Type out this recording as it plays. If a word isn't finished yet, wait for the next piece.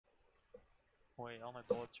Wait, all my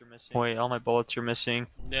bullets are missing. Wait, all my bullets are missing.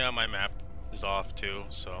 Yeah, my map is off too,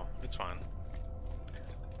 so it's fine.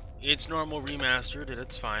 It's normal remastered at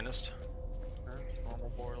its finest. That's normal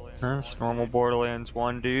Borderlands. That's normal Borderlands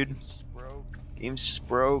 1, dude. Game's just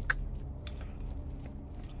broke.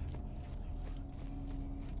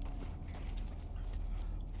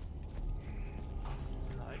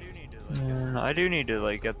 I do need to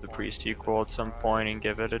like get the priest equal at some point and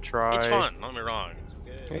give it a try. It's fun, don't get me wrong.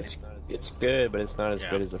 It's good, but it's not as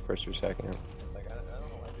good as the first or second.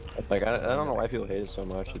 It's like I don't know why people hate it so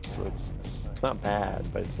much. It's not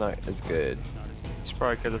bad, but it's not as good. It's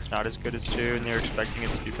probably because it's not as good as 2, and they're expecting it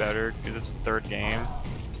to be better because it's the 3rd game.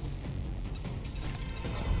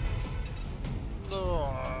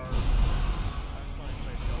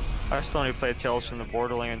 I still need to play Tales from the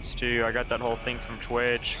Borderlands 2. I got that whole thing from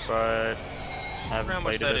Twitch, but I haven't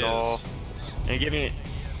played it at all. And it'd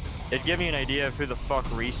give me an idea of who the fuck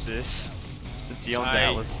Reese is, since he owns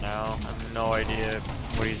Atlas now. I have no idea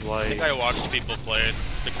what he's like. I think I watched people play it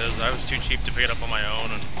because I was too cheap to pick it up on my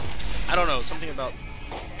own, and I don't know, something about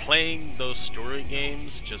playing those story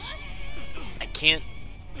games, just I can't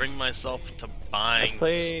bring myself to buying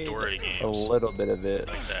story games. A little bit of it.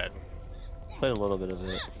 Like that. Played a little bit of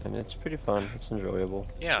it, and it's pretty fun. It's enjoyable.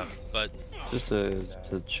 Yeah, but just to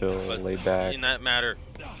chill, lay back. In that matter,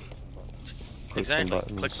 exactly.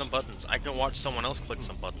 Some click some buttons. I can watch someone else click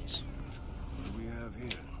some buttons. What do we have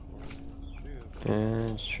here?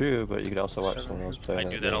 And it's true, but you could also watch someone else play. I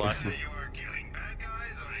do that a lot.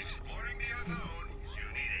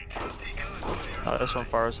 Oh, this one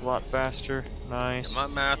fires a lot faster. Nice. Yeah, my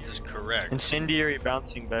math is correct. Incendiary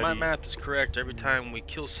bouncing Betty. My math is correct. Every time we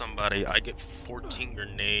kill somebody, I get 14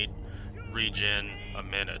 grenade regen a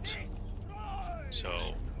minute.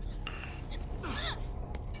 So.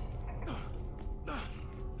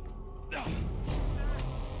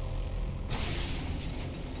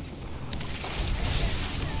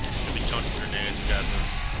 Big chunk of grenades, we got this.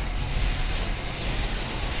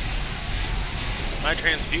 My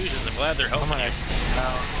transfusions, I'm glad they're helping you. Yeah.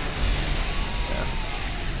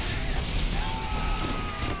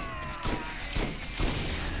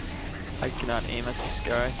 I cannot aim at this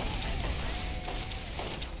guy.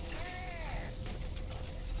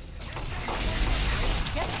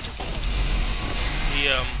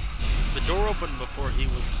 The door opened before he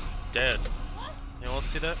was dead. You want to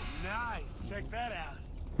see that? Nice, check that out.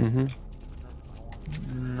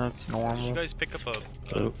 Mm-hmm. That's normal. Did you guys pick up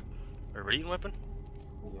a reading weapon?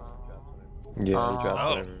 Yeah, he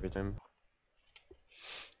drops it every time.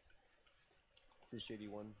 It's a shitty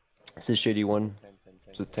one. It's a shitty one.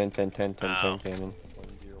 It's a 10 cannon. 10.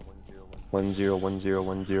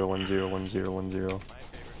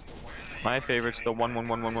 My favorite's the 1.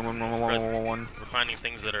 We're finding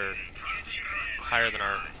things that are higher than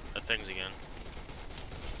our things again.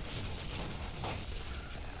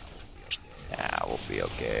 Yeah, we'll be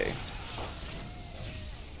okay.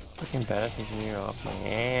 Fucking badass engineer off my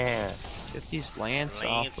ass. Get these lances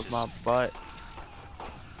off of my butt.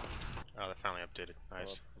 Oh, they finally updated.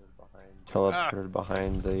 Nice. Teleported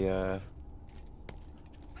behind the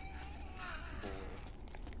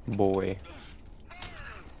boy.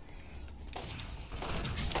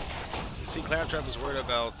 See, Claptrap is worried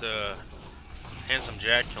about Handsome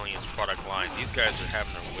Jack killing his product line. These guys are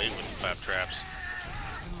having their way with Claptraps.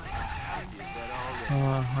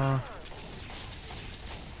 Uh-huh.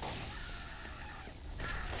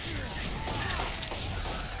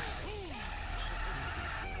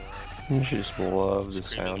 You just love the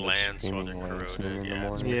sound of lands screaming landsmen in the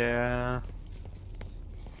morning. Yeah.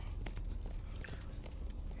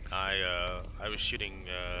 I was shooting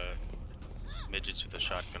midgets with a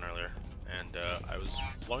shotgun earlier, and I was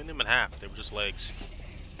blowing them in half. They were just legs.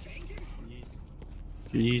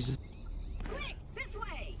 Jesus. Quick, this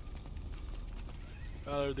way.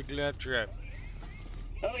 Oh, the Claptrap.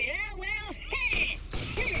 Oh yeah, well, hey.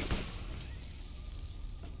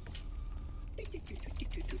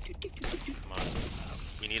 Come on.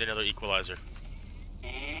 We need another equalizer.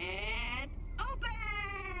 And open.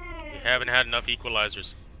 We haven't had enough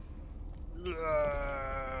equalizers.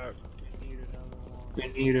 We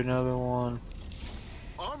need another one.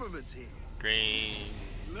 Armaments here. Green.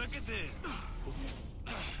 Look at this.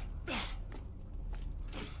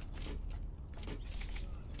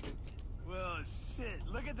 Well, shit.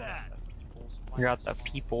 Look at that. We got the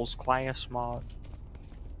People's Class mod.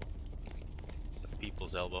 The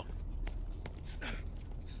people's elbow.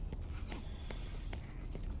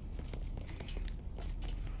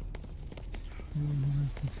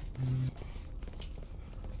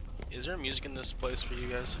 Is there music in this place for you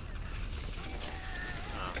guys?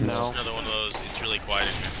 No. Just another one of those. It's really quiet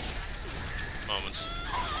in here. moments.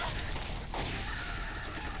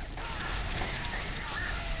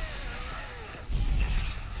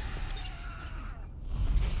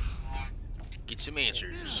 Get some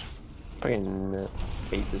answers. Fucking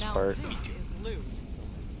hate this part. This is loot.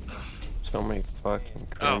 So many fucking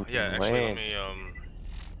Oh crazy yeah, actually let lands.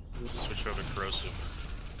 me switch over to corrosive.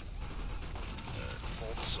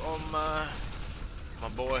 Bolts on my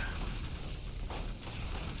boy.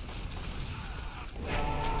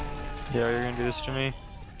 Yeah, you're gonna do this to me?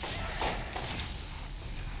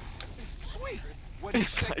 What do you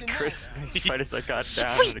It's expect like in Christmas right as I got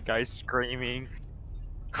down and the guy screaming.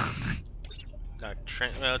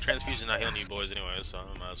 Transfusion not healing you boys anyway, so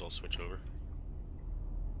I might as well switch over.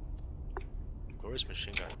 Glorious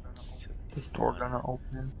machine gun. This door gonna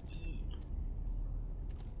open.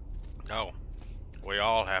 No. We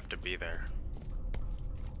all have to be there.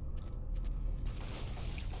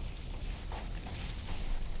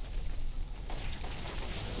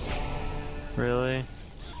 Really?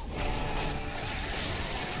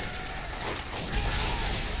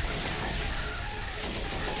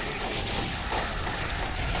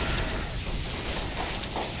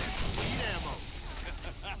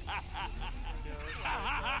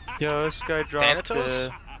 Yo, this guy dropped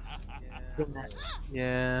Thanatos?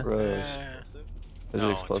 Yeah. Rose. Is No,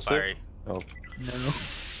 it it's explosive? fiery. Oh. No.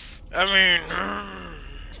 I mean,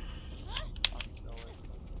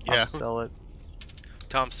 yeah. I'll sell it.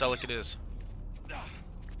 Tom Selleck it is.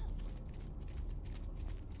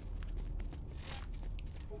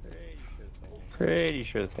 Pretty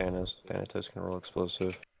sure Thanatos can roll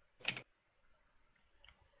explosive. I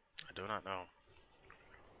do not know.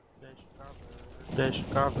 Dish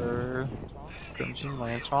cover. Crimson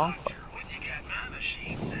Lance on.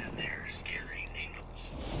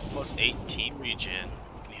 Plus 8 team regen.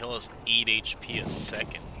 Can heal us 8 HP a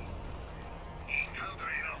second.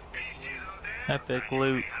 Epic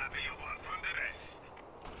loot.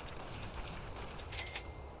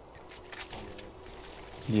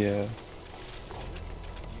 Yeah.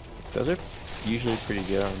 Those are usually pretty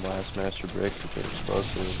good on Blast Master bricks if they're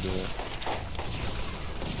explosive, but...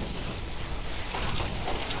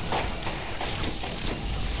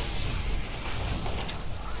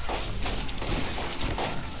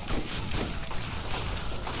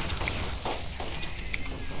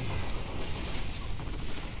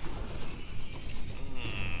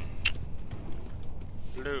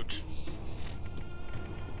 Loot.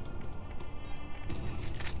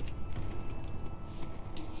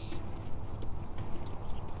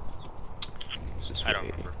 I don't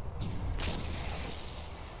remember.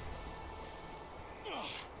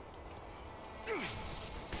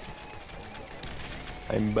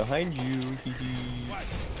 I'm behind you, hee hee.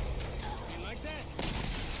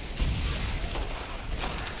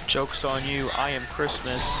 Joke's on you, I am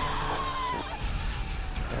Christmas.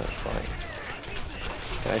 That's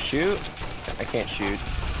fine. Can I shoot? I can't shoot.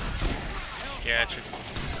 Yeah, it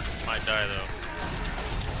might die though.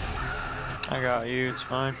 I got you, it's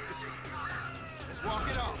fine. Let's walk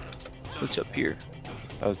it off. What's up here?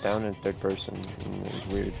 I was down in third person, and it was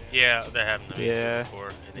weird. Yeah, that happened to me Yeah. too before.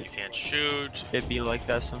 And then you can't shoot. It'd be like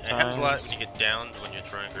that It sometimes. happens a lot when you get downed when you're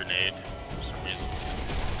throwing a grenade for some reason.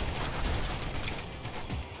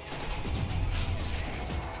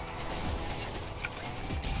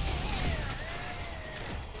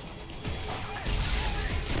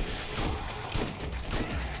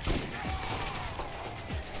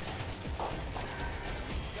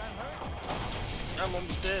 I'm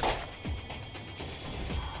almost dead.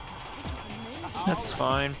 That's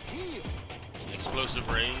fine. Explosive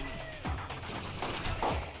rain.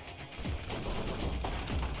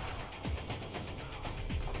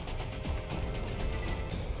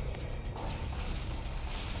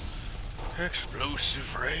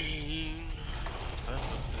 Explosive rain.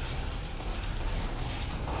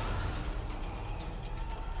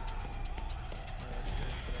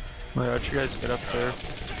 Wait, how'd you guys get up there?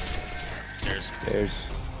 Stairs. There's...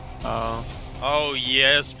 Oh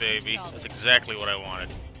yes, baby. That's exactly what I wanted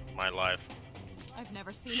in my life. I've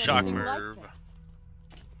never seen Shock anything move. like this.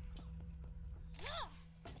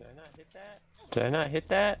 Did I not hit that? Did I not hit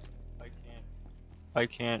that? I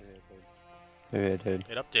can't. Maybe I did.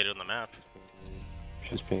 It updated on the map.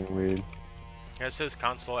 Just being weird. Yeah, it says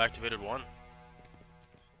console activated 1.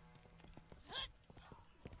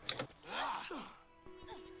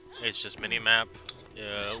 It's just mini map.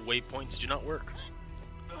 Waypoints do not work.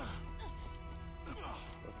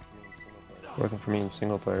 Working for me in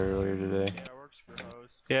single player earlier today. Yeah, it works for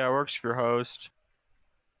host. Yeah, it works for host.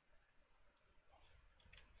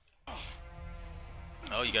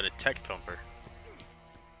 Oh, you got a tech thumper.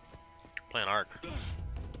 Playing Arc.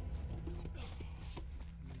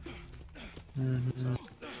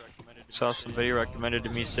 Saw somebody recommended to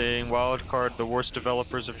me saying Wildcard, the worst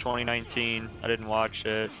developers of 2019. I didn't watch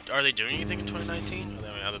it. Are they doing anything in 2019?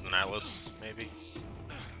 I mean, other than Atlas, maybe?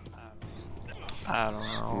 I don't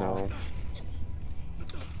know.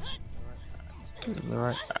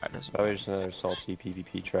 No. Probably just another salty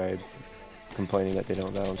PvP tribe complaining that they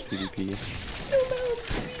don't balance PvP.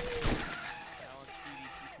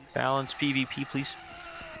 Balance PvP, please.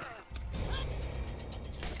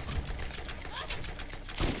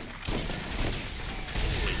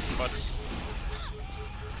 Butts.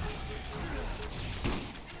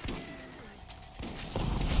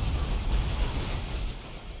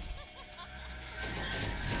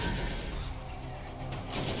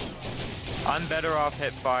 I'm better off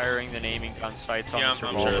hip firing than aiming gun sights on Yeah, this I'm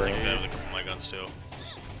revolver. sure I think better than a couple of my guns too.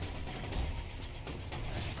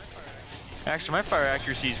 Actually, my fire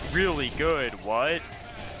accuracy is really good. What?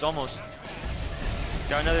 It's almost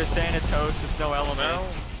got another Thanatos with no element.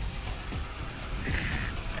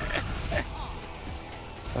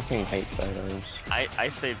 Fucking hate sidearms. I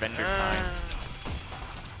say vendor time.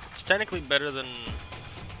 It's technically better than.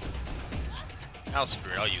 I'll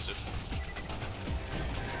screw it. I'll use it.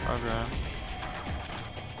 Okay.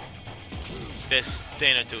 Best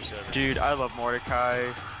Thanatos ever. Dude, I love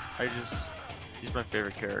Mordecai. He's my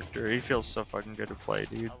favorite character. He feels so fucking good to play,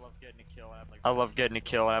 dude. I love getting a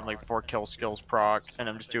kill. I have like 4 kill skills proc, and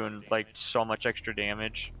I'm just doing like so much extra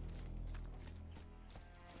damage.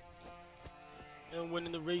 I'm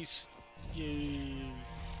winning the race. Yay.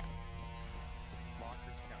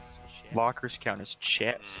 Lockers count as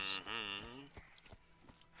chests.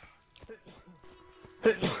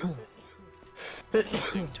 Suit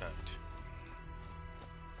tucked.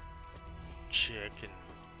 Chicken.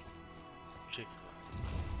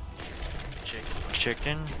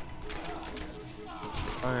 Chicken?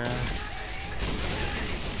 Oh yeah.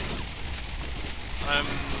 I'm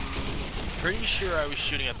pretty sure I was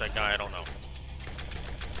shooting at that guy. I don't know.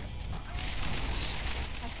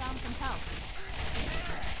 I found some help.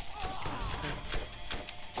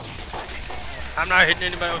 I'm not hitting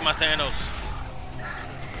anybody with my Thanos.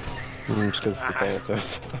 Just because it's the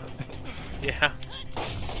Thanatos. Yeah.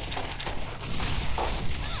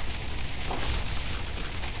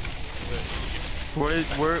 Where's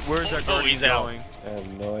that guardian he's out. going? I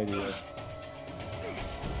have no idea.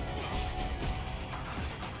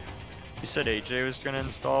 You said AJ was gonna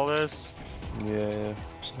install this? Yeah.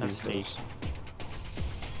 That's neat.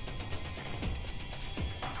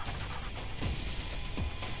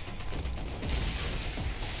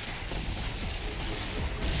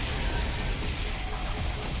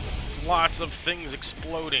 Lots of things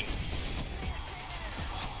exploding.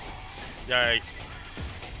 Yikes.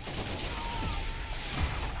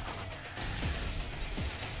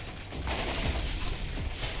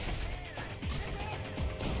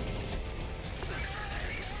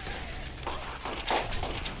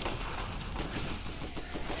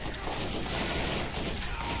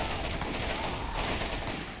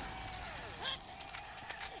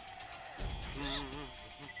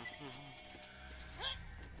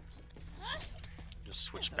 Just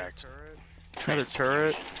switch back to Another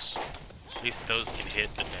turret. transfusions. At least those can hit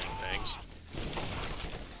the dang things.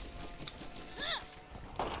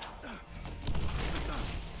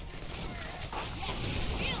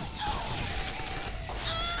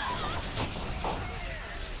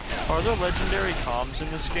 Are there legendary comms in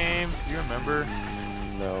this game? Do you remember?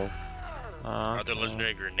 No. Are there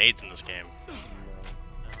legendary grenades in this game?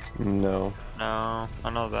 No. No, I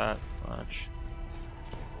know that much.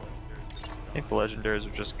 I think the legendaries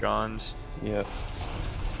are just guns. Yep.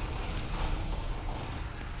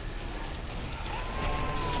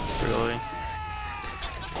 Really?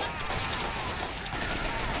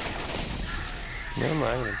 No, I'm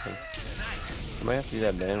not even think. I might have to do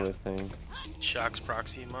that bandwidth thing. Shock's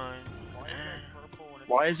proxy mine.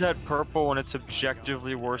 Why is that purple when it's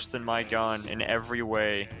objectively worse than my gun in every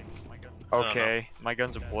way? Okay, my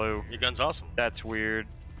gun's a blue. Your gun's awesome. That's weird.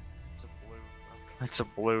 It's a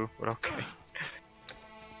blue, but okay.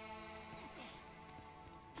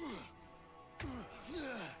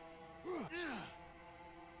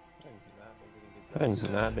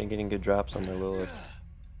 I've not been getting good drops on my Lilith.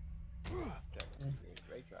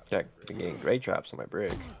 Jack, been getting great drops on my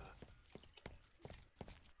brig.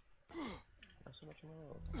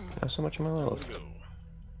 Not so much on my Lilith.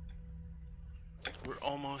 We're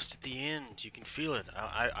almost at the end. You can feel it.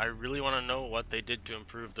 I really want to know what they did to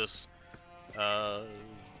improve this. I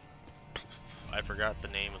forgot the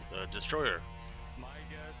name of the destroyer.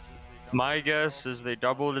 My guess is they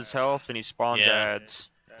doubled his health and he spawns Yeah. ads.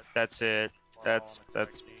 That's it. That's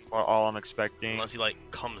all I'm expecting. Unless he like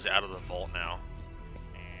comes out of the vault now.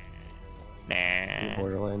 Nah.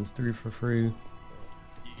 Borderlands 3 for free.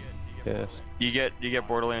 Yes. You get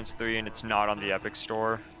Borderlands 3 and it's not on the Epic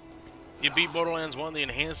Store. You beat Borderlands 1, the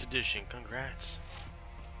Enhanced Edition. Congrats.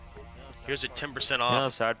 Here's a 10% You know, off. the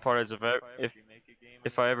sad part is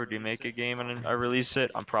if I ever do make a game and I release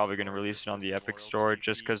it, I'm probably gonna release it on the Epic Store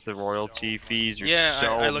just because the royalty fees are I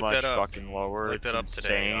so looked much that up. fucking lower. I looked It's that up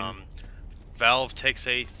today. insane. Valve takes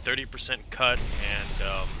a 30% cut, and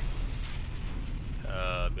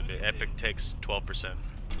Epic takes 12%.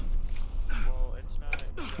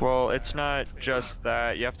 Well, it's not just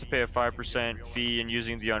that. You have to pay a 5% fee in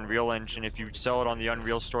using the Unreal Engine. If you sell it on the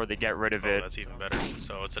Unreal Store, they get rid of Oh, it. that's even better.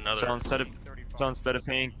 So it's another. So instead of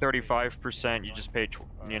paying 35%, you just pay,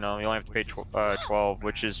 you only have to pay 12,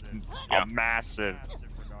 which is a massive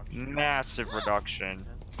reduction.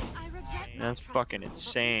 And that's fucking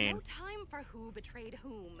insane.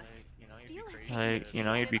 Like,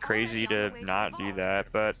 you'd be crazy to not do that,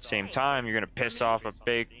 but at the same time, you're gonna piss off a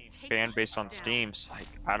big fan base on Steam. So, like,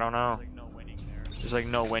 I don't know. There's like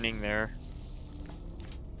no winning there.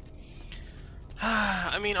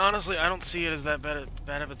 I mean, honestly, I don't see it as that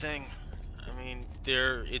bad of a thing. I mean,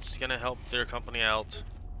 it's gonna help their company out.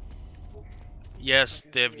 Yes,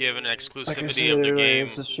 they've given exclusivity of the game.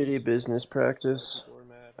 It's a shitty business practice.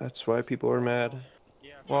 That's why people are mad.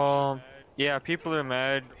 Well, yeah, people are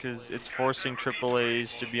mad because it's forcing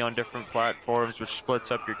AAAs to be on different platforms, which splits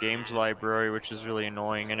up your games library, which is really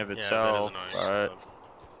annoying in of itself.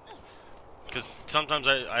 Because sometimes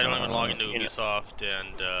I don't even log into Ubisoft,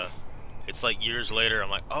 and it's like years later, I'm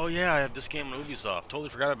like, oh yeah, I have this game on Ubisoft. Totally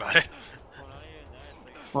forgot about it.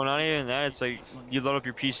 Well, not even that. It's like you load up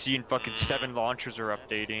your PC and fucking 7 launchers are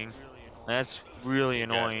updating. That's really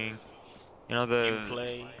annoying.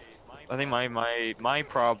 I think my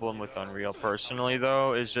problem with Unreal personally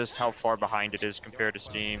though is just how far behind it is compared to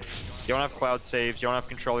Steam. You don't have cloud saves, you don't have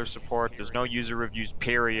controller support, there's no user reviews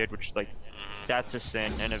period, which is like, that's a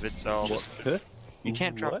sin in of itself. You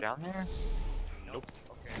can't drop down there? Nope.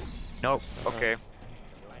 Nope, okay.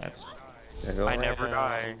 I never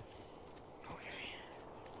die.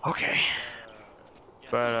 Okay.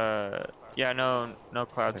 But yeah, no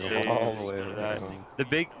cloud saves.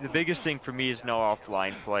 The biggest thing for me is no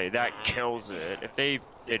offline play. That kills it. If they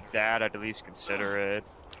did that, I'd at least consider it.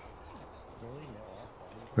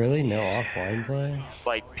 Really? No offline play?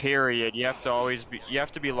 Like, period. You have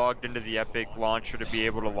to be logged into the Epic launcher to be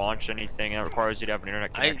able to launch anything, and that requires you to have an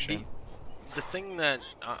internet connection. The thing that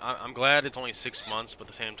I'm glad it's only 6 months, but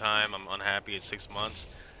at the same time I'm unhappy it's 6 months,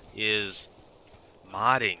 is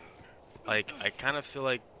modding. Like, I kind of feel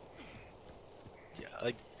like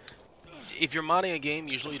if you're modding a game,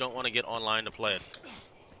 usually you don't want to get online to play it,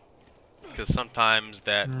 because sometimes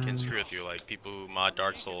that can screw with you. Like people who mod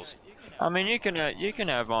Dark Souls. I mean, you can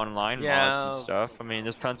have online mods and stuff. I mean,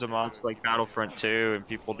 there's tons of mods like Battlefront 2, and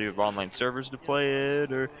people do online servers to play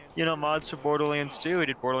it, or mods for Borderlands 2. We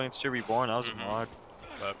did Borderlands 2 Reborn. That was a mod.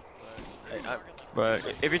 But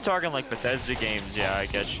if you're talking like Bethesda games, yeah, I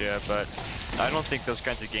get you. But I don't think those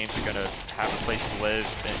kinds of games are gonna have a place to live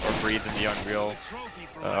or breathe in the Unreal,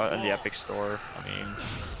 in the Epic Store. I mean,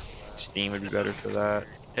 Steam would be better for that.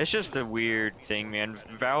 It's just a weird thing, man.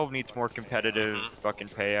 Valve needs more competitive fucking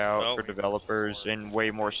payout for developers and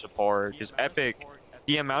way more support. Because Epic,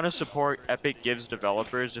 the amount of support Epic gives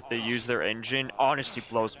developers if they use their engine honestly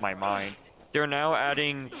blows my mind. They're now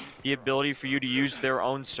adding the ability for you to use their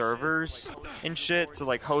own servers and shit to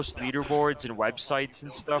like host leaderboards and websites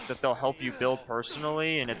and stuff that they'll help you build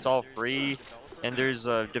personally, and it's all free. And there's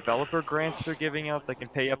developer grants they're giving out that can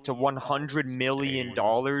pay up to $100 million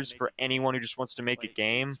for anyone who just wants to make a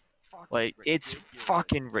game. Like, it's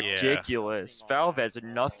fucking ridiculous. Valve has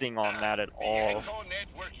nothing on that at all.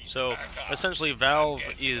 So, essentially, Valve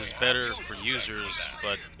is better for users,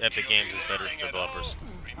 but Epic Games is better for developers.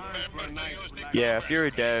 Yeah, if you're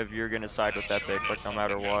a dev, you're gonna side with Epic, like no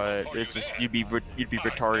matter what. It's just you'd be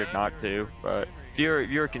retarded not to. But if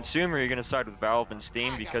you're a consumer, you're gonna side with Valve and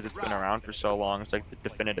Steam because it's been around for so long. It's like the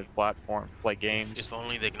definitive platform to play games. If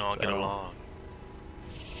only they can all get along.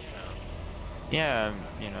 Yeah,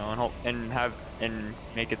 and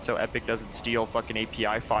make it so Epic doesn't steal fucking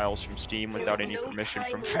API files from Steam without any permission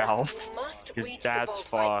from Valve, because that's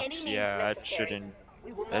fucked. Yeah, that shouldn't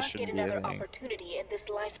be a thing. Can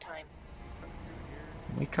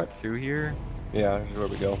we cut through here? Yeah, here's where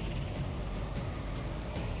we go.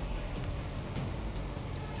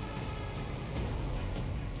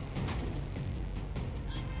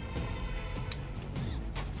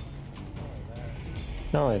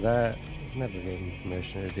 Not only that, never gave me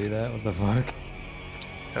permission to do that. What the fuck?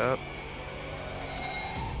 Yep.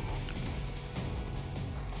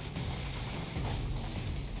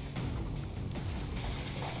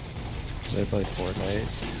 because I play Fortnite.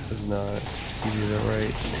 It's not easy to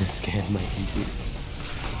write to scan my computer.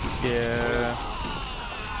 Yeah.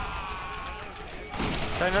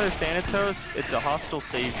 Got another Thanatos? It's a hostile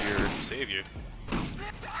savior. Savior.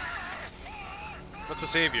 What's a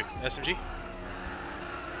savior? SMG?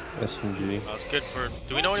 SMG. Oh, it's good for.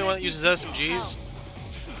 Do we know anyone that uses SMGs?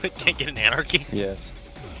 Can't get an anarchy? Yes.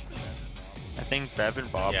 I think Bev and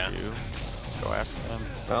Bob Yeah. do. Go after them.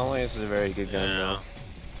 Not only is it a very good gun, No.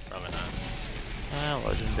 Probably not.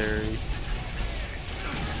 Legendary.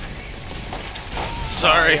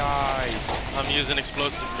 Sorry. Aye. I'm using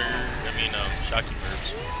explosive shocking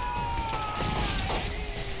verbs.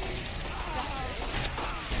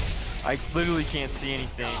 I literally can't see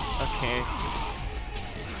anything. Okay.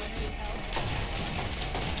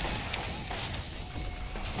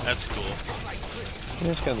 That's cool.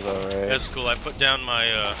 This gun's alright. That's cool. I put down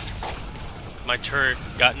my my turret,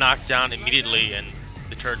 got knocked down immediately, and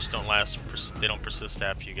the turrets don't last. They don't persist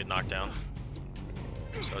after you get knocked down.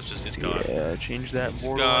 So it's gone. Yeah, change that It's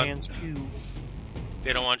Borderlands too.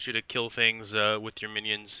 They don't want you to kill things with your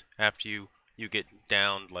minions after you get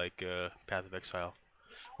downed, like Path of Exile.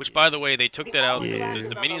 Which, by the way, they took that out. Yeah.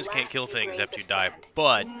 The minions can't kill things after you die,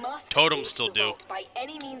 but totems still do. By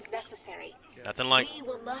any means necessary. Nothing like.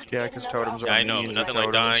 Yeah, because totems are Yeah, I know, minions but of nothing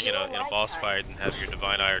like totems. dying in a boss fight and having your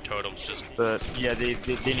divine eye or totems just. But yeah, they need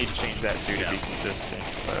to change that too to be consistent.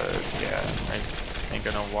 But yeah, I think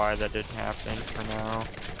I know why that didn't happen for now.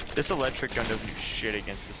 This electric gun doesn't do shit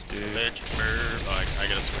against this dude. Electric verb. Oh, I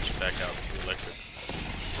gotta switch it back out to electric.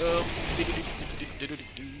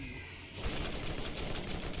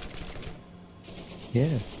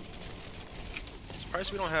 Yeah.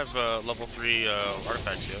 Surprised we don't have level 3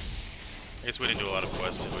 artifacts yet. I guess we didn't do a lot of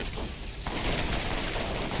quests, did we?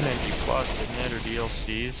 An NG plus, isn't it, or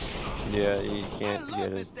DLCs? Yeah, you can't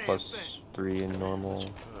get it +3 in normal.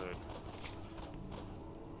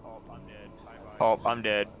 Oh, I'm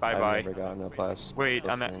dead. Bye bye. I've never gotten a plus. Wait,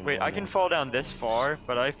 wait, I can fall down this far,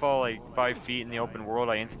 but I fall like 5 feet in the open world,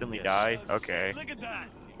 I instantly die? Okay.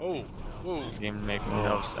 Oh, whoa. This game make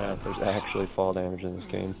no sense. There's actually fall damage in this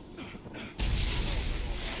game.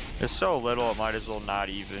 There's so little, it might as well not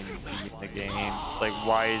even be in the game. Like,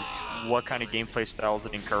 what kind of gameplay style is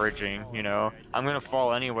it encouraging, you know? I'm gonna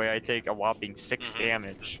fall anyway, I take a whopping 6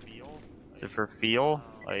 damage. Is it for feel?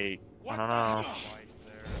 Like, I don't know.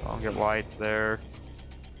 I don't get why it's there.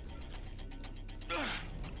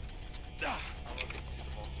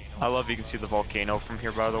 I love you can see the volcano from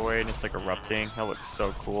here, by the way, and it's like erupting. That looks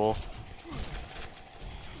so cool.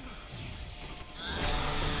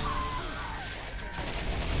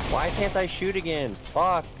 Why can't I shoot again?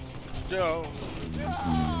 Fuck. No.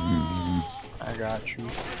 I got you.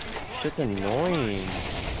 Shit's annoying.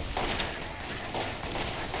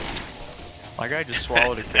 My guy just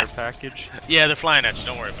swallowed a care package. Yeah, they're flying at you.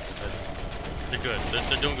 Don't worry about it. They're good.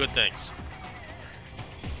 They're doing good things.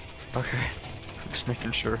 Okay. Just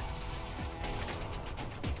making sure.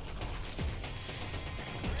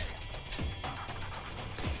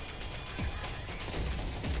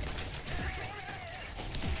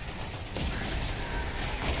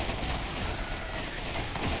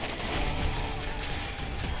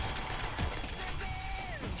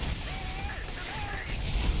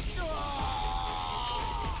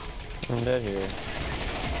 I'm dead here.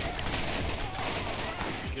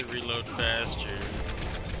 You can reload faster.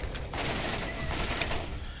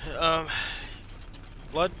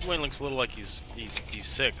 Bloodwind looks a little like he's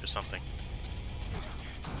sick or something.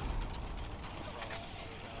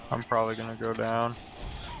 I'm probably gonna go down.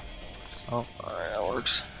 Oh, alright, that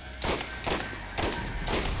works.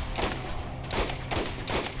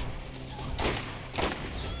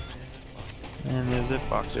 And there's a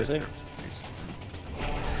box. Is it?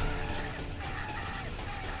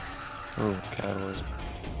 Oh, catalyst.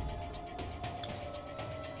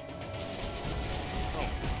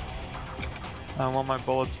 I want my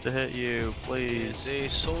bullets to hit you, please. It's a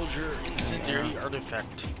soldier incendiary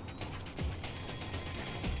artifact.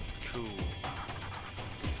 Cool.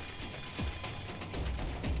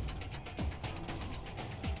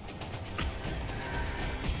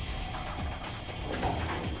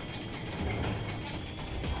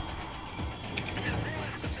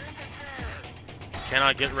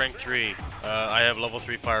 Cannot get rank 3. I have level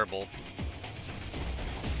 3 firebolt.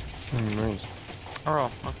 Nice.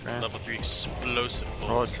 Oh, okay. Level 3 explosive Oh,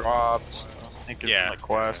 bolt. it dropped. I think it's Yeah. like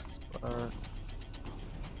quests.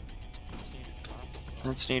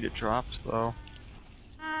 Let's need it drops though.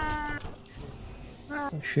 Oh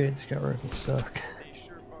shit, Scout rifles suck.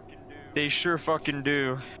 They sure fucking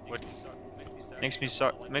do. What? Makes me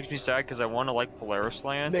suck. Makes me sad because I want to like Polaris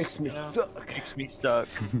lands. Makes me you know? suck. Makes me stuck.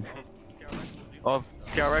 Oh,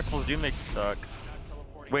 scout rifles do make it suck.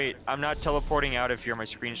 Wait, I'm not teleporting out if my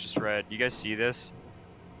screen's just red. You guys see this?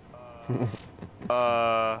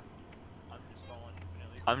 I'm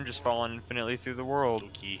just falling infinitely through the world.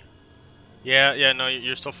 Okay. Yeah, no,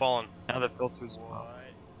 you're still falling. Now the filters.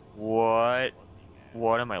 What?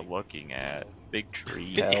 What am I looking at? Big tree.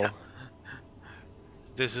 Yeah.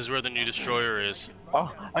 This is where the new destroyer is.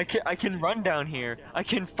 Oh, I can run down here. I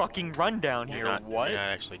can fucking run down here. What? You're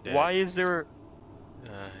not actually dead. Why is there?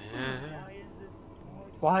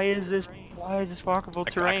 Why is this walkable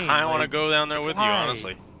terrain? I kind of want to go down there with you,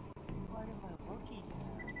 honestly.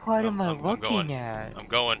 What am I looking at? I'm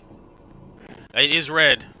going. It is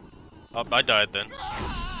red. Oh, I died then.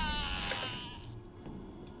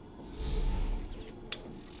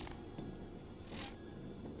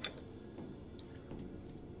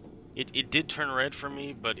 It did turn red for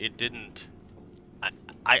me, but it didn't.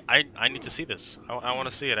 I need to see this. I want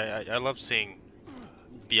to see it. I love seeing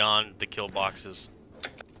beyond the kill boxes.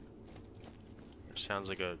 Which sounds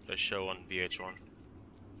like a show on VH1.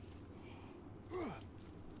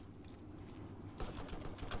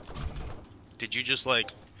 Did you just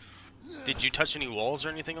did you touch any walls or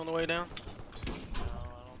anything on the way down?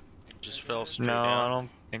 Just fell straight down? No, I don't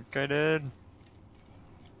think I did.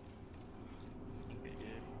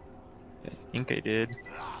 I think I did.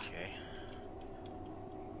 Okay.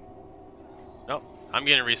 Nope, I'm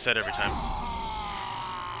getting reset every time.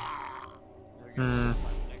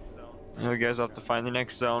 You guys have to find the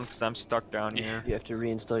next zone because I'm stuck down here. You have to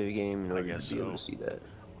reinstall your game in order to be able to see that.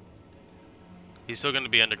 He's still going to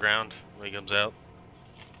be underground when he comes out.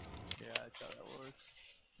 Yeah, that's how that works.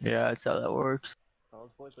 Yeah, that's how that works. All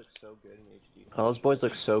his boys look so good in HD. All his boys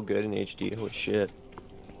look so good in HD. Holy shit.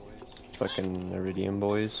 Fucking Iridium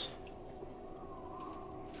boys.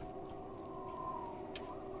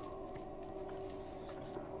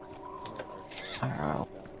 Wow.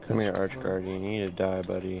 Come here, Arch Guardian. You need to die,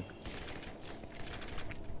 buddy.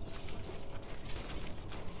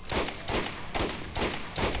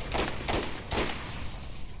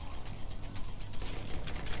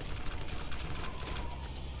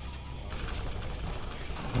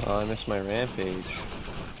 Oh, I missed my rampage.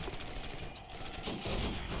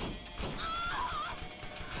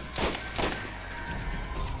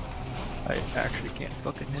 I actually can't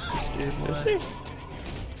fucking hit this dude.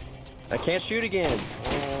 I can't shoot again.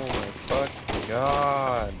 Oh my fucking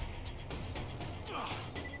god.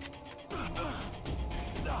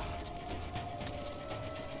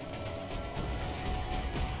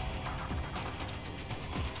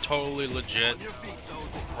 Totally legit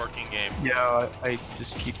working game. Yeah, I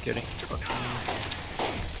just keep getting fucking.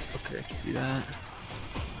 Okay, I can do that.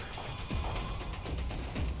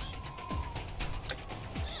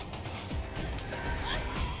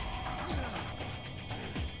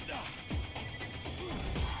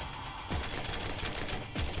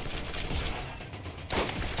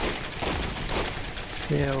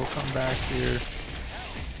 Yeah, we'll come back here.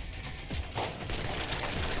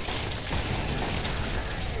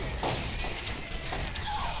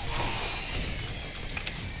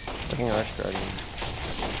 Fucking Arch Guardian.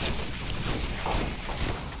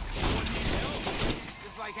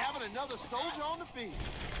 It's like having another soldier on the field.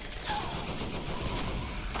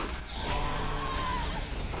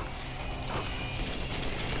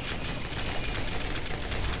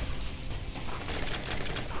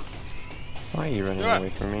 Why are you running away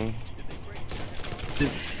from me?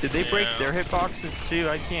 Did they break their hitboxes too?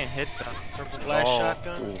 I can't hit them. Purple flash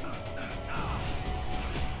shotgun. Cool.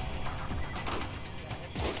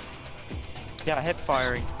 Yeah, hip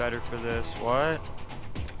firing's better for this. What?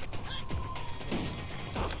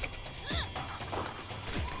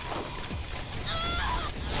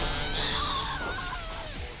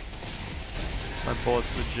 My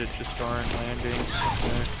bullets legit just aren't landing.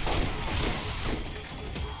 Okay.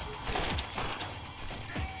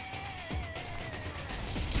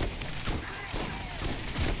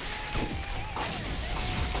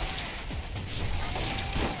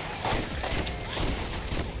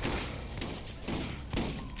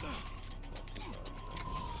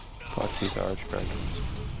 Fuck these Arch Guardians.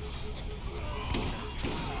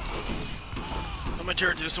 Let my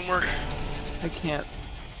turret do some work. I can't.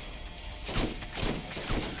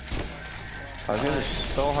 I was gonna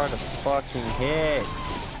so hard to fucking hit.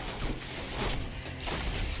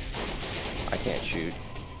 I can't shoot.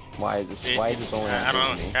 Why is this only I don't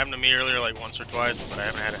know. me? It happened to me earlier like once or twice, but I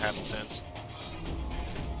haven't had it happen since.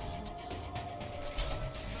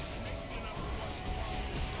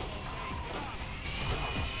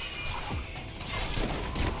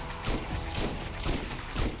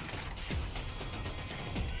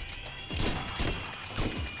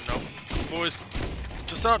 boys.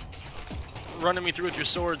 Just stop running me through with your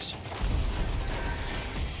swords.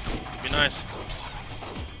 Be nice.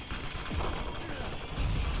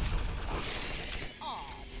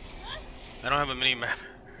 I don't have a mini map.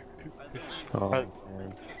 Oh,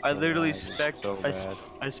 I literally bad. spec So bad.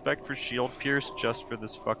 I spec for shield pierce just for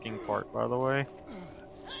this fucking part, by the way.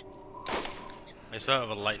 I still have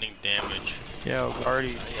a lightning damage. Yeah, we've already.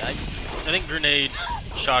 I think grenade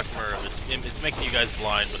shock murder. It's making you guys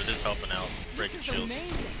blind, but it is helping out breaking shields.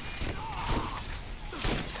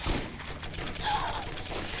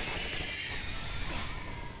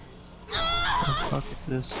 What the fuck is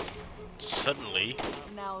this? Suddenly,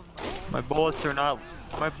 My bullets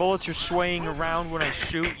are swaying around when I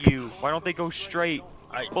shoot you. Why don't they go straight?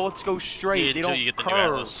 Bullets go straight. yeah, They until don't you get the new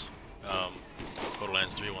curve. Atlas,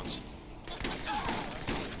 Borderlands 3 ones.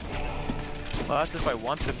 Well, that's if I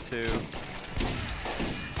want them to.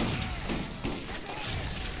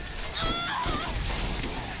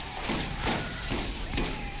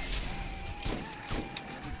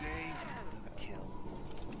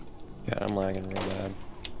 Yeah, I'm lagging real bad.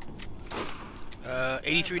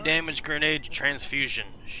 83 damage, grenade, transfusion.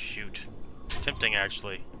 Shoot. Tempting,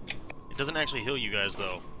 actually. It doesn't actually heal you guys,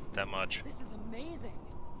 though, that much. This is amazing.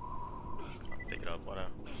 I'll pick it up, why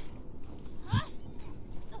not?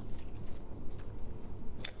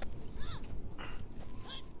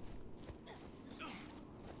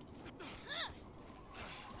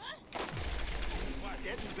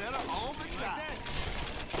 Getting better all the time.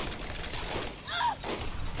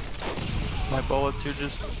 My bullets are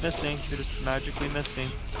just missing. They're just magically missing.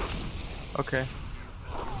 Okay.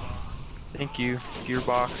 Thank you,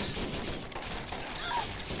 Gearbox.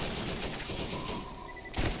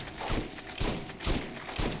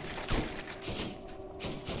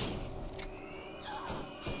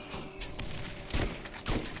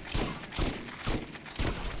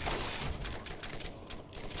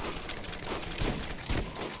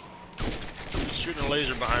 Just shooting a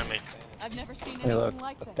laser behind me. I've never seen Hey, anything look,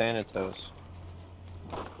 like a this. Thanatos.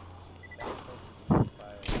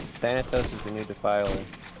 Thanatos is the new Defiler.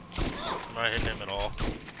 I'm not hitting him at all.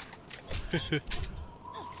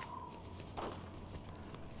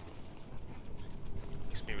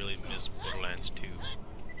 Makes me really miss Borderlands 2.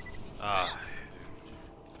 Ah.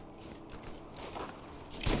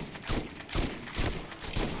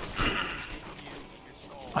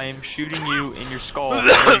 I am shooting you in your skull.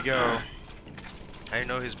 There you go. I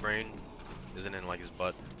know his brain isn't in like his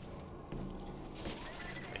butt.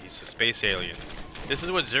 He's a space alien. This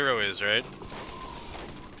is what Zero is, right?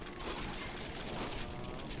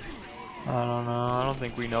 I don't know. I don't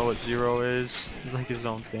think we know what Zero is. He's like his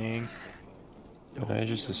own thing. No, he's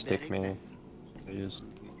just a stick man. He's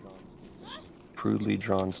crudely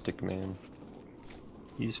drawn stick man.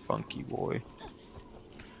 He's funky boy.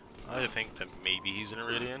 I think that maybe he's an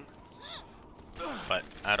Iridian, but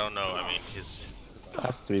I don't know. I mean, his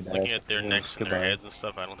That's 3 bad. looking at their necks and their Goodbye. heads and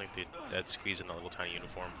stuff, I don't think they'd squeeze in a little tiny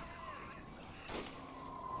uniform.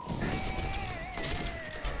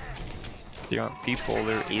 They aren't people,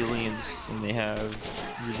 they're aliens, and they have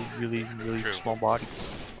really True. small bodies.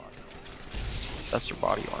 That's their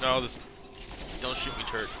body armor. No, this. Don't shoot me,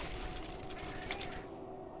 turret.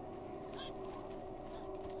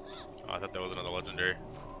 Oh, I thought that was another legendary.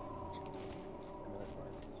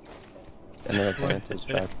 Another Thanatos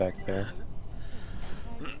trapped back there.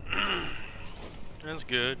 That's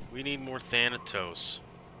good. We need more Thanatos.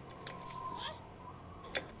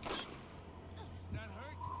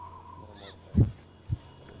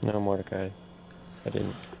 No Mordecai. I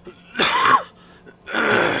didn't.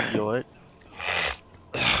 Feel it.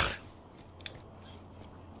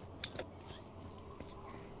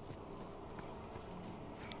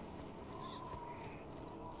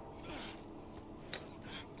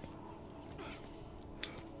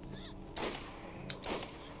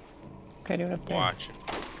 Okay, doing up there. Watch.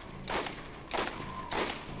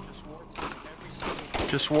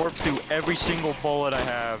 Just warp through every single bullet I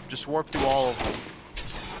have. Just warp through all of them.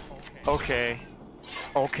 Okay.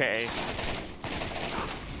 Okay.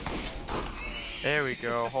 There we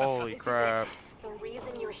go. Holy crap. The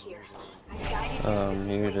reason you're here. I guided you to this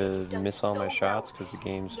You're point. to You've done miss all my so shots well. because the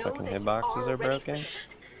game's Know fucking that you hitboxes are ready for broken.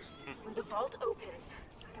 this. When the vault opens,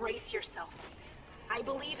 brace yourself. I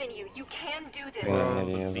believe in you. You can do this. I ain't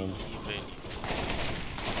any of them.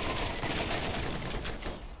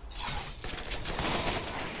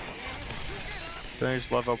 I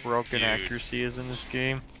just love how broken Dude. accuracy is in this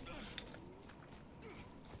game.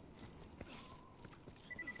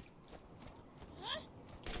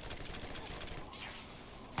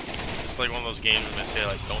 It's like one of those games when they say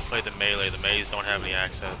like, don't play the melee. The melees don't have any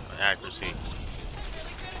accuracy.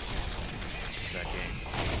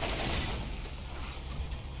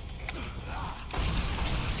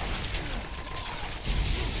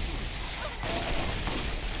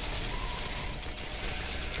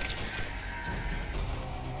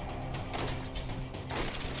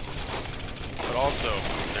 also,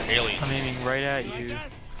 they're aliens. I'm aiming right at you.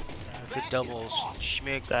 It's a double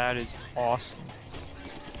schmick. That is awesome.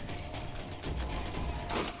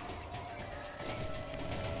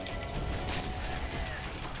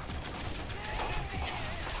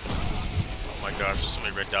 Oh my gosh, there's so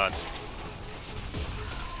many red dots.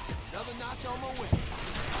 Another notch on my way.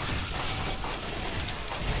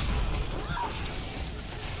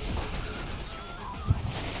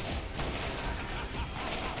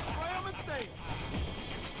 Well, mistake.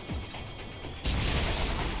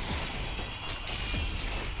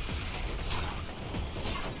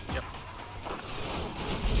 Yep.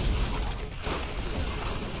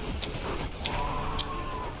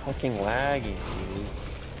 Fucking laggy, dude.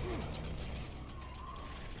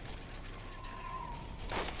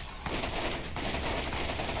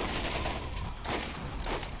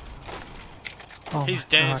 Oh He's my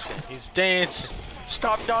dancing. God. He's dancing.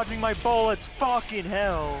 Stop dodging my bullets! Fucking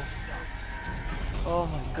hell! Oh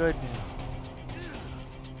my goodness.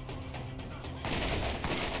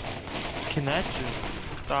 Can that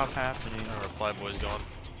just stop happening? Our reply boy's gone.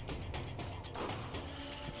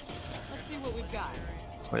 Let's see what we've got.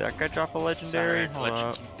 Wait, that guy dropped a legendary? Sorry, Hold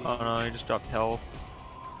up. Oh no, he just dropped health.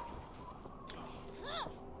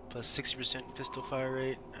 Plus 60% pistol fire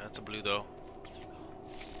rate. That's a blue though.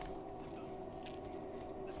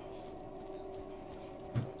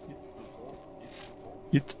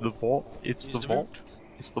 It's the vault. It's the vault.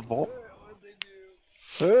 It's the vault.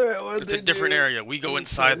 It's a different area. We go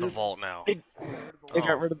inside the vault now. They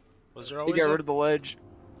got rid of. Was there They always got a... rid of the ledge.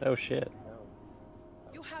 Oh shit.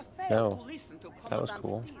 You have failed No. to listen to That was Commandant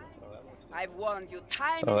cool. Steele. I've warned you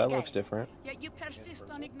time Oh, and that again, looks different. yet you persist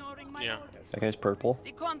on ignoring my Yeah. orders. That guy's purple.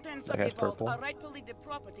 The contents That of the guy's vault purple. are rightfully the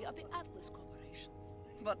property of the Atlas Corporation.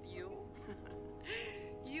 But you,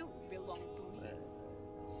 you belong to me.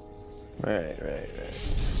 Right.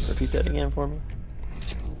 Repeat that again for me.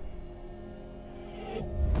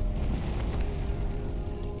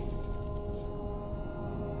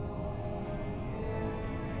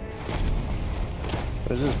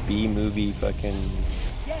 What is this B-movie fucking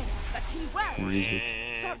Yes, the key word. music?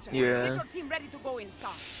 Sergeant, Yeah. get your team ready to go inside.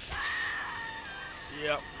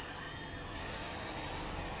 Yep.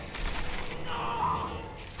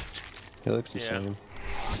 It looks the Yeah. same.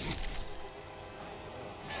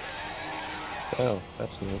 Oh,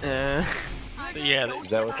 that's new. Yeah, Is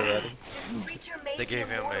that what they added? This creature may They be gave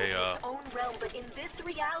him immortal a, in its own realm, but in this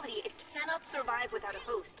reality, it cannot survive without a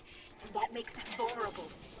host, and that makes it vulnerable.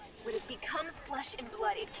 When it becomes flesh and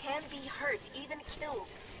blood, it can be hurt, even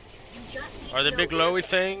killed. You just need Are they to big know where glowy to-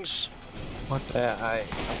 things? Yeah, I'm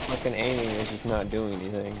fucking aiming, it's just not doing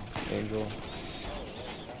anything. Angel.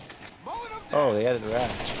 Oh, they added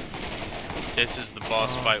rats. This is the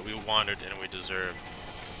boss fight we wanted and we deserve.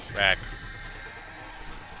 Rack.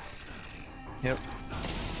 Yep.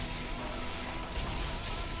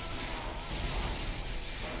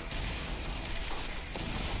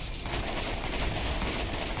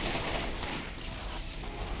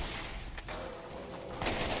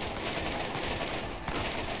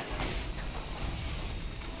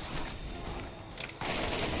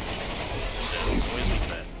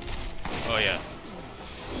 Oh yeah.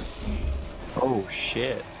 Oh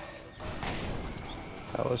shit.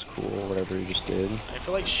 That was cool, whatever you just did. I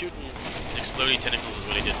feel like shooting exploding tentacles is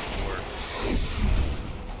what he did before.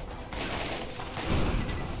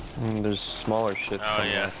 There's smaller ships Oh,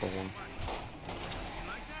 coming yeah. off of them.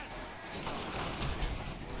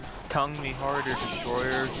 Tongue me harder,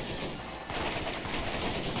 destroyer.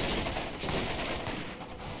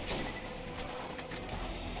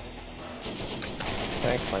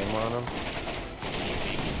 Can I climb on them?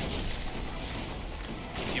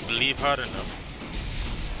 If you believe hard enough.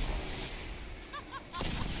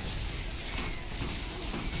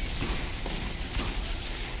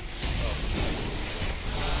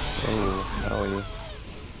 Oh, how are you?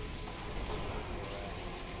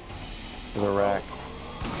 There's a rack.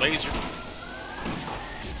 Laser.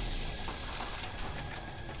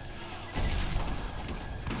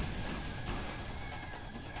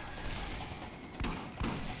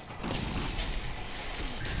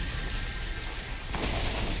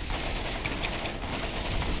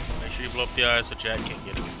 Make sure you blow up the eyes so Jack can't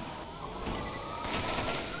get it.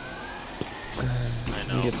 I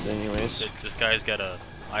know. He gets it anyways. This guy's got a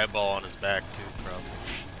eyeball on his back too, probably.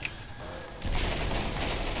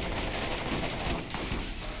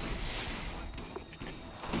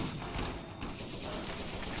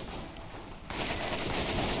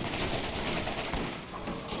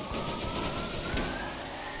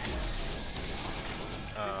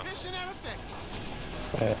 Efficient and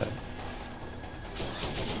effective. Uh,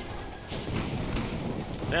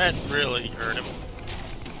 That really hurt him.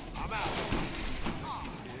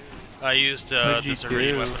 I used this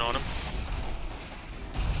Iridium weapon on him.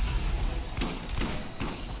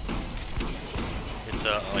 It's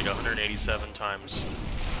like 187 times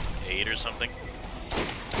 8 or something.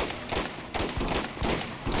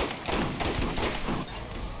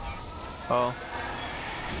 Oh.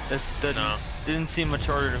 That didn't seem much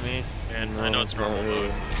harder to me. And I know it's normal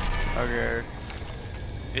mode. Okay.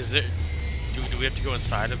 Is it... Do we have to go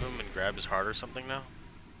inside of him and grab his heart or something now?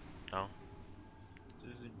 No.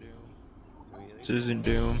 Susan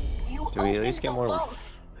Doom. Do we at least get more?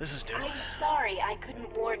 This is Doom. I'm sorry I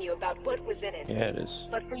couldn't warn you about what was in it. Yeah, it is.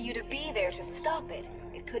 But for you to be there to stop it,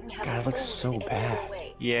 it couldn't have God, it looks so bad.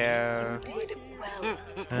 Yeah. You did well.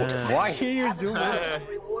 Why are you zooming in?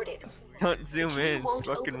 Rewarded. Don't zoom in, it's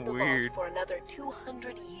fucking open the weird. vault for another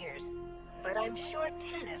 200 years, but I'm sure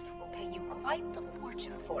Tannis will pay you quite the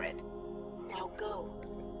fortune for it. Now go.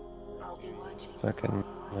 I'll be watching. Fucking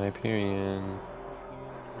Hyperion.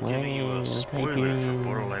 I'm giving you a spoiler for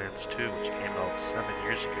Borderlands 2, which came out 7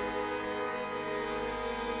 years ago.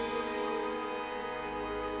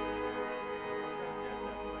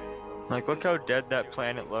 Like, look how dead that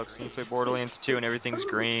planet looks when you play Borderlands 2 and everything's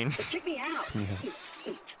green. Check me out.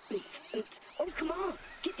 Oh, come on.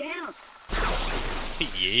 Get down.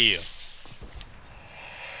 Yeah.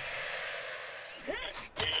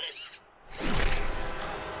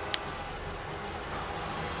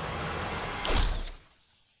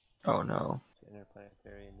 Oh no.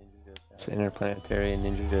 It's Interplanetary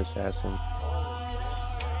Ninja Assassin.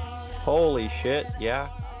 Holy shit, yeah.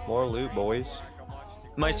 More loot, boys.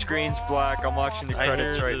 My screen's black, I'm watching the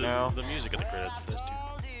credits right now. The music of the credits, this dude.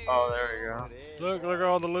 Oh, there we go. Look at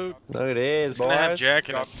all the loot. Look at this, It's gonna have boys. Jack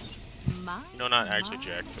in it. No, not actually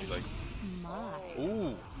Jack, but he's like...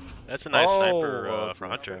 Ooh, that's a nice sniper for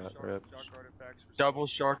Hunter. Double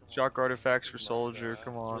shock artifacts for Soldier,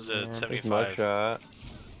 come on. Was it man. 75? Shot.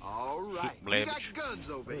 All right, we got guns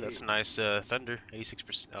over here. That's a nice Thunder,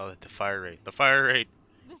 86%. Oh, the fire rate. The fire rate.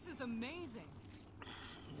 This is amazing.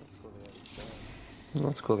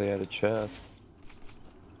 That's cool they had a chest.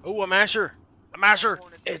 Oh, a masher! A masher!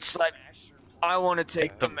 It's like, I want to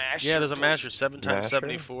take the masher. Yeah, there's a masher. 7 times Masher?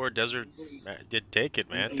 74 desert. Did take it,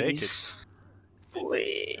 man. Take it.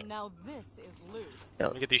 Please. Now this is loot.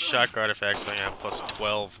 Let me get these shock artifacts so I have plus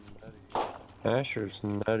 12. Asher's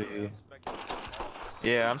nutty.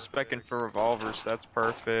 Yeah, I'm specking for revolvers. That's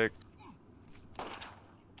perfect.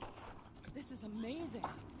 This is amazing.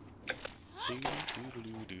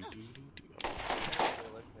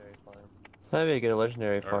 Maybe get a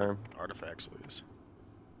legendary farm. Artifacts, please.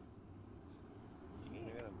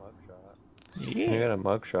 You got a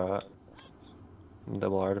mugshot.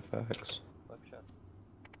 Double artifacts.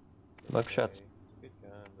 Mugshot's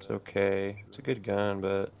it's okay. It's a good gun,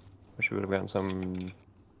 but wish we would have gotten something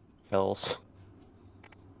else.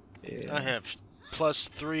 I have plus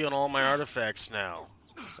 3 on all my artifacts now.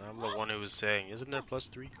 So I'm the one who was saying, isn't there plus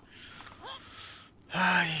 3?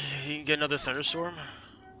 You can get another thunderstorm.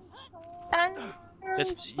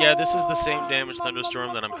 Yeah, this is the same damage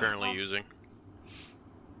thunderstorm that I'm currently using.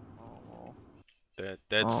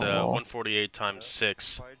 That's 148 times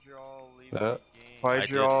 6. Why'd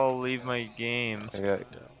you all leave my game? I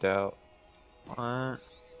got doubt. What?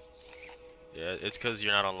 Yeah, it's because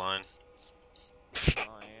you're not online.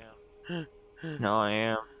 No, I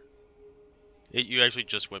am. You actually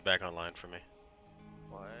just went back online for me.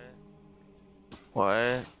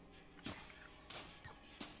 What?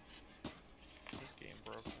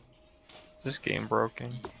 This game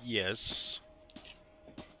broken? Yes.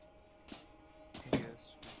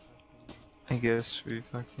 I guess we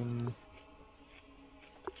fucking...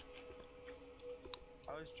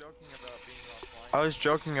 I was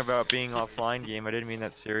joking about being offline game. I didn't mean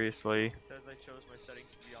that seriously.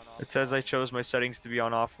 It says I chose my settings to be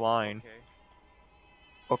on offline.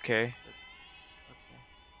 Okay.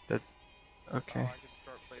 Okay.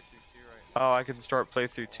 Oh, I can start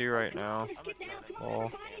playthrough 2 right now.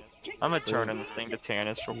 Well, I'm gonna turn in this thing to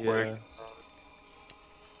Tannis real quick.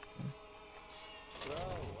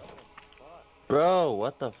 Bro,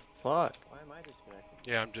 what the fuck? Why am I disconnected?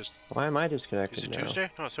 Yeah, I'm just... Why am I disconnected Is it now?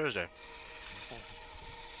 Tuesday? No, it's Thursday.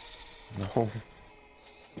 No.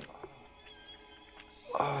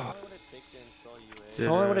 Oh. How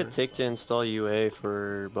long would it take to install UA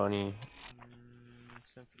for Bunny?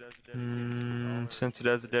 Since it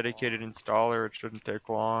has a dedicated installer, it shouldn't take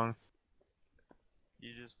long.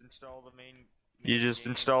 You just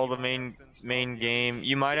install the main game.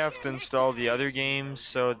 You might have to install the other games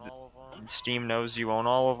so that Steam knows you own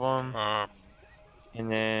all of them. And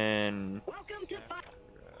then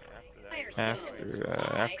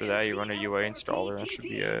after that, you run a UA installer. That should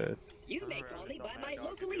be it. You may call me by my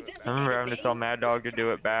locally designated I remember having to tell Mad Dog to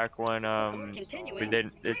do it back when it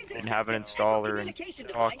didn't have an installer, and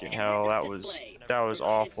fucking hell, that was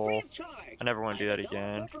awful. I never want to do that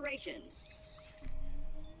again.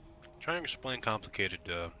 Trying to explain complicated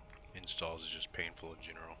installs is just painful in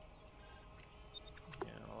general.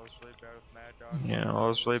 Yeah, I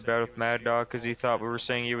was really bad with Mad Dog because he thought we were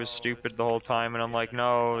saying he was stupid the whole time, and I'm like,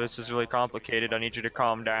 no, this is really complicated. I need you to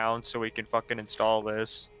calm down so we can fucking install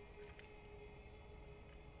this.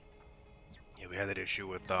 Yeah, we had that issue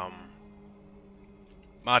with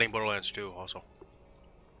modding Borderlands 2 also.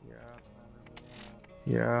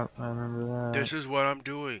 Yeah, I remember that. This is what I'm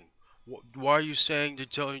doing. Why are you saying to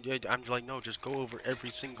tell me? I'm like, no, just go over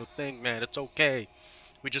every single thing, man. It's okay.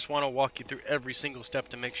 We just want to walk you through every single step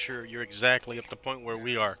to make sure you're exactly at the point where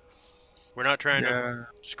we are. We're not trying to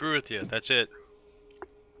screw with you. That's it.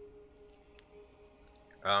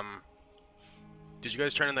 Did you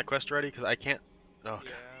guys turn in that quest already? Because I can't. Oh,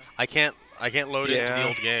 I can't load into the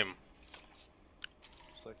old game.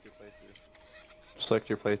 Select your playthrough. Select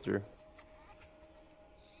your playthrough.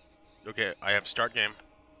 Okay, I have start game.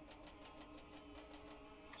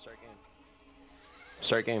 Start game.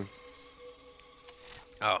 Start game.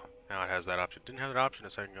 Oh, now it has that option. Didn't have that option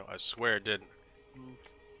a second ago. I swear it didn't.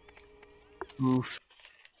 Oof.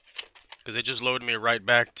 Because it just loaded me right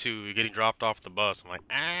back to getting dropped off the bus. I'm like,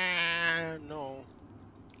 no.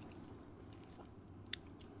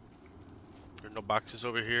 There's no boxes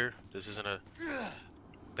over here. This isn't a...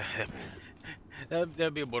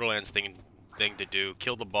 That'd be a Borderlands thing to do.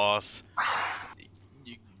 Kill the boss.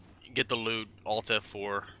 You get the loot, Alt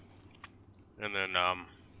F4. And then,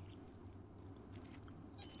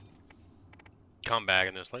 come back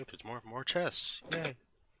and there's more chests. Yay.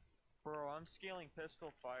 Bro, I'm scaling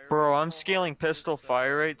pistol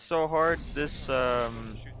fire rate so hard. This so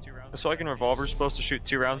like in Revolver is supposed to shoot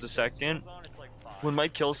 2 rounds a second. When my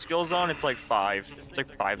kill skill's on, it's like 5. It's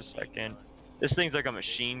like 5 a second. This thing's like a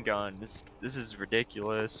machine gun. This is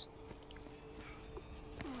ridiculous.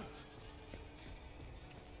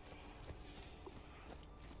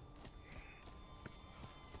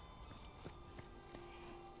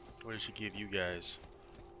 What did she give you guys?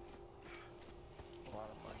 A lot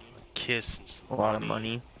of money. A kiss and some A lot of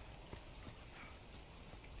money.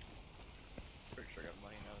 Pretty sure I got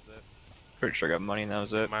money and that was it. Pretty sure I got money and that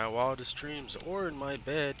was it. My wildest dreams, or in my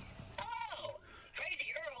bed. Oh,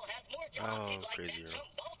 Crazy Earl has more jobs he'd like Crazy that Earl. chump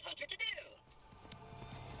Vault Hunter to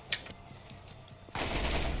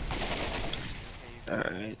do.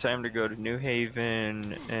 Alright, time to go to New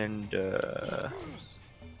Haven and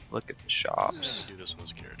look at the shops. Do this on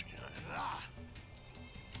this character, can I?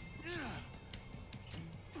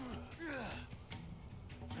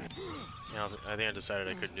 Yeah, I think I decided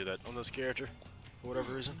I couldn't do that on this character, for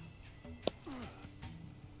whatever reason.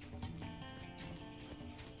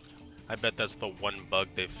 I bet that's the one bug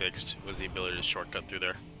they fixed, was the ability to shortcut through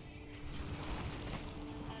there.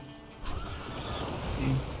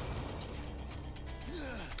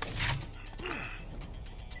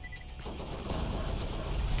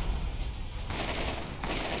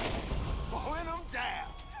 Pulling them down.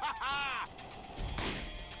 Ha ha!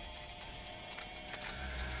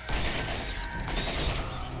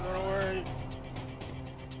 Don't worry.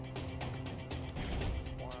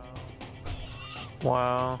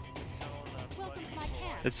 Wow. Welcome to my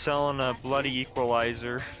camp. It's selling a bloody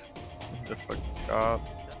equalizer. The fucking shop.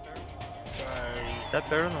 Is that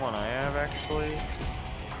better than the one I have, actually?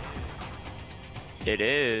 It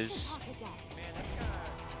is.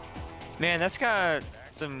 Man, that's got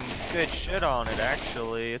some good shit on it,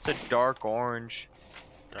 actually. It's a dark orange.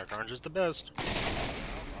 Dark orange is the best.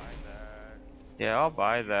 Yeah, I'll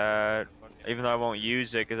buy that. Even though I won't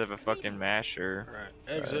use it because I have a fucking masher.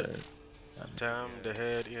 Right, exit. Time to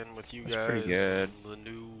head in with you That's guys. pretty good. The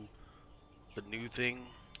new thing.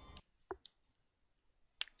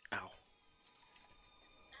 Ow.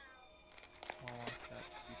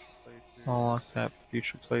 I'll lock that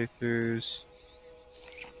future playthroughs.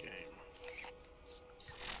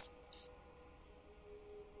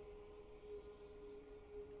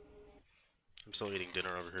 I'm still eating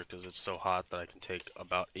dinner over here because it's so hot that I can take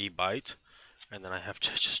about a bite, and then I have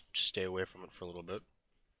to just stay away from it for a little bit.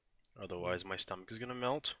 Otherwise, my stomach is gonna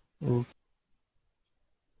melt. Oof.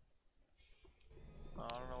 I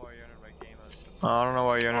don't know why you entered my game. I don't know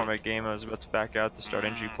why you entered my game. I was about to back out to start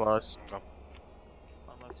NG+. Oh.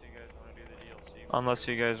 Unless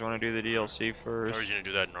you guys want to do the DLC I first. was gonna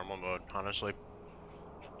do that in normal mode, honestly.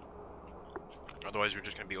 Otherwise, we're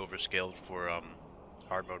just gonna be overscaled for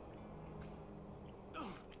hard mode.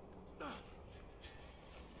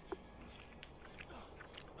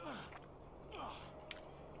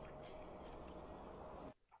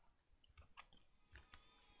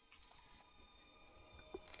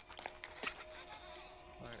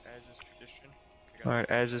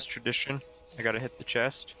 Alright, as is tradition, I gotta hit the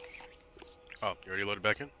chest. Oh, you already loaded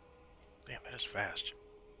back in? Damn, that is fast.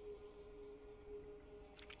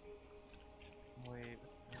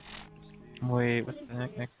 Wait, what the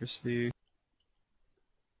heck, accuracy?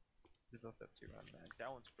 They both have 2-round mags.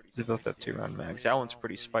 That one's pretty. They both have 2-round mags. That one's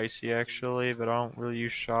pretty spicy actually, but I don't really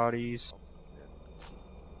use shotties.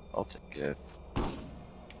 I'll take it.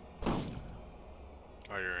 Oh,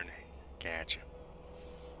 you're in. Gotcha.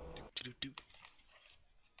 Do.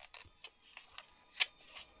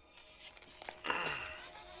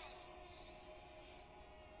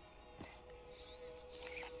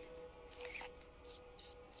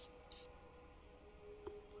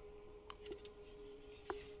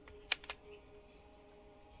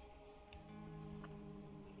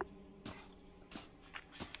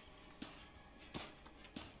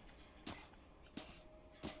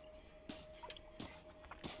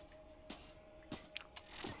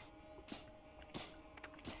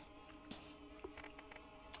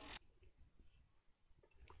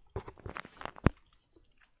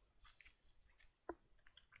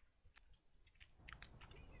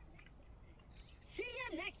 See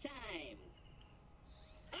you next time.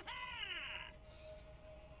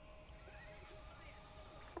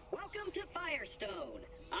 Welcome to Firestone.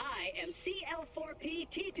 I am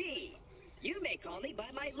CL4PTP. You may call me by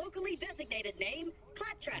my locally designated name,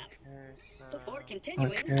 Claptrap. Before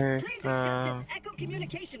continuing, please accept this Echo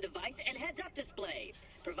communication device and heads-up display,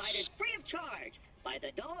 provided free of charge by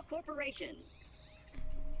the Doll Corporation.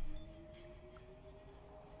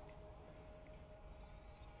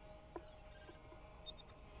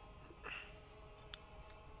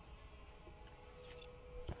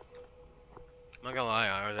 I'm not gonna lie,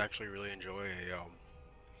 I actually really enjoy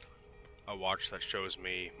a watch that shows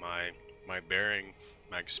me my bearing,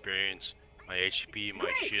 my experience, my HP,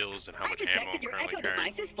 my shields, and how much ammo I'm currently carrying.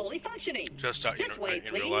 Device is fully functioning. Just you know,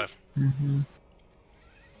 in real life.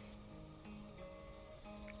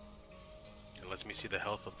 It lets me see the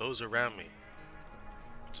health of those around me,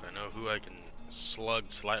 so I know who I can slug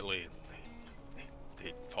slightly.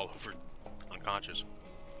 They fall over unconscious.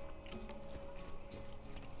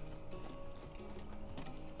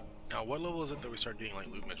 Now, what level is it that we start getting like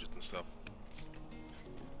loot midgets and stuff?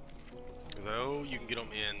 Because I know you can get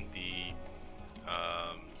them in the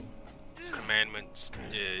commandments,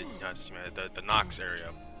 the Nox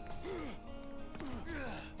area.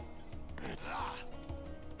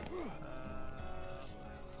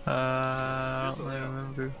 I don't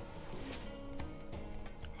remember.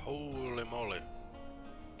 Holy moly!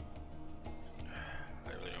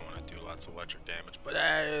 I really don't want to do lots of electric damage, but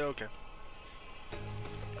okay.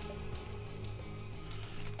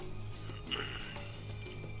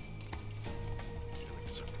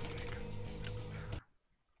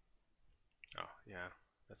 Oh yeah,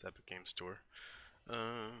 that's Epic Game Store.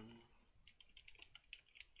 I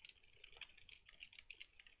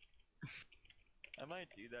might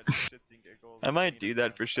do that for shits and giggles. I might do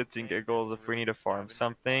that for shits and giggles if we need to farm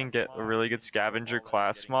something, get a really good scavenger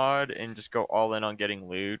class mod, and just go all in on getting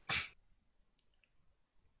loot.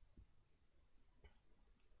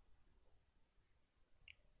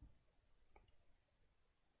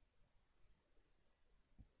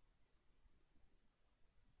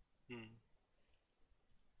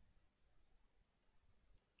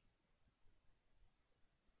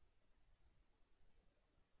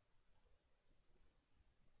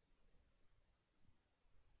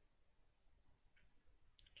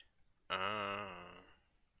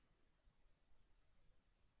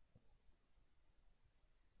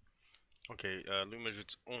 Okay, loot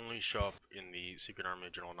midgets only show up in the Secret Army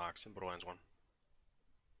of General Nox in Borderlands 1.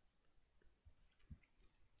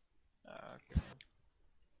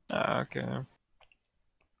 Okay.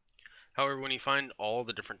 However, when you find all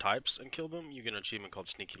the different types and kill them, you get an achievement called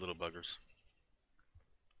Sneaky Little Buggers.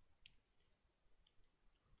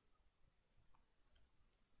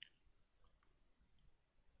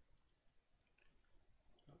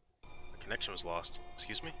 The connection was lost.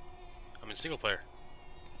 Excuse me? I'm in single player.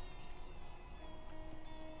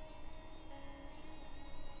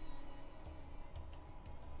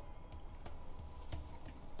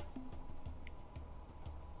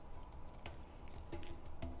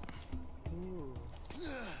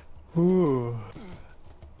 Ooh.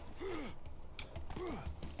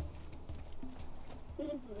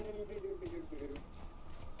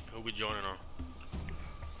 Who we joining on?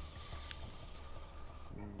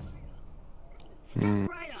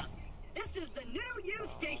 Right up. This is the new use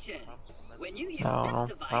station. When you use this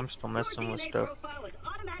device, I'm still messing your with DNA stuff. profile is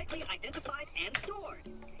automatically identified and stored.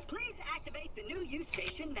 Please activate the new use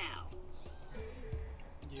station now.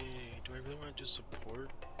 Yay, do I really want to do support?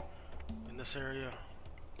 this area.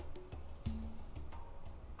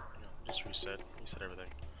 No, just reset everything.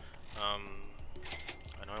 I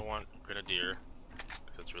know I want Grenadier,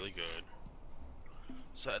 because that's really good.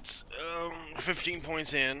 So that's 15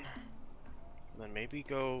 points in. And then maybe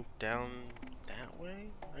go down that way?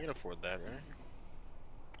 I can afford that, right?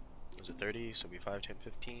 Was it 30? So it'll be 5, 10,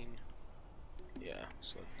 15. Yeah,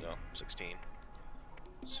 so no, 16.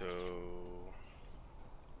 So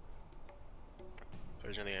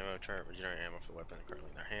there's the ammo chart, regenerate ammo for the weapon currently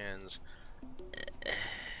in their hands.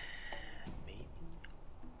 Maybe?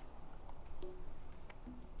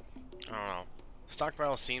 I don't know.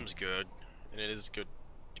 Stockpile seems good, and it is good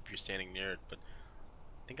if you're standing near it, but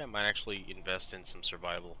I think I might actually invest in some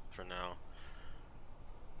survival for now.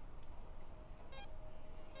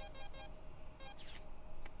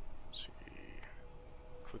 Let's see.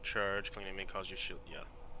 Quick charge, cleaning may cause your shield. Yeah.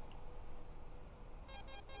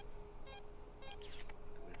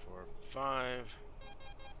 3, 4, 5.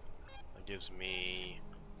 That gives me.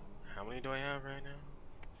 How many do I have right now?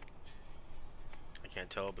 I can't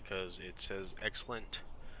tell because it says excellent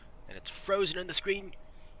and it's frozen on the screen.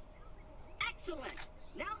 Excellent!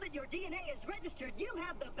 Now that your DNA is registered, you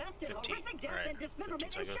have the best in horrific death and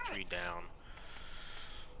dismemberment So I go insurance. 3 down.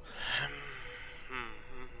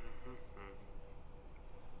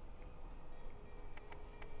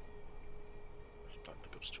 Stock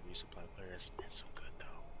pickups to resupply players. That's so good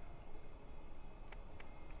though.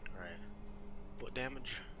 Alright. Bullet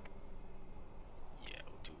damage. Yeah,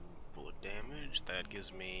 we'll do bullet damage. That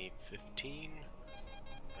gives me 15.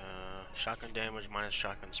 Shotgun damage minus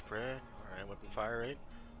shotgun spread. Alright, weapon fire rate.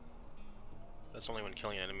 That's only when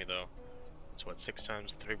killing an enemy though. It's what, 6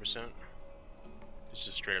 times 3%? It's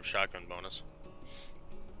just straight up shotgun bonus.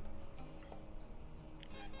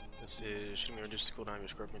 This is shouldn't be reduced to cooldown of your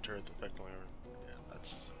scorpion turret effect only. Yeah,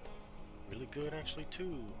 that's really good actually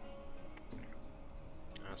too.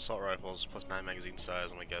 Assault rifles plus 9 magazine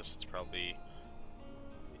size, and I guess it's probably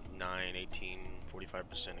 9, 18,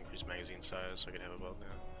 45% increased magazine size, so I could have about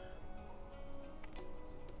that.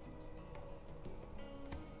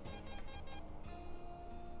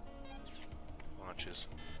 Launches.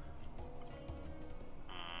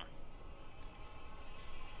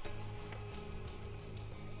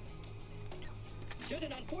 Should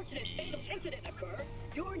an unfortunate fatal incident occur,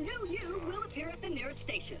 your new you will appear at the nearest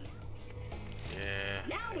station. Yeah.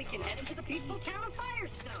 Now we can head into the peaceful town of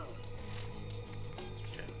Firestone.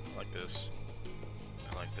 Okay, I like this.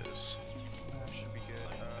 I like this. Should be good. I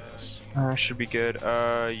like this. Should be good.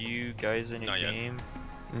 You guys in a Not yet. game?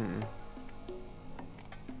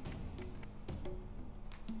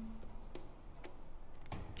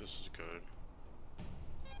 This is good.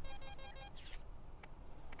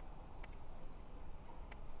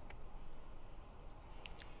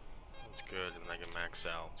 That's good, and I can max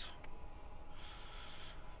out.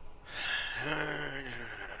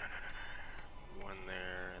 One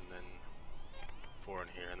there, and then 4 in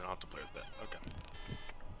here, and then I'll have to play with that. Okay.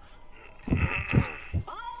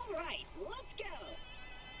 Alright, let's go!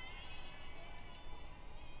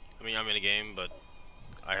 I mean, I'm in a game, but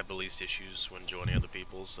I have the least issues when joining other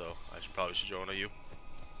people, so I probably should join you.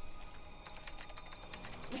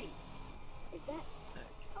 Wait, is that...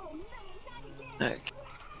 Oh no, not again! Heck.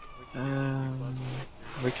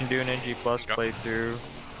 We can do an NG Plus playthrough.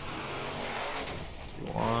 If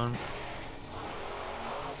you want.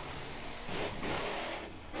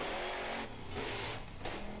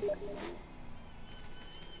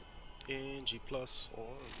 NG Plus,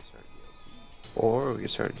 Or we can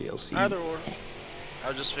start a DLC. either or. I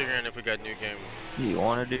was just figuring if we got New Game. You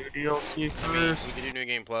want to do DLC first? I mean, we could do New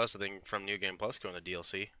Game Plus. I think from New Game Plus going to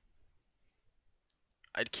DLC.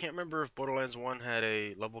 I can't remember if Borderlands 1 had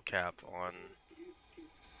a level cap on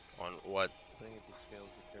what.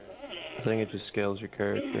 I think it just scales your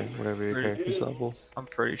character, whatever your character's level. I'm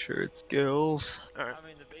pretty sure it skills. Alright.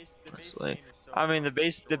 I mean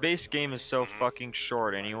the base game is so fucking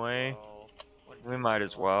short anyway. We might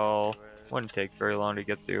as well. Wouldn't take very long to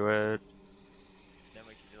get through it.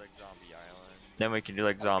 Then we can do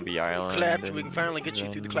like Zombie Island. Clap, we can finally get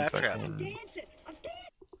you through the claptrap.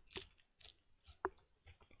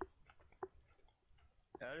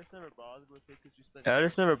 I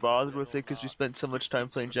just never bothered with it because we spent so much time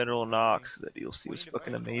playing General Knox. That DLC was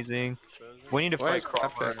fucking amazing. We need to fight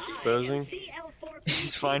Crawford. Posing?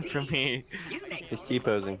 He's fine for me. He's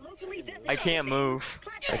T-posing. I can't move.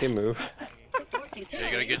 I can move. Yeah,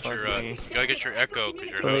 you gotta get your echo because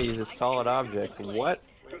you're Wait, he's a solid object. What?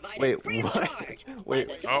 Wait, what? Wait.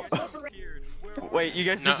 Oh. Wait, you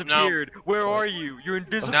guys disappeared. Where are you? You're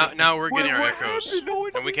invisible. Now we're getting our echoes,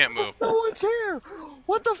 and we can't move. No one's here.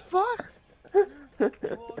 What the fuck?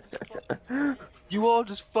 You all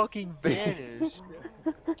just fucking vanished.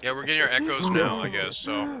 Yeah, we're getting our echoes now, I guess,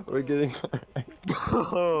 so. We're getting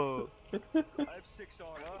Oh. I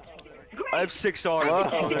have 6 on.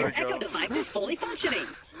 Oh, there we Echo go. device is fully functioning.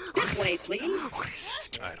 This way, please.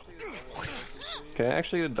 I don't. Can I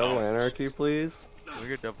actually get a double anarchy, please? We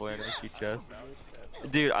get double anarchy chest.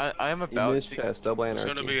 Dude, I'm You about missed to. chest, double It's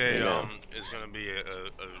anarchy. gonna be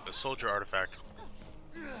a soldier artifact.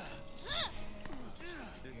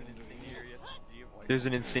 There's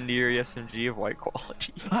an incendiary SMG of white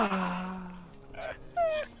quality. I'm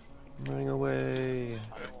running away.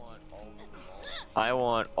 I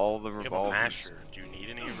want all the You have a revolvers. masher. Do you need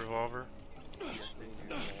any revolver?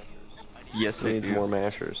 Yes, I I need do. more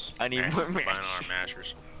mashers. I need more Find mashers. our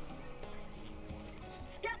mashers.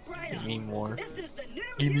 Step right Give up. me more. This is the new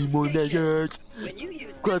Give me use more station. mashers. When you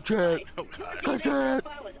use Claptrap. Oh god. Claptrap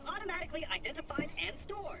file is automatically identified and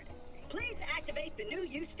stored. Please activate the new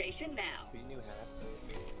use station now.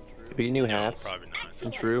 Be new No, hats. probably not.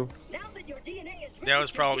 And true. Now that your DNA is That was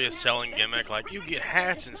probably a selling gimmick, like, you get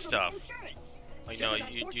hats and stuff. Like, no,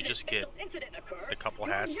 you just get a couple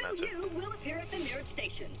hats and that's it. You will appear at the nearest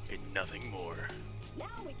station. Get nothing more. Now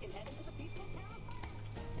we can head into the peaceful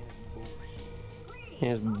town.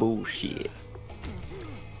 That's bullshit.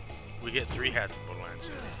 We get 3 hats in Borderlands.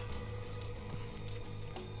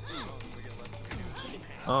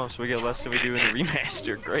 Oh, so we get less than we do in the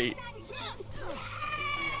remaster. Great.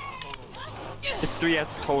 It's 3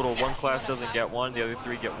 hats total. One class doesn't get one. The other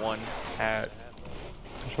 3 get 1 hat.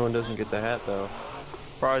 Which one doesn't get the hat though?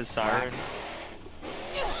 Probably the siren.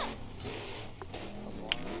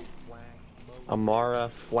 Amara,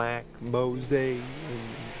 Flack, Mose, and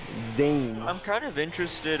Zane. I'm kind of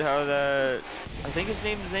interested how that. I think his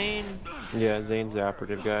name's Zane. Yeah, Zane's the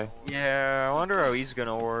operative guy. Yeah, I wonder how he's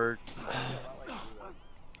gonna work.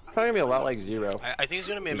 Probably gonna be a lot like Zero. I think it's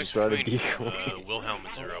gonna be a You mix just started between decoy. Wilhelm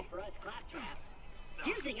and Zero.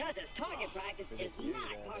 Using us as target practice is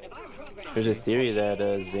not part of our program. There's a theory that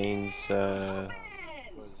Zane's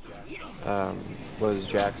was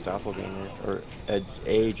Jack's doppelganger, or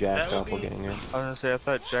a Jack That would be- doppelganger. I was gonna say I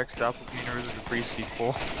thought Jack's doppelganger was the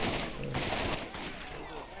pre-sequel.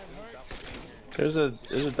 There's a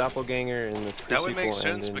doppelganger in the That would make prequel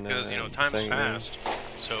and sense in, because, you know, time's second game. passed.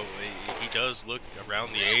 So he does look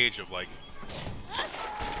around the age of, like,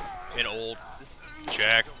 an old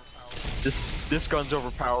Jack. This gun's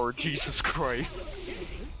overpowered. Jesus Christ.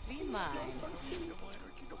 Be mine.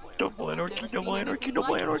 Double anarchy, double anarchy,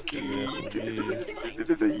 double anarchy.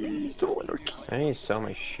 Double anarchy. I need to sell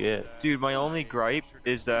my shit. Dude, my only gripe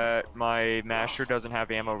is that my masher doesn't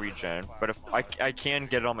have ammo regen, but if I can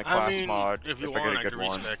get it on my class I mean, mod if you I want, get I a good can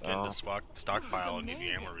one. respec into stockpile and give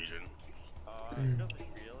you ammo regen.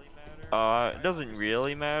 It doesn't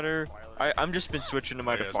really matter. I'm just been switching to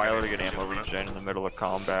my defiler to get ammo regen in the middle of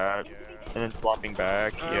combat, and then swapping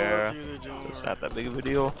back. Yeah, it's not that big of a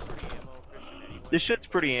deal. This shit's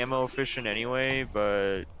pretty ammo efficient anyway,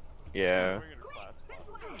 but yeah.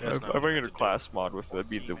 I bring it a class mod with it, that'd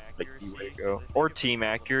be the way to go. Or team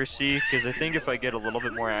accuracy, because I think if I get a little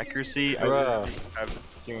bit more accuracy, I would have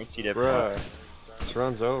guaranteed it. Bruh, this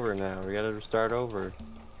run's over now. We gotta start over.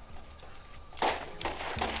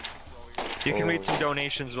 You can read some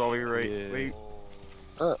donations while we wait.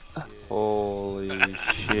 Holy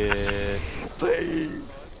shit.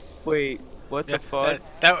 Wait, what the fuck?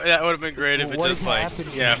 That would have been great if it What just is like,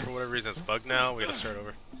 happening? yeah, for whatever reason it's bugged now, we gotta start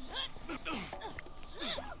over.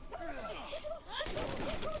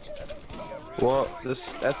 Whoa, this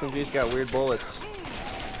SMG's got weird bullets.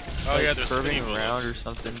 Oh yeah, there's curving spinny around bullets. or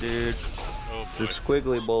something, dude. Oh boy. They're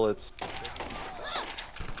squiggly bullets.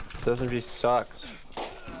 This SMG sucks.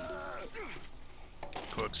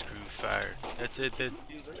 Corkscrew fire. That's it.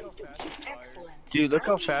 Excellent. Dude, look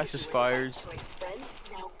how fast this fires. Voice friend,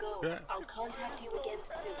 now go. Yeah. I'll contact you again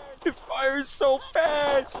soon. It fires so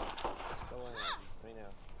fast!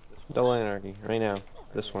 Double anarchy, right now.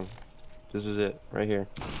 This one. This is it, right here.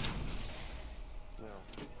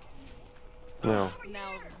 No,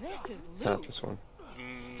 Now this is not loot. this one.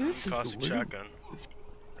 Caustic shotgun.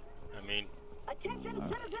 I mean,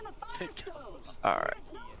 Alright.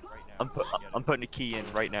 I'm putting a key in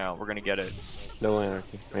right now. We're gonna get it. Double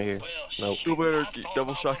anarchy, right here. Nope. Double anarchy,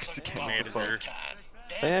 double shotguns again. manager.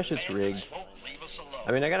 I think that shit's rigged.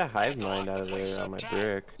 I mean, I got a hive mind out of there on my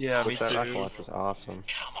brick. Yeah, which me that rocket too. launch was awesome.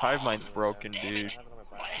 Hive mind's broken, dude.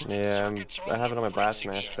 Yeah, I have it on my blast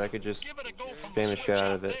smash, so I could just spam the shit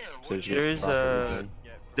out of it. So just get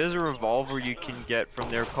There's a revolver you can get from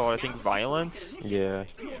there called, I think, Violence. Yeah.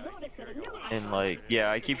 And like,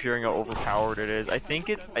 yeah, I keep hearing how overpowered it is. I think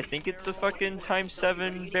it's a fucking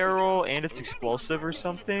 ×7 barrel and it's explosive or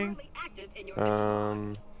something.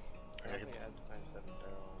 I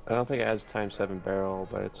don't think it has ×7 barrel,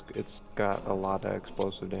 but it's got a lot of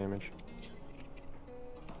explosive damage.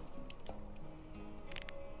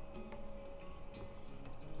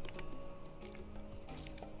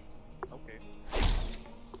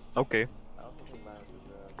 Okay.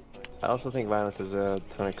 I also think violence is a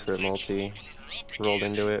ton of crit multi rolled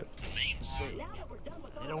into it.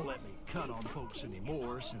 They don't let me cut on folks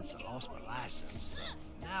anymore since I lost my license.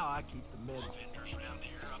 Now I keep the med vendors around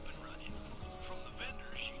here up and running. From the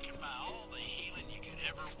vendors, you can buy all the healing you could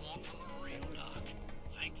ever want from a real doc.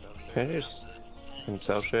 Thankfully, Can I just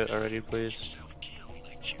sell shit already, please?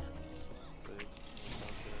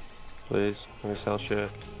 Please, let me sell shit.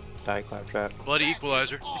 Die claptrap. Bloody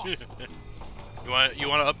equalizer. You want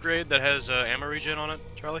to upgrade that has ammo regen on it,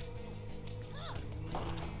 Charlie?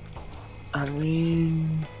 I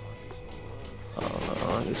mean,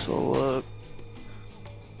 this will look.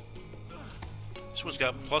 This one's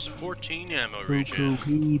got plus 14 ammo regen.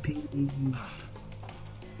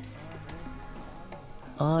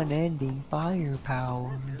 Unending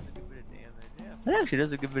firepower. That actually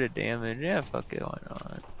does a good bit of damage. Yeah, fuck it, why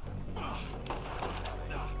not?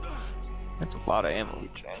 That's a lot of ammo.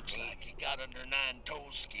 Looks like he got under 9-toe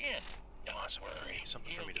skin. Don't worry.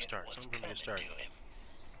 Something for me to start. Something for me to start.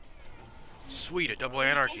 Sweet, a double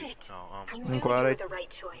anarchy. Oh, I'm glad I. The right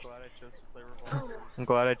choice. I'm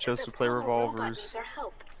glad I chose to play revolvers. Needs our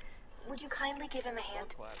help. Would you kindly give him a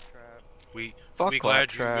hand? We're Fuck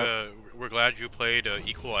glad Claptrap. we're glad you played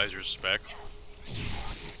Equalizer's spec.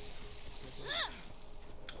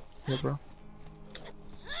 Yeah, bro.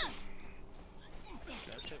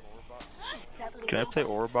 Can I play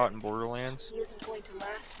Orbot in Borderlands? He isn't going to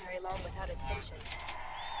last very long without attention.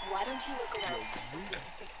 Why don't you look around for something to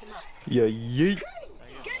fix him up? Yeah, yeet.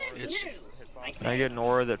 Can I get an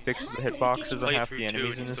aura that fixes the hitboxes on half the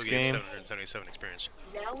enemies in this game? 777 experience.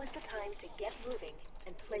 Now is the time to get moving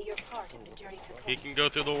and play your part in the journey to come. He can go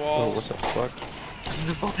through the Oh, walls. what the fuck?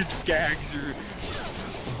 The fucking skags are...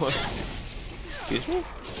 What? Excuse me?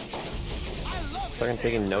 Fucking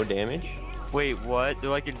taking no damage? Wait, what? They're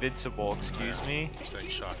like invincible, excuse me?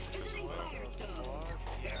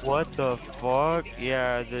 What the fuck?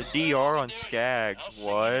 Yeah, the DR on skags,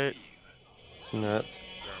 what? It's nuts.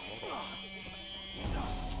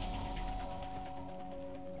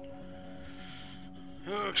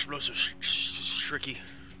 Oh, explosive tricky.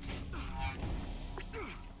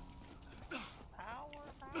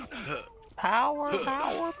 Power.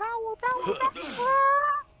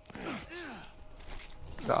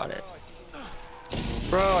 Got it.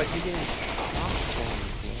 Bro, I keep getting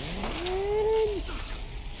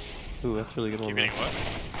Ooh, that's a really good one. Keep getting what?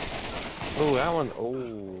 Oh, that one.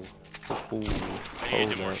 Oh. I need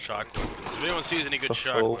to do more shock. If anyone sees any good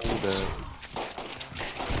shock,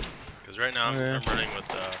 because right now I'm running with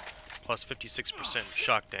plus 56%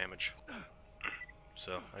 shock damage,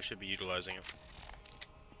 so I should be utilizing it.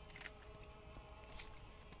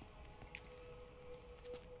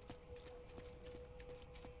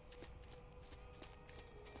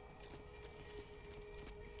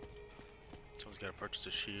 Someone's got to purchase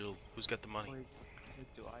a shield. Who's got the money?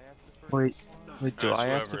 Wait, do I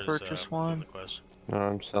have to purchase one? No,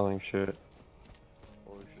 I'm selling shit.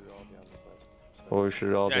 Or we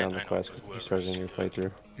should all be on the quest because we're starting a new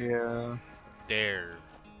playthrough. Yeah. There.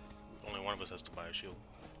 Only one of us has to buy a shield.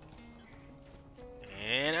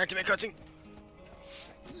 And activate cutscene.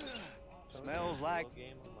 Smells like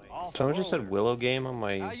awful. Someone just said Willow game on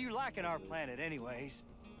my... How you liking our planet anyways?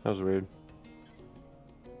 That was weird.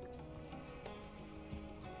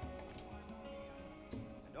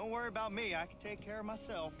 Don't worry about me. I can take care of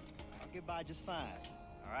myself. I'll get by just fine.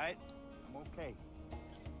 All right? I'm okay.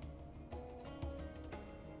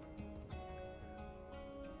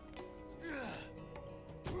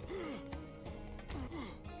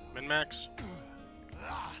 Min-max.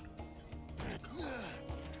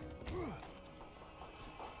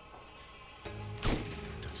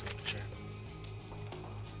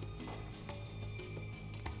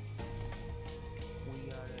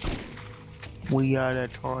 We are the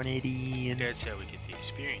Tornadian. That's how we get the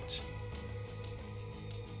experience.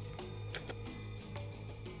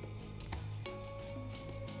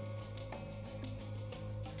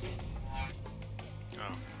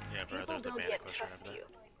 Oh, yeah, bro, People there's the don't band yet question trust over you.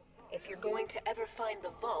 If you're going to ever find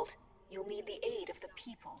the vault, you'll need the aid of the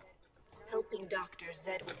people. Helping Dr.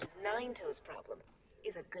 Zed with his 9-toes problem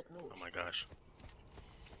is a good move. Oh my gosh.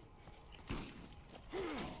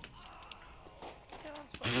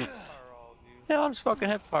 Yeah, I'll just fucking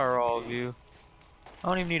hipfire all of you. I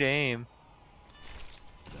don't even need to aim.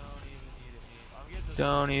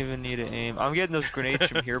 Don't even need to aim. I'm getting those grenades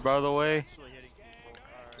from here, by the way.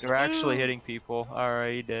 They're actually hitting people.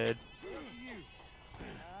 Alright, he dead.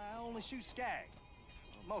 I only shoot skag.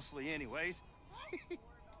 Mostly, anyways.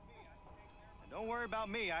 Don't worry about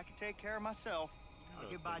me. I can take care of myself. I'll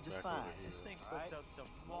get by just fine.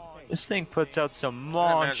 This thing puts out some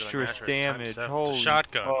monstrous damage. It's a Holy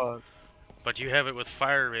shotgun. fuck. But you have it with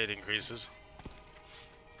fire rate increases.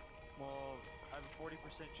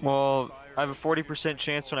 Well, I have a 40%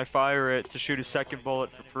 chance when I fire it to shoot a second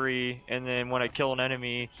bullet for free, and then when I kill an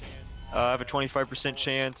enemy, I have a 25%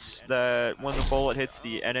 chance that when the bullet hits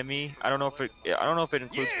the enemy, I don't know if it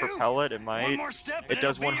includes per pellet. It might. It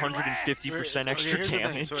does 150% extra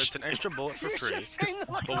damage. So it's an extra bullet for free.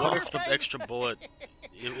 But what if the extra bullet,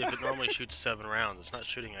 if it normally shoots 7 rounds, it's not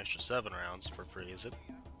shooting extra 7 rounds for free, is it?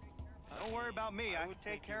 Don't worry about me. I can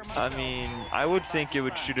take care of myself. I mean, I would think it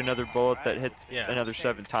would shoot another bullet that hits another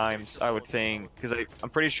 7 times. I would think, because I'm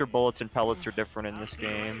pretty sure bullets and pellets are different in this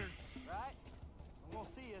game.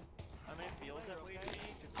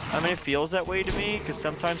 I mean, it feels that way to me, because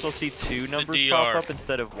sometimes I'll see 2 numbers pop up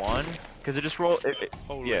instead of 1, because it just rolls.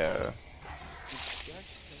 Yeah.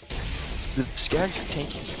 The skags are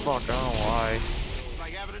tanky as fuck. I don't know why.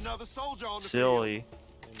 Like having another soldier on the Silly.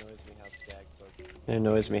 It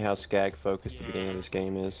annoys me how skag focused the beginning of this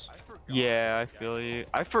game is. Yeah, I feel you.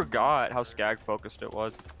 I forgot how skag focused it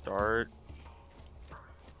was at the start.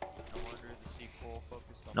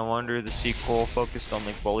 No wonder the sequel focused on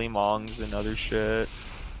like bully mongs and other shit.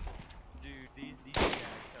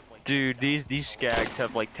 Dude, these skags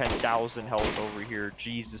have like 10,000 health over here.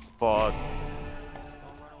 Jesus fuck.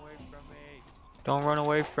 Don't run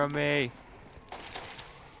away from me.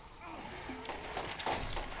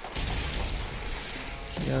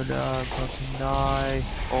 Yo dog, fucking die.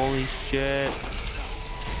 Holy shit.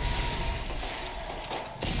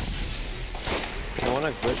 I want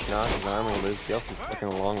to glitch knock his armor loose. He also fucking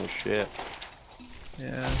long as shit.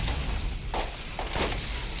 Yeah.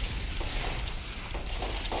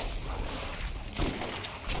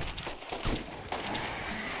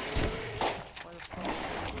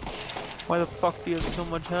 Why the fuck do you have so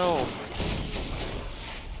much health?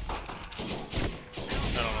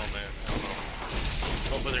 I don't know, man. I don't know.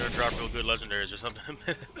 Hopefully they're gonna drop real good legendaries or something.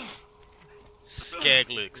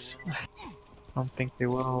 Skaglix. I don't think they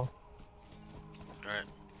will. Alright.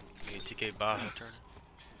 TK Baja turn.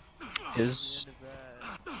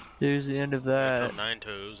 There's the end of that. 9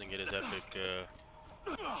 toes and get his epic,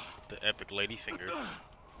 the epic lady finger.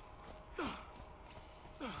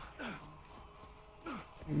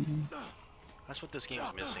 That's what this game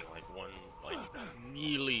is missing, like one,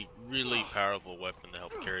 really, really powerful weapon to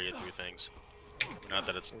help carry it through things. Not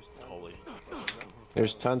that it's holy.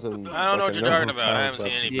 There's tons of. I don't know what you're talking about. I haven't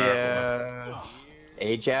seen any powerful weapons.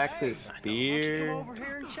 Ajax's spear,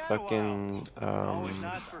 fucking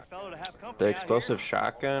the explosive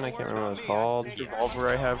shotgun. I can't remember what it's called. The revolver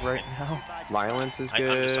I have right now. Violence is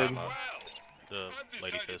good. I'm just talking about the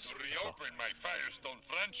lady fist. Oh,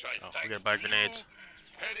 we gotta buy grenades.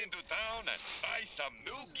 Head into town and buy some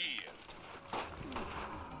new gear.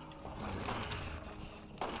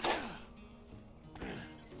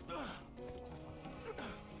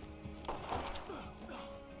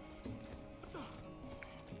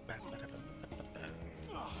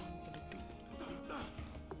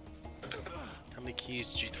 How many keys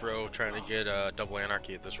did you throw trying to get double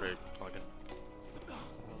anarchy at this rate, Plugin?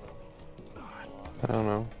 I don't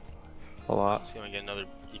know. A lot. He's gonna get another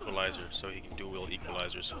equalizer so he can dual wield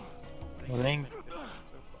equalizers. I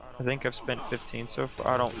think I've spent 15 so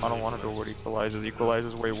far. I don't want to dual wield equalizers.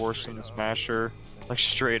 Equalizer's way worse than the Smasher. Like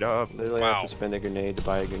straight up. Literally have to spend a grenade to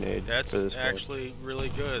buy a grenade. That's for this actually really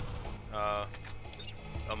good. A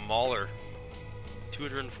Mauler,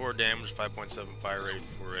 204 damage, 5.7 fire rate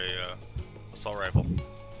for a assault rifle.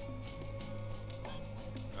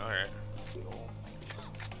 All right.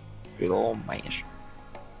 Good old mash.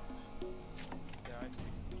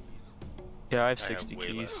 Yeah, I have 60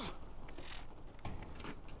 keys.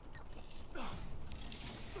 Less.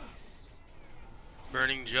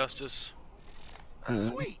 Burning Justice.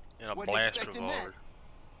 Sweet. And a blast revolver.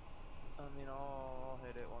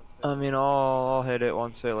 I mean, I'll hit it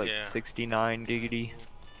once at like 69 giggity.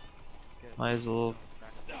 Might as well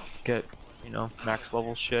get, you know, max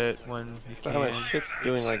level shit when you can. By the way, shit's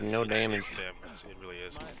doing like no damage. It really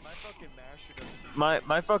is.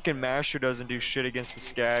 My fucking masher doesn't do shit against the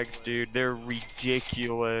skags, dude. They're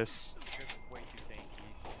ridiculous.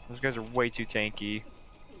 Those guys are way too tanky.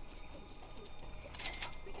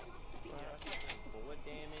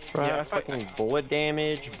 Bro, I fucking bullet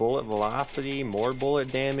damage, bullet velocity, more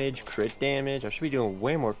bullet damage, crit damage. I should be doing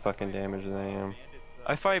way more fucking damage than I am.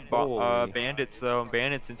 I fight Holy. bandits though, and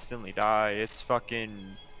bandits instantly die. It's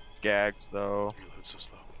fucking gags though.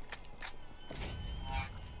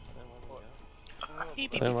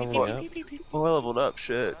 More leveled up,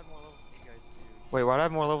 shit. Wait, why do I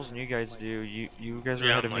have more levels than you guys do? You guys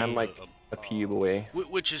are ahead of me. I'm like a P-boy.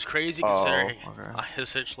 Which is crazy considering I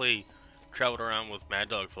essentially traveled around with Mad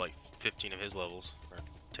Dog for like 15 of his levels, or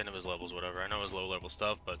 10 of his levels, whatever. I know his low level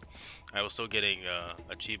stuff, but I was still getting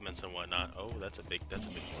achievements and whatnot. Oh, that's a big one.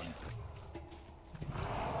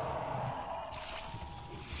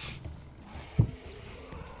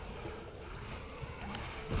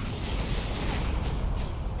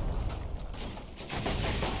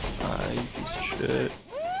 You piece of shit.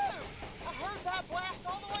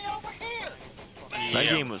 That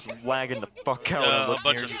game was lagging the fuck out. A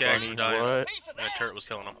bunch of skags were dying. What? That turret was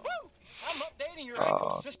killing them. I'm updating your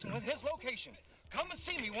ecosystem with his location. Come and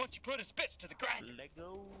see me once you put his bits to the grind.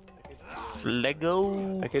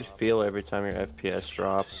 Lego. I could feel every time your FPS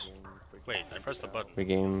drops. Wait, I pressed the button. The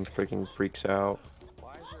game freaking freaks out.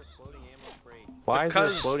 Why is there a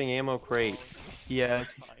floating ammo crate? Yeah,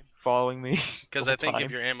 it's following me. Because I think if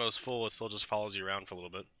your ammo's full, it still just follows you around for a little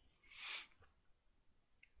bit.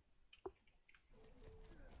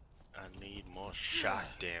 I need more shock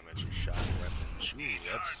damage and shock weapons. Ooh,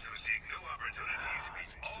 that's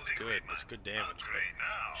good. That's good damage.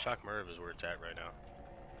 But shock Merv is where it's at right now.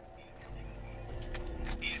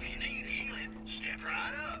 If you need healing, step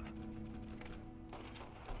right up.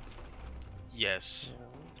 Yes.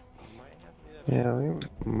 Yeah, we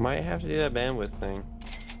might have to do that bandwidth thing.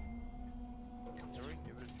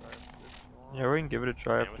 Yeah, we can give it a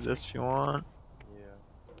try after this if you want.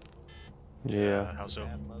 Yeah. How so?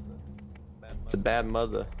 It's a bad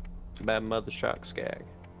mother. Bad mother shock skag.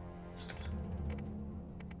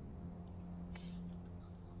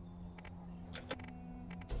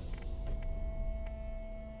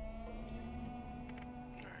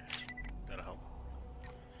 That'll help.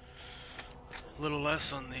 A little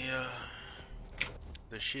less on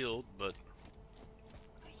the shield, but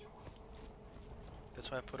that's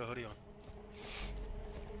why I put a hoodie on.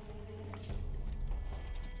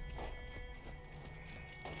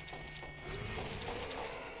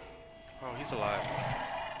 Oh, he's alive.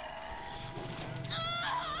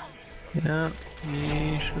 Yeah,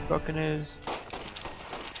 he sure fucking is.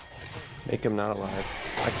 Make him not alive.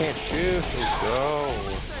 I can't shoot. Let's go.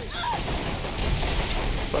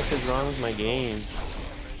 What the fuck is wrong with my game?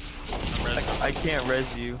 I can't res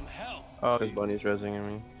you. Oh, his bunny's resing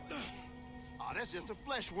me. Oh, that's just a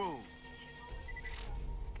flesh wound.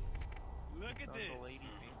 Look at this.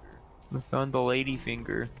 We found the lady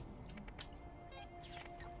finger.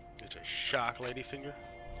 It's a shock lady finger.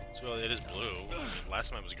 So it is blue.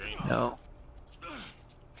 Last time it was green. No.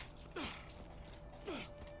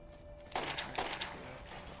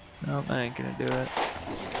 No, I ain't gonna do it.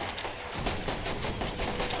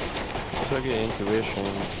 Let's look at intuition.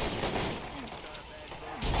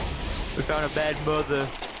 We found a bad mother.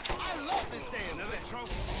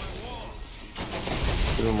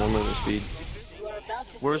 Give him 1 minute speed.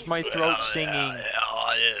 Where's my throat singing?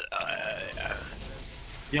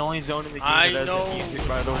 The only zone in the game that has music,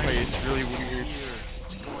 by the way. It's really weird.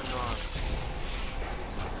 What's going on?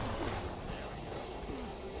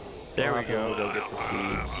 There we go. Go get the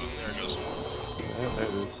feeds. There it goes. Yeah, there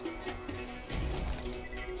it is.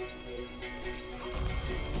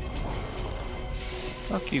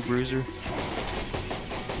 Fuck you, Bruiser.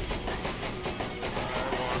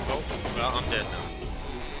 Oh, well, I'm dead now.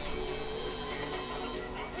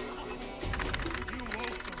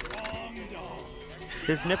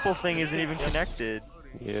 His nipple thing isn't even connected.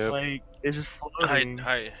 Yep. Like, it's just floating.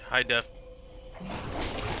 High def.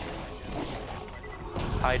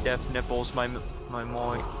 High def nipples, my moy.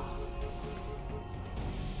 I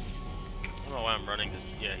don't know why I'm running, because,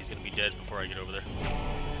 yeah, he's gonna be dead before I get over there.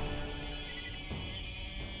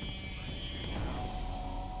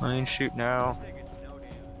 I ain't shoot now.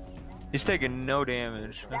 He's taking no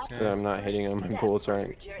damage. Okay. I'm not hitting him. My bullets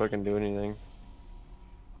aren't fucking doing anything.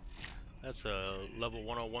 That's a level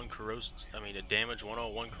 101 corrosive. I mean, a damage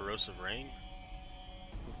 101 corrosive rain.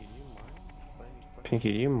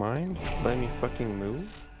 Pinky, do you mind letting me fucking move?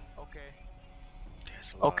 Okay.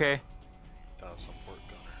 Okay. Support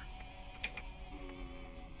gunner.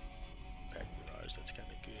 Pack barrage. That's kind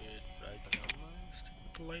of good. Right now, stick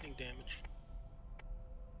with the lightning damage.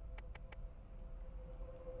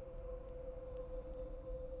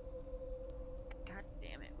 God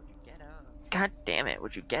damn it, would you get up? God damn it,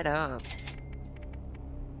 would you get up?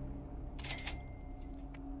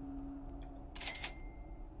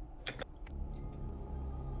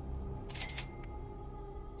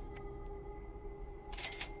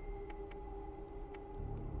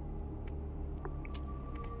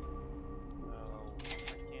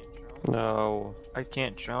 No. I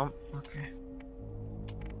can't jump. Okay.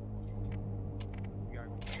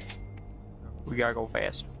 We gotta go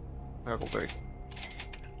fast. We gotta go big.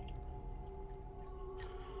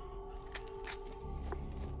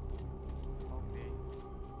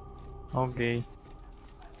 Okay.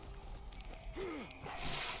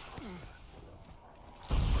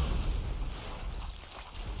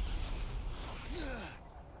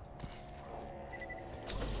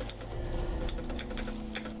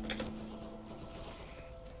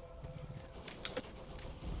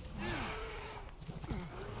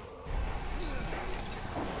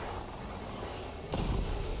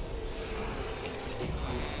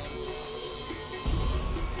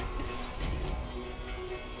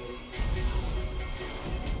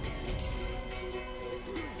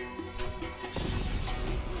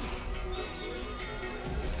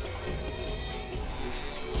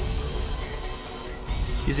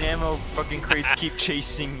 These ammo fucking crates keep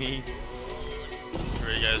chasing me.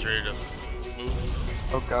 Are you guys ready to move?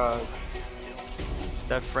 Oh god.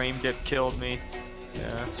 That frame dip killed me.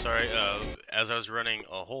 Yeah. Sorry, as I was running,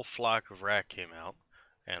 a whole flock of rat came out,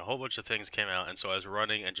 and a whole bunch of things came out, and so I was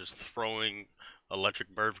running and just throwing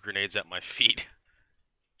electric bird grenades at my feet.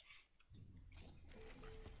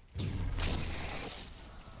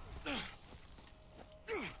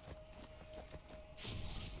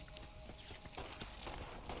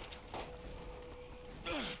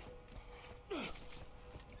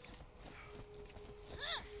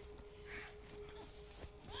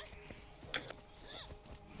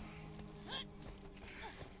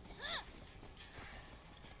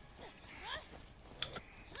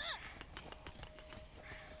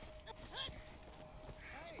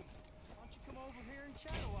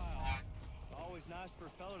 Always nice for a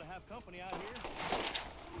fellow to have company out here.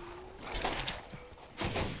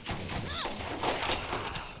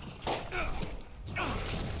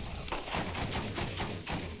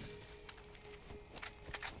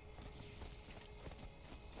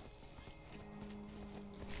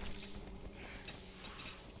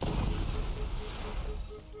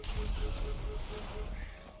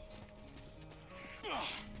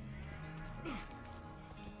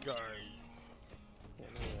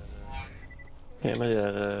 Yeah, my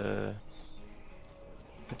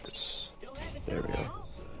hit this. There we go.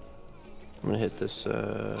 I'm gonna hit this,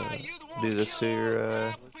 do this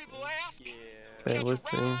here, bandwidth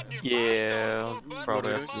thing. Yeah, I'll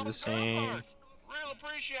probably have to do the same.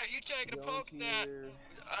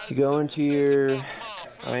 You go into your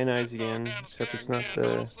ionize again, except it's not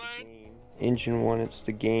the engine one, it's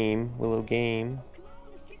the game, Willow game.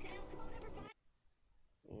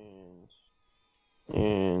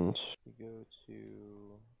 And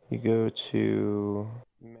you go to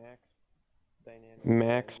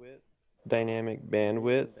max dynamic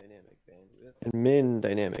bandwidth and min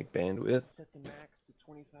dynamic bandwidth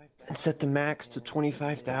and set the max to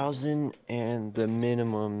 25,000 and the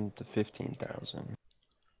minimum to 15,000.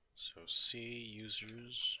 So C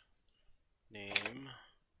users name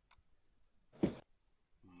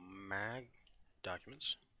mag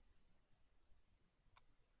documents.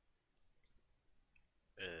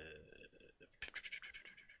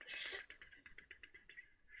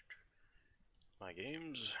 My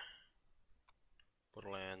games,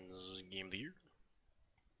 Borderlands Game of the Year,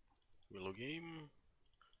 Willow Game,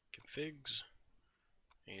 configs,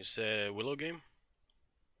 and you said Willow Game?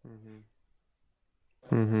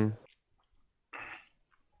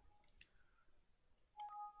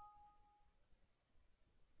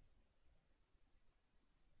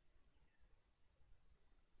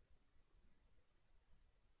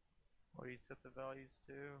 What do you set the values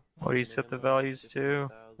to? What do you set the values to?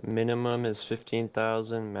 Minimum is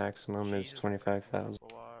 15,000, maximum is 25,000.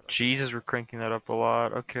 Jesus, we're cranking that up a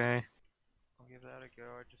lot. Okay. I'll give that a go.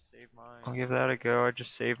 I just saved mine. I'll give that a go. I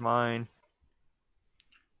just saved mine.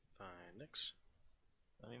 Fine, next.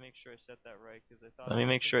 Let me make sure I set that right because I thought. Let me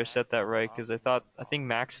make sure I set that right because I think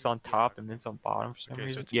max is on top and min's on bottom for some Okay,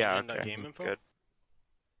 reason. so it's Yeah. in Okay. game info? Good.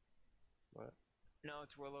 What? No,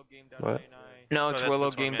 it's willowgame.ini. What? No, it's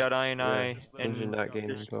willowgame.ini.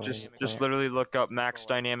 Engine.game. Just literally look up max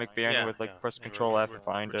dynamic bandwidth, like press Control F and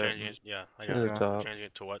find it. Changing it, yeah, I got it. Changing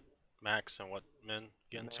it to what? Max and what min?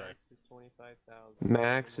 Again, sorry.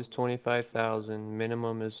 Max is 25,000,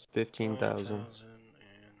 minimum is 15,000.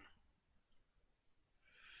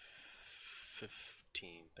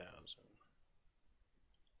 15,000.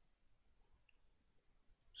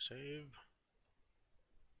 Save.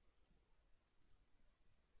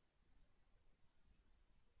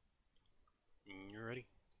 You're ready.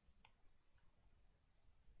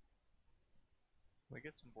 Can we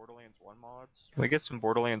get some Borderlands 1 mods? Can we get some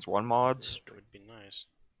Borderlands 1 mods? It would be nice.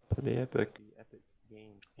 That'd be epic.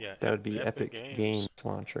 Yeah, That would be Epic Games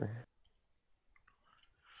Launcher.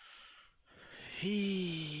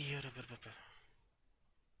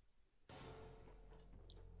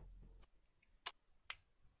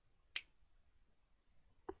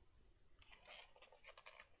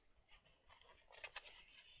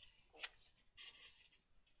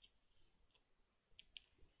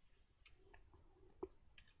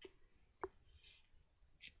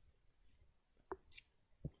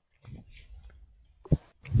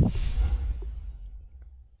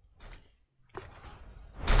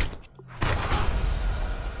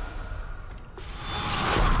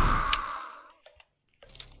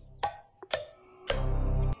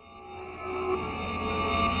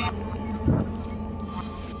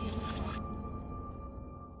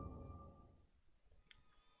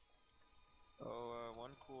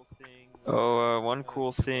 One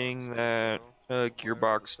cool thing that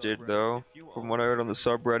Gearbox did, though, from what I heard on the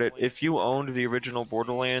subreddit, if you owned the original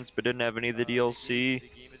Borderlands but didn't have any of the DLC,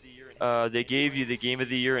 they gave you the Game of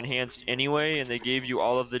the Year enhanced anyway, and they gave you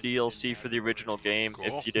all of the DLC for the original game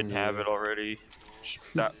if you didn't have it already.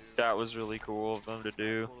 That was really cool of them to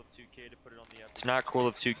do. It's not cool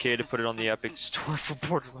of 2K to put it on the Epic Store for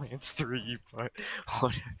Borderlands 3, but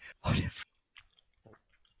whatever.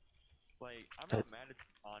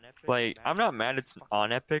 I'm not mad it's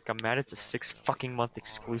on Epic. I'm mad it's a 6 fucking month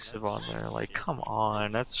exclusive on there. Like, come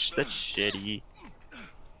on, that's shitty.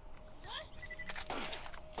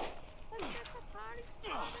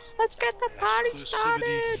 Let's get the party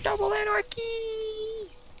started. Double anarchy.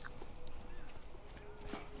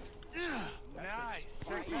 Nice.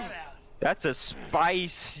 Check that out. That's a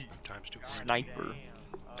spicy sniper.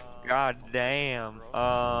 God damn.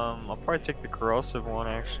 I'll probably take the corrosive one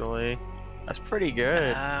actually. That's pretty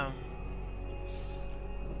good.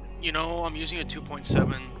 You know, I'm using a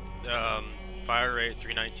 2.7 fire rate,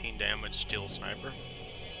 319 damage steel sniper,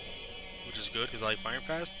 which is good because I like firing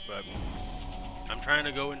fast. But I'm trying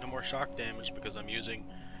to go into more shock damage because I'm using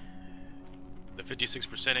the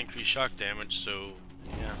 56% increased shock damage. So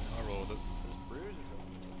yeah, I'll roll with it.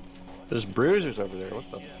 There's bruisers over there. What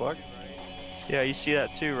the fuck? Yeah, you see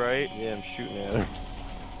that too, right? Yeah, I'm shooting at him.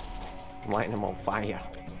 I'm lighting him on fire.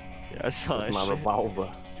 Yeah, I saw that with my shit.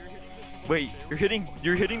 revolver. Wait, you're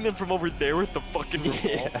hitting them from over there with the fucking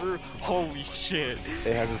revolver? Holy shit.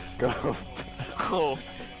 It has a scope. Oh,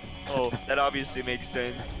 that obviously makes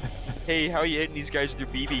sense. Hey, how are you hitting these guys with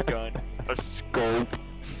your BB gun? A scope.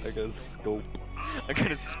 I got a scope. I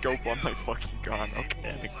got a scope on my fucking gun. Okay,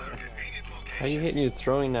 that makes sense. How are you hitting your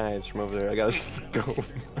throwing knives from over there? I got a scope.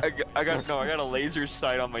 I got a laser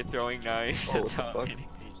sight on my throwing knives. Oh, That's how.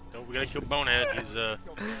 No, we gotta kill Bonehead. He's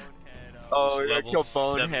Oh, we gotta level kill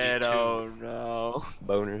Bonehead. 72. Oh no.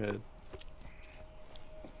 Bonerhead.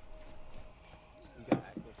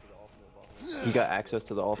 He got access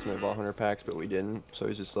to the ultimate Vault Hunter packs, but we didn't, so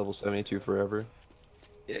he's just level 72 forever.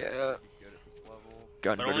 Yeah.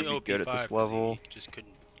 Gun But better only be good at OP5 this level. he just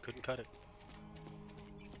couldn't cut it.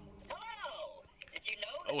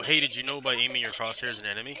 Oh, hey, did you know by aiming your crosshairs an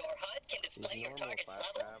enemy?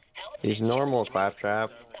 He's normal,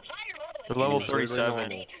 Claptrap. The level He's really 37.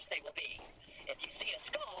 normal.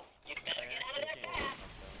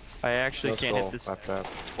 I actually No can't skull, hit this. Claptrap.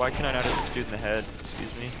 Why can I not hit this dude in the head?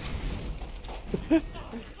 Excuse me.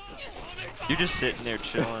 You're just sitting there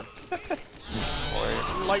chilling.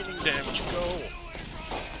 Lightning damage, go!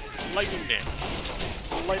 Lightning damage.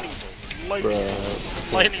 Lightning bolt. Lightning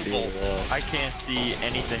bolt. Lightning bolt. I can't see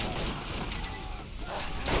anything.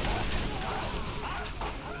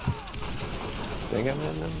 Think I'm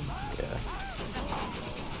hitting him? Yeah.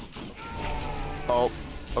 Oh,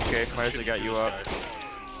 okay. Might as well got you up.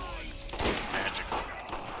 Magic.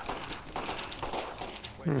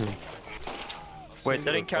 Wait,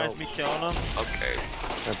 that didn't count as me killing him? Okay.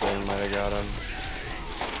 That thing might have got him.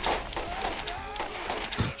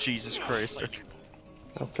 Jesus Christ.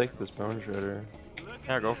 I'll take this bone shredder.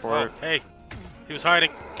 Yeah, go for it. Hey, he was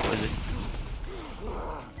hiding. What is it?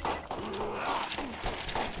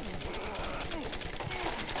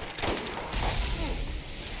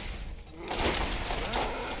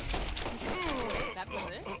 That was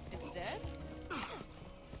it? It's dead?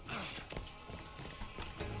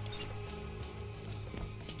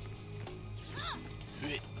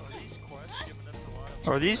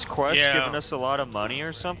 Are these quests Yeah. giving us a lot of money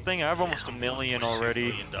or something? I have almost $1 million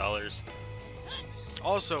already. $1 million.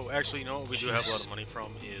 Also, actually, you know what we do have a lot of money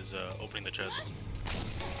from is opening the chest.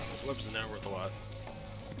 Webs in there worth a lot.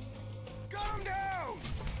 Calm down!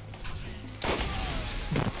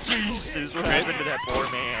 Jesus, what happened to that poor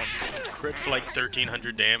man? Crit for like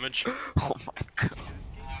 1,300 damage. Oh my god.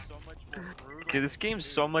 Dude, this game's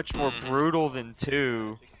so much more brutal than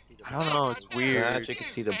 2. I don't know, it's weird. Glad you can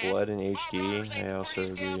see the blood in HD. I also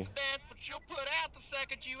agree. She'll put out the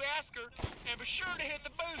second you ask her, and be sure to hit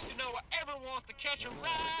the boost to know whoever wants to catch a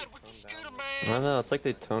ride with the scooter man. I don't know, it's like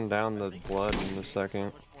they toned down the blood in the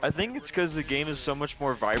second. I think it's because the game is so much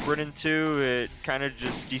more vibrant in 2, it kind of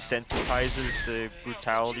just desensitizes the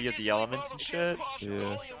brutality of the elements and shit.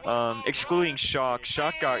 Yeah. Excluding Shock.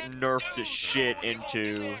 Shock got nerfed to shit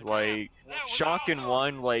into, like, Shock in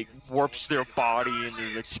 1, like, warps their body and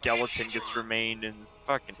their like, skeleton gets remained and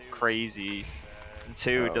fucking crazy. In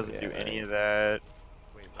 2, it doesn't do any of that.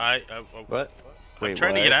 What? I'm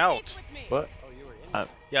trying to get out. What?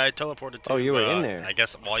 Yeah, I teleported to. Oh, you were in there. I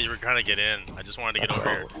guess while you were trying to get in, I just wanted to get over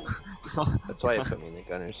here. That's why you put me in the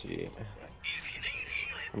gunner seat.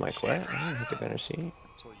 I'm like, what? I didn't hit the gunner seat.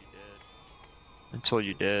 Until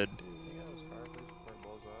you did.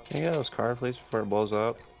 Can you get those car please before it blows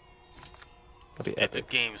up? That'd be Epic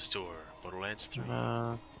Game Store, Borderlands 3.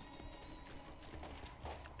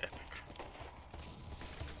 Epic.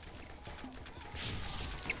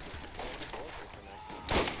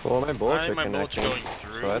 Well, my bullets are my bullets are connecting, going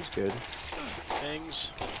through. so that's good. Things.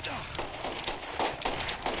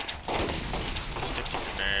 Sticky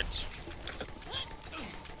grenades.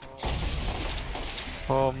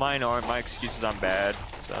 Well, mine aren't. My excuse is I'm bad,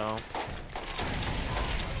 so.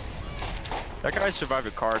 That guy survived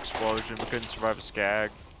a car explosion, but couldn't survive a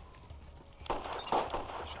skag.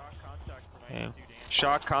 Yeah.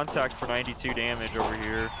 Shock contact for 92 damage over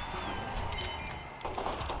here.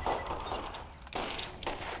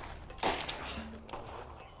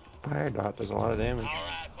 Fire dot does a lot of damage.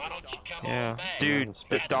 Yeah, dude,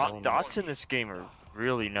 the dots in this game are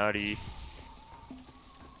really nutty.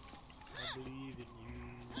 I believe in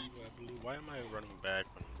you. Why am I running back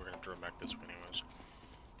when we're gonna throw back this way anyways?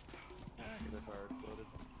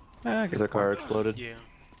 Because the car exploded. Yeah.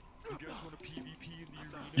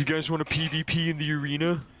 You guys want a PvP in the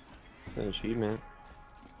arena? It's an achievement.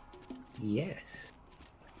 Yes.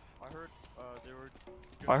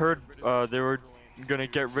 I heard they were gonna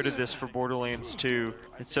get rid of this for Borderlands 2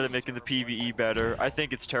 instead of making the PvE better. I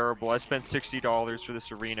think it's terrible. I spent $60 for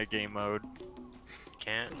this arena game mode.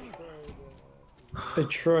 Can't. I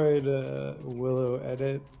tried a willow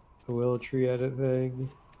tree edit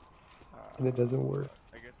thing, and it doesn't work.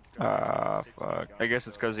 Fuck. I guess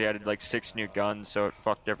it's because he added like 6 new guns, so it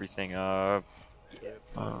fucked everything up.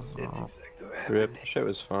 Rip, shit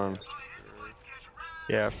was fun.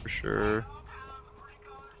 Yeah, for sure.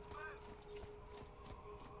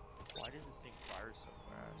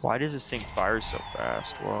 Why does this thing fire so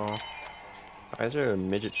fast? Well, why is there a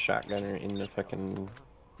midget shotgunner in the fucking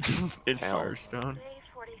in town? Firestone?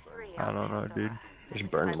 I don't know, dude. Just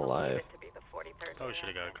burn them alive. Probably should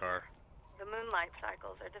have got a car. The moonlight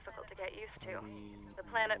cycles are difficult to get used to. The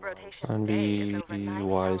planet rotation And be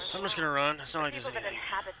wise. I'm just gonna run. It's not like there's People that anything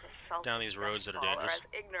inhabit this salt down these roads that are are dangerous. as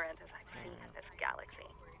ignorant as I've seen in this galaxy.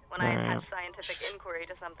 When I attach scientific inquiry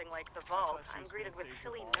to something like the vault, I'm greeted with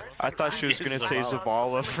silly nurse. I thought she was gonna say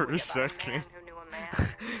Zavala for a second.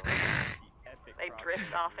 They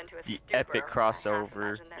drift off into a The stupor. epic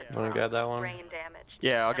crossover. You wanna grab that one? Brain damage.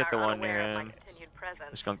 Yeah, I'll and get the are one unaware of near my him. continued presence.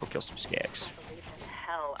 Just gonna go kill some skags. I believed in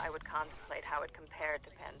hell, I would contemplate how it compared to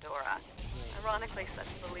Pandora. Ironically, such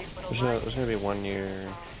belief would align. There's gonna be one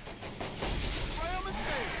near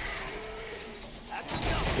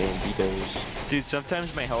Banditos. Dude,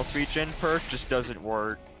 sometimes my health regen perk just doesn't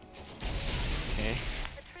work. Okay.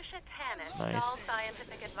 Nice. All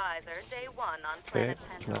scientific advisor, day 1 on Okay, planet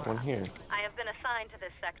there's Pandora. not one here. I have been assigned to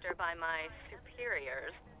this sector by my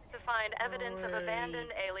superiors to find evidence of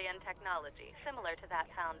abandoned alien technology, similar to that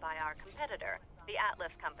found by our competitor, the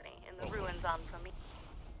Atlas Company, in the ruins on Prometheus.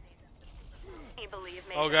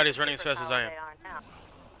 Oh god, he's running as fast as I am.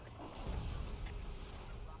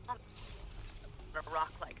 A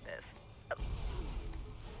rock like this.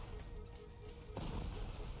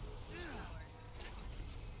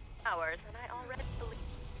 Hours, and I already believe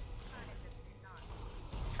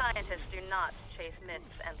scientists do not chase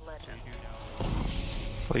myths and legends.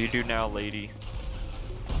 What do you do now, lady?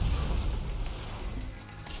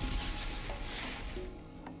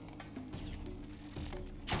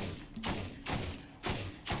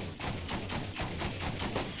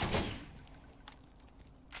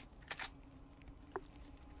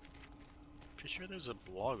 Pretty sure there's a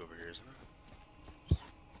blog over here, isn't there?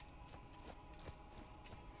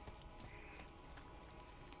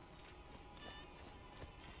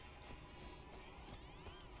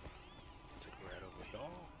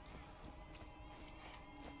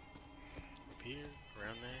 Here,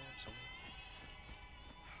 around there, somewhere.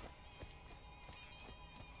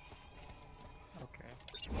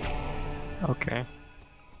 Okay.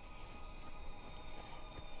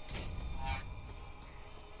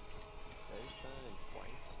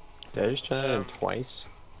 Did I just try it twice?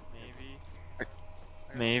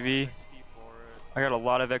 Maybe. I got a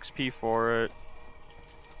lot of XP for it.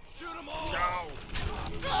 Shoot 'em all!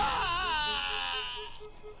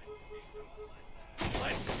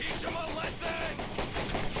 Let's teach 'em a lesson!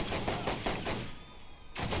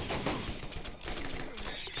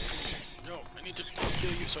 No, I need to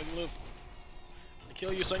kill you so I can live. I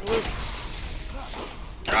kill you so I can live.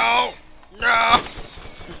 No! No!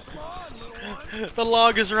 The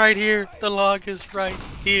log is right here. The log is right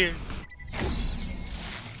here.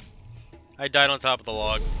 I died on top of the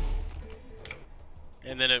log.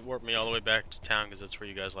 And then it warped me all the way back to town because that's where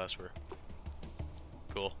you guys last were.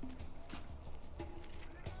 Cool.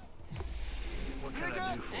 What can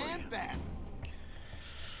I do for you?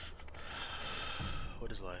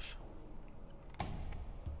 What is life?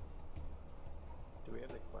 Do we have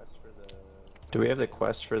the quest for the... Do we have the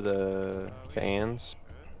quest for the fans?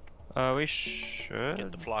 We should.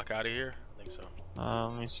 Get the flock out of here? I think so.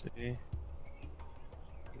 Let me see.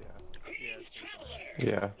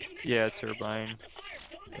 Yeah. Yeah, turbine.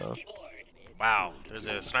 Oh. Wow, there's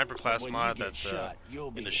a sniper class mod that's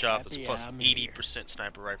in the shop that's plus 80%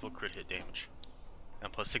 sniper rifle crit hit damage.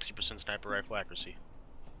 And plus 60% sniper rifle accuracy.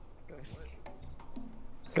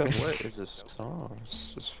 God, what is this song?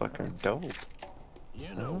 This is fucking dope.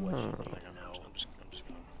 You know what you need to know. I'm just gonna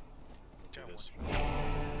do this.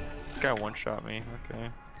 Guy one-shot me, okay.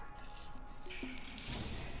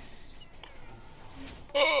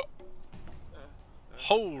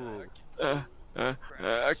 Hold! I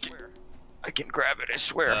can grab it, I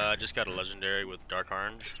swear. I just got a legendary with dark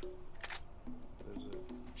orange.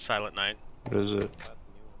 Silent Night. What is it?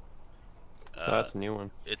 That's a new one.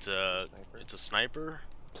 It's a sniper.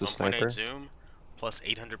 It's a 1.8 sniper? zoom plus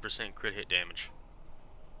 800% crit hit damage.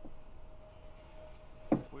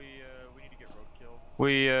 We need to get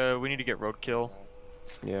roadkill. We need to get roadkill.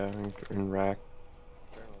 Yeah, in rack.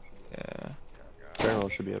 Yeah. General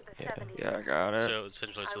should be up. Yeah, I got it. So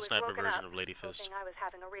essentially, it's the sniper version of Lady Fist. I was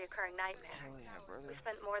having a reoccurring nightmare. We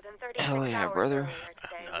spent more than 36 Hell yeah, hours brother. earlier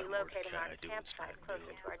today relocating our campsite closer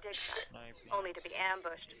to our dig site, only to be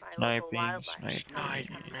ambushed by local Sniping, wildlife.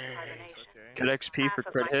 Get XP for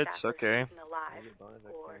crit hits? Okay.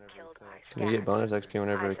 You get bonus XP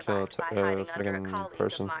whenever I kill a fucking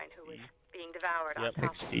person. Yep.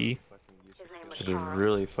 XP. Which is a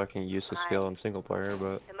really fucking useless skill in single player,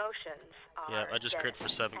 but... Yeah, I just crit for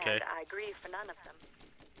 7k. And I grieve for none of them.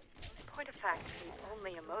 In point of fact, the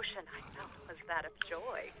only emotion I felt was that of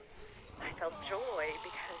joy. I felt joy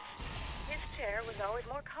because his chair was always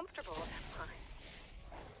more comfortable than mine.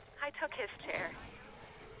 I took his chair,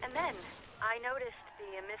 and then I noticed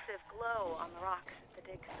the emissive glow on the rocks at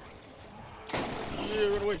the dig site. Yeah,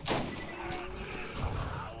 run away.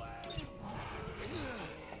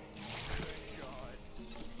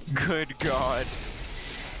 Good God.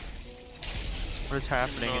 What is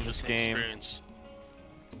happening in this game? Experience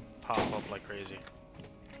pop up like crazy.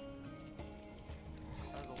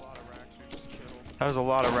 That was a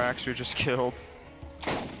lot of racks we just killed.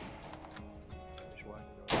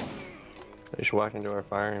 They just walked into our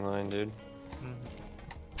firing line, dude.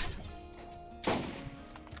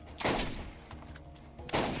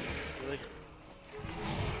 Really?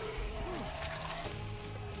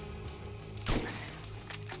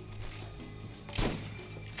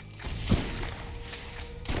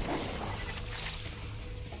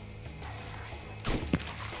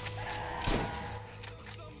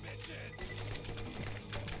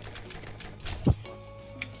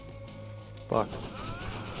 Fuck.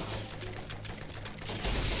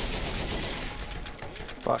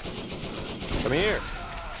 Fuck. Come here!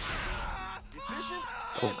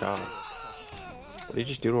 Oh God. What did you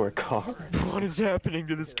just do to our car? What is happening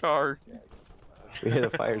to this car? We hit a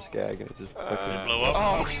fire skag and it just fucking... blow up?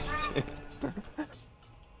 Oh, shit.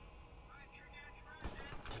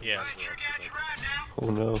 Yeah. Oh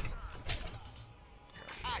no.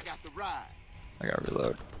 I got the ride. I gotta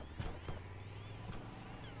reload.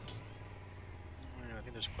 Yeah, I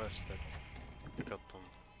think there's quests that pick up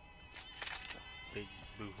big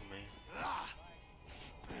boohoo man.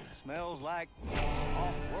 Smells like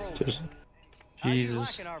off-world. Just... How you Jesus.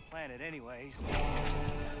 liking our planet, anyways?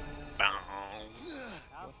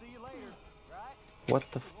 I'll see you later, right?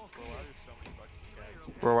 What the f...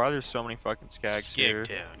 Bro, why are there so many fucking skags here?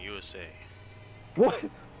 Skagtown, USA. What?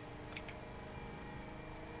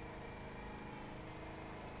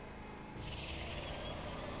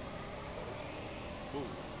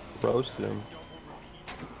 Roasted him.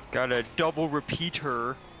 Got a double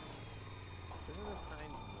repeater.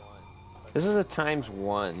 This is a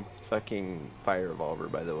 ×1 fucking fire revolver,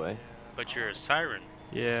 by the way. But you're a siren.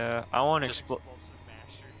 Yeah, I want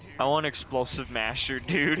explosive masher,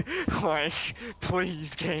 dude. Like,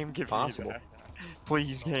 please, game, give me that.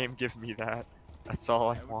 Please, game, give me that. That's all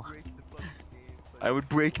I want. I would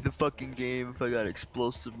break the fucking game if I got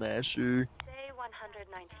explosive masher. Day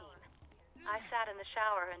 119. I sat in the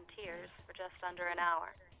shower in tears for just under an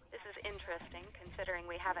hour. This is interesting, considering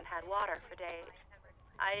we haven't had water for days.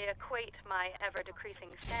 I equate my ever-decreasing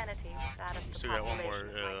sanity with that of the So we got one more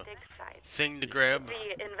population of my dig site. thing to grab, The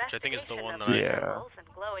which I think is the one that investigation of the symbols and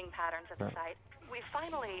glowing patterns of the site, we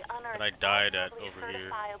finally unearthed I died at positively over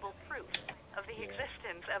here. certifiable proof of the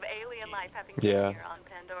existence of alien life having Yeah. been here on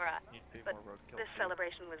Pandora. But this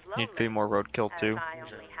celebration was Need lonely, 3 more roadkill as too. I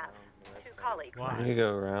only have 2 colleagues. You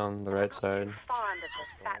go around the right side. Fond of the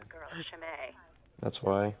fat girl, Chimay. That's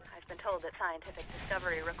why. I've been told that scientific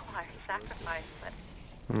discovery requires sacrifice, but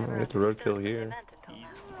We get the roadkill here.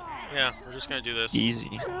 Yeah, we're just gonna do this. Easy.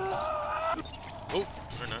 Oh,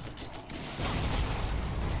 or not.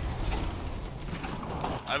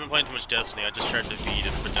 I haven't played too much Destiny. I just tried to feed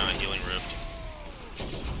and put down a healing rift.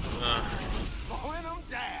 Blowing them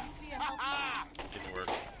down. Didn't work.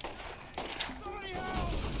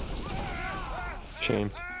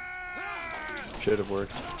 Shame. Should have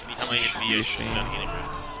worked. Anytime I hit V, I should put down a healing rift.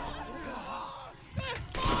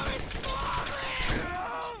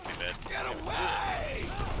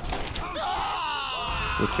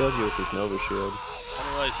 He killed you with his Nova Shield. I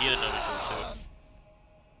didn't realize he had another shield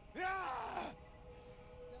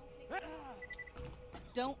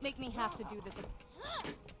Don't make me have to do this.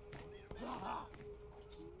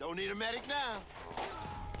 Don't need a medic now.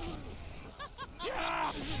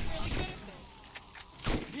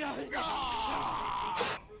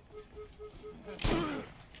 too.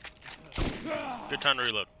 Good time to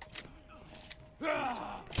reload.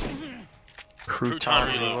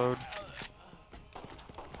 Crouton reload.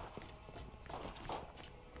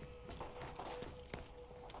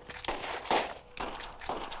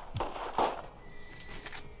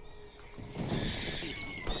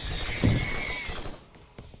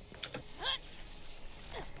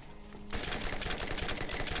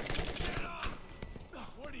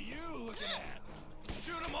 What are you looking at?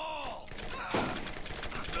 Shoot them all.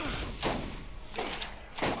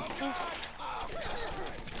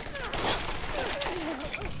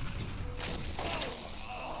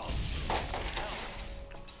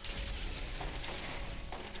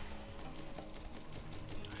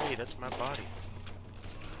 Hey, that's my body.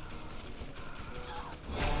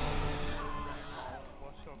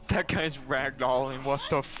 That guy's ragdolling, what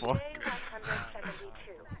the fuck?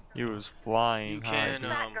 He was flying You can,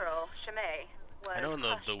 high. I know in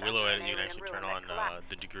the Willow edit you can actually turn on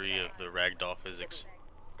the degree of the ragdoll physics.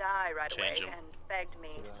 Die right away Change 'em. and begged me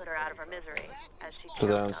to put her out of her misery as she Put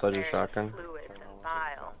that on choked such a various shotgun. fluids and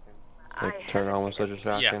bile. Like, turn it on with such a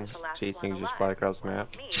shotgun, Yeah. so you can just fly across the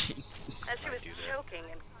map. As she was choking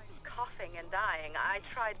and coughing and dying, I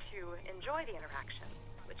tried to enjoy the interaction,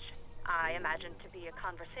 which I imagined to be a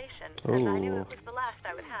conversation, as I knew Ooh. it was the last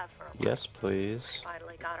I would have for a while. Yes, please.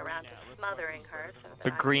 Finally got around to smothering her so that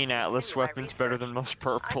The I green could Atlas continue my weapon's better than those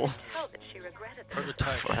purple. I could tell that she regretted this.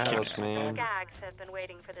 Fuck Atlas, yeah. man. Gags have been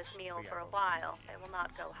waiting for this meal for a while. They will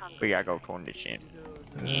not go hungry. We gotta go condition.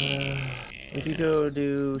 If you go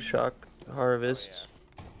do Shock Harvest,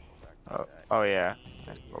 Oh yeah.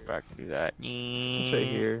 Let's go back and do that. it's right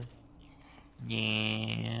here.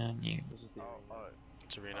 Yeah.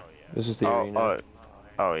 It's arena. This is the arena.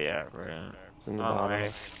 Oh yeah, right. It's in the Oh, bottom.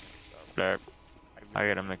 hey. Look, I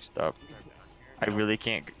got them mixed up. I really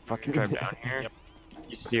can't fucking drive down here.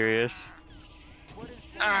 You serious?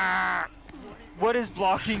 Ah! What is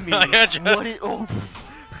blocking me? I got you. What is? Oh!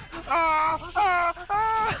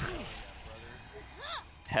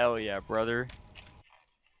 Hell yeah, brother.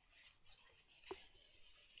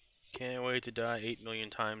 Can't wait to die 8 million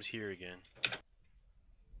times here again.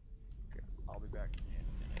 I'll be back in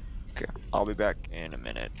a minute. Okay, I'll be back in a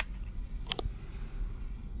minute.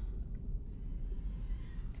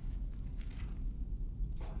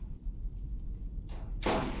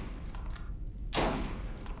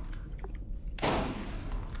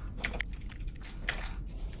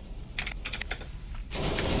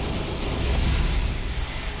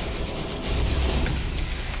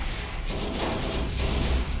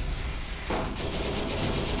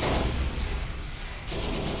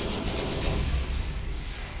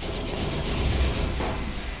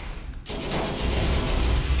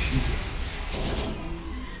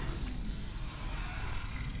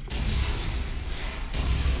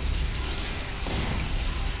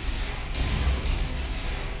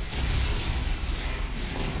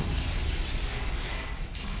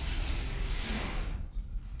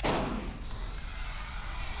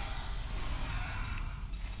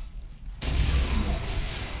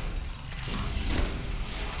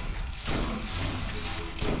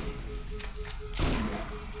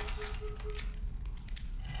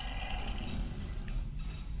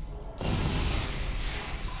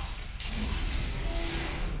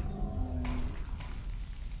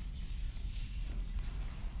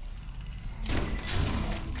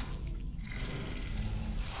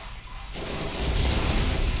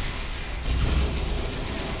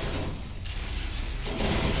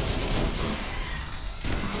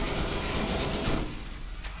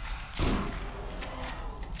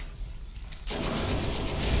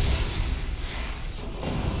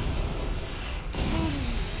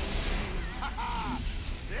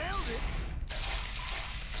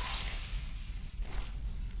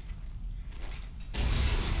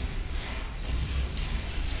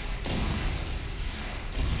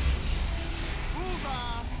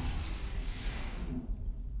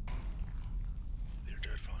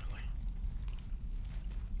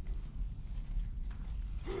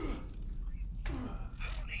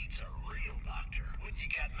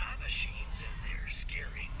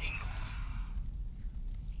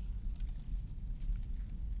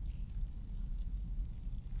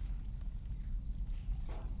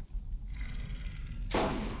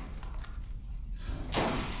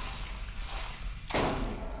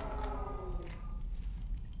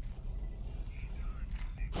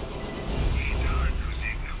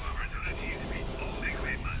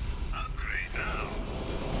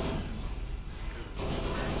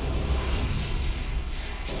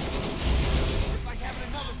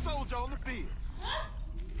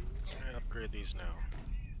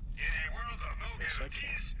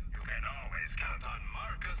 You can always count on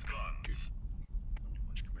Marcus guns.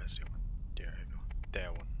 Much capacity on. There you go.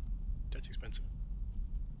 That one. That's expensive.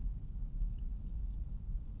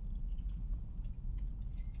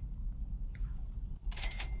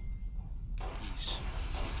 Ease.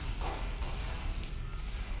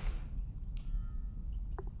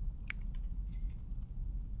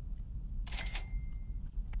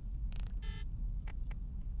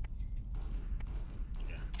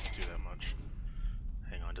 Yeah, don't do that much.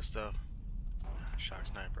 Hang on to stuff. Shock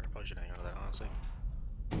sniper. I probably should hang on to that, honestly.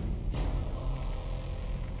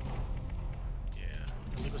 Yeah,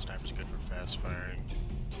 I think the sniper's good for fast firing.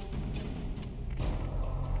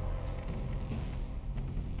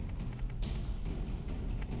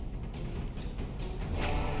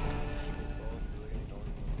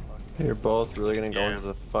 You're both really gonna go into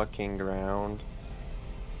the fucking ground.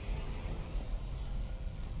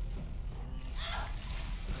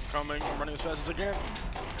 Coming, I'm running as fast as I can.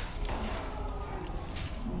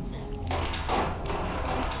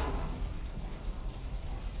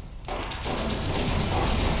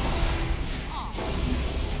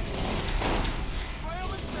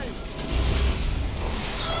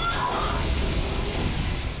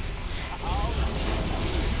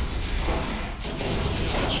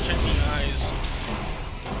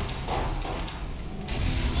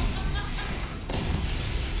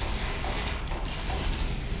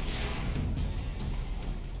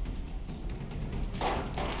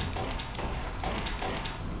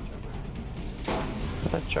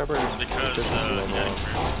 That chopper is because just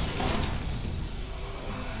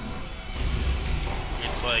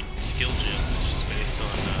it's like skill gym, it's just based on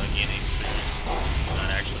gaining experience, not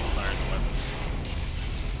actually firing the weapon.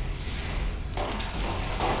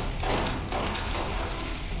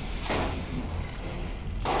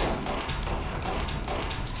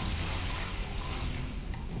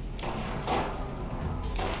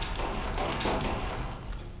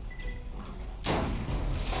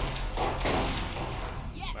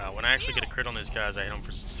 When I actually get a crit on these guys, I hit them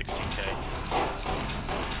for 16k.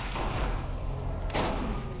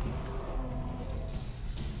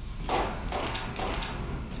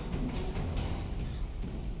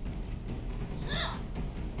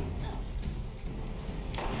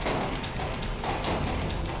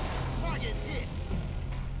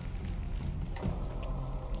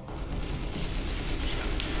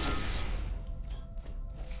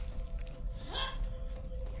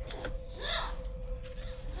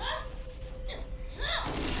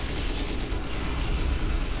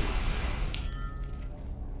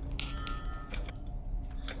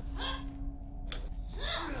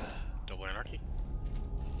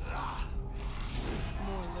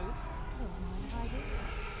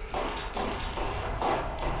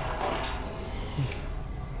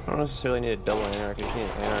 I don't necessarily need a double anarchy, I just need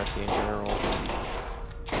an anarchy in general.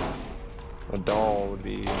 A doll would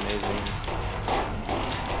be amazing.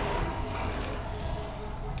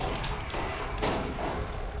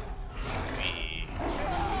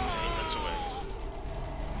 Runs away.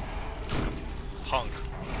 Punk.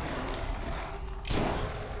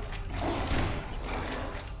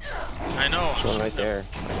 I know. There's one right there,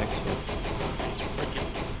 right next to you.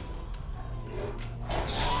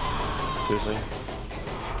 Seriously?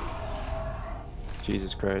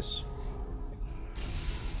 Jesus Christ.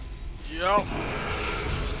 Yo.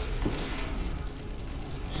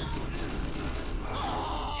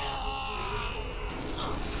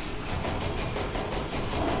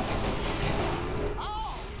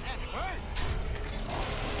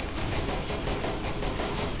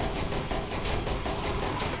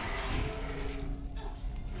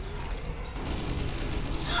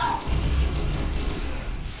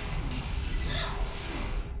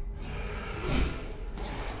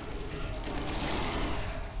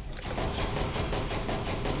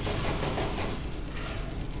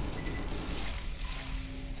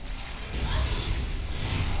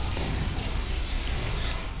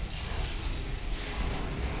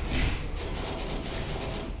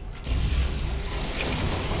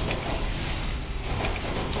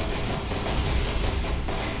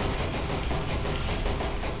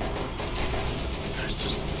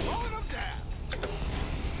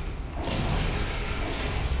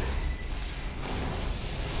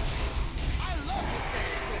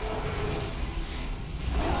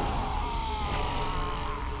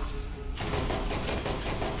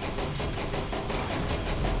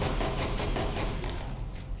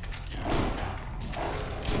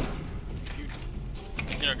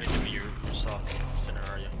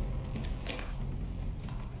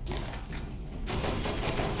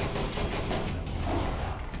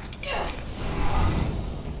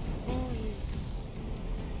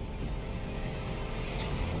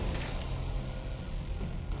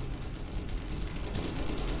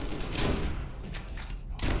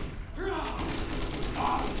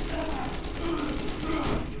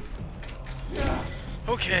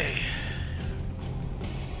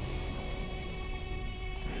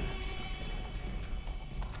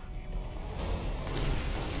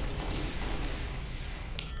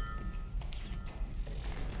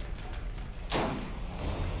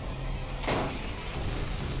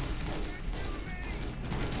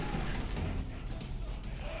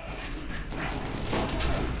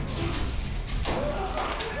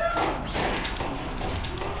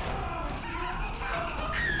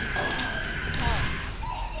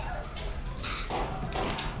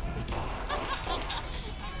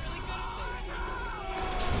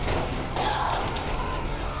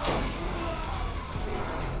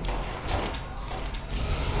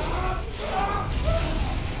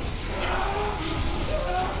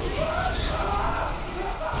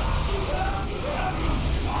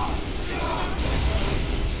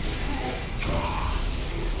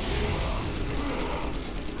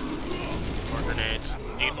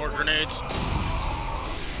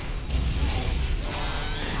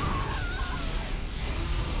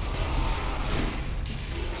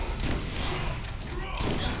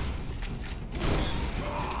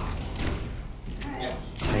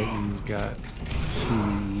 got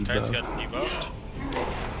Guys got debuffed?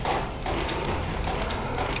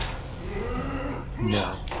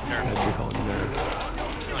 No. I'd be calling nerf. I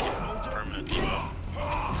feel like it's permanent debuff.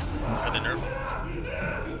 Are they nerfed?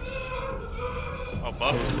 Oh,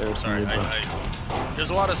 buffed? Yeah, Sorry, there's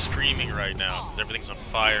a lot of screaming right now because everything's on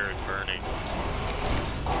fire and burning.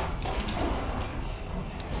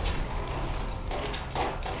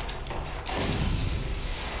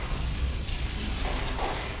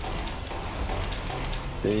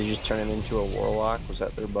 Did you just turn him into a warlock? Was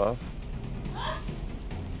that their buff?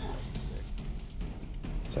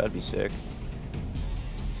 So that'd be sick.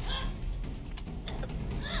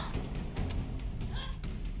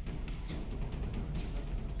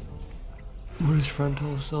 What is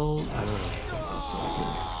frontal assault? I don't know. It's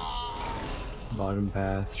like bottom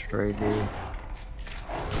path, striker.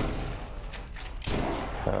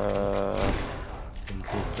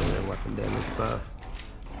 Increase their weapon damage buff.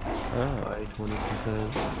 By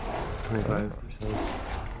 20%, 25%.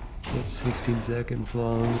 It's 16 seconds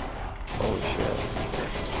long. Holy shit. 16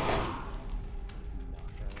 seconds.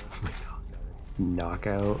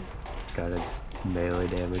 Knockout. Got its melee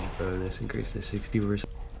damage bonus increased to 60%.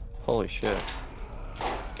 Holy shit.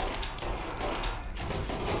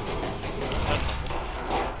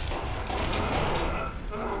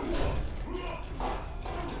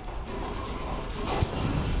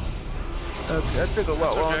 That took a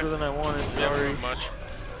lot longer than I wanted, sorry. Yeah, much.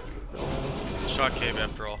 Shot cave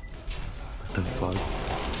after all. What the fuck?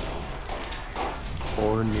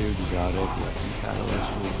 4 new exotic weapon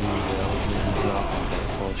catalysts will be available to drop on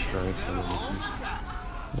default strikes on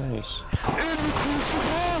enemies. Nice.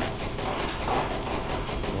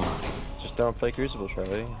 Just don't play Crucible,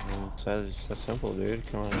 Charlie. I mean, it's that simple, dude.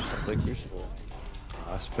 Come on, just don't play Crucible.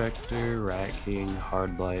 Prospector, Rat King,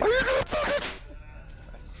 Hard Light.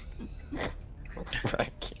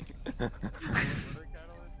 Rat King.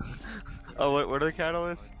 Oh, what are the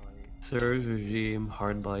catalysts? Service Regime,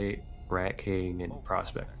 Hard Light, Rat King, and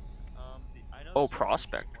Prospector. Oh,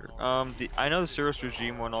 Prospector. I know the Service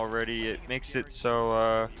Regime one already. It makes it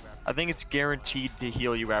so, I think it's guaranteed to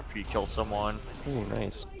heal you after you kill someone. Oh,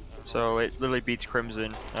 nice. So it literally beats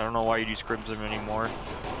Crimson. I don't know why you'd use Crimson anymore.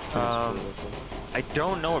 I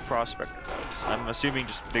don't know what Prospector does. I'm assuming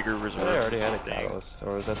just bigger reserve. I already had a catalyst,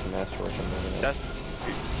 or is that the masterwork? That's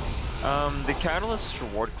the catalyst is for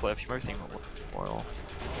Wardcliff. You might be thinking about Oil.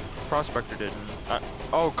 Prospector didn't.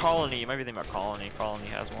 Oh, Colony. You might be thinking about Colony. Colony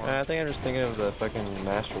has one. I think I'm just thinking of the fucking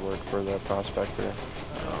masterwork for the Prospector.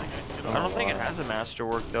 I don't think it has a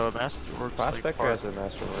masterwork though. Masterwork. Prospector has a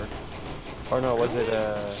masterwork. Or no, was it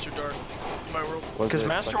It's too dark. My world. Because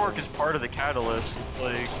masterwork is part of the catalyst.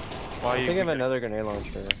 Like, why you? Think of another grenade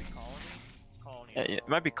launcher. It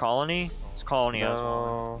might be Colony. It's Colony has one.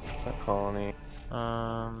 No, it's not Colony.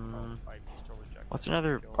 What's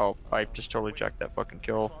another? Oh, I just totally jacked that fucking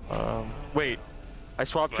kill. Wait, I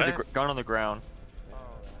swapped to the gun on the ground.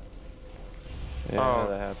 Yeah,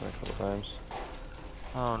 that happened a couple times.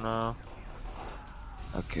 Oh no.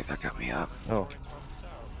 Okay, that got me up. Oh.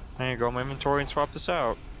 There you go, my inventory, and swap this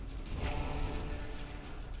out.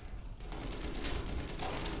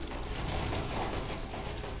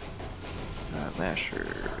 Masher,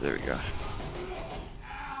 there we go.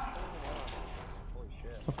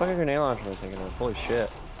 What fucking grenade launcher was I thinking of? Holy shit.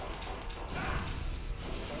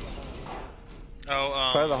 Oh,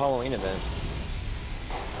 part of the Halloween event.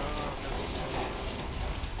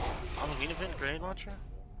 Halloween event grenade launcher?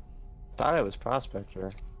 Thought it was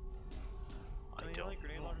Prospector. I mean, the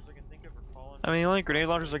only grenade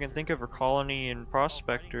launchers I can think of are Colony and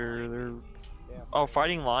Prospector. They're... Oh,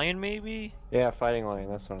 Fighting Lion, maybe? Yeah, Fighting Lion,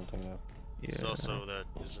 that's what I'm thinking of. Yeah. There's also that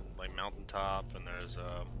isn't like Mountaintop, and there's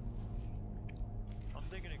I'm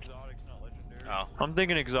thinking exotics, not legendaries. Oh. I'm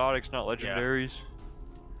thinking exotics, not legendaries.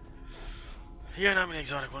 Yeah, not many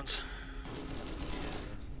exotic ones.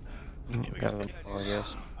 I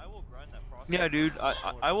guess. Yeah, dude,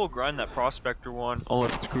 I will grind that Prospector one,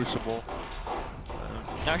 unless it's Crucible.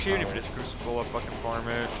 Actually, even if it is Crucible, I'll fucking farm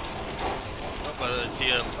it. Oh, but I see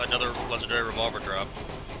another legendary revolver drop.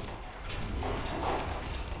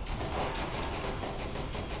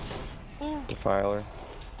 Defiler.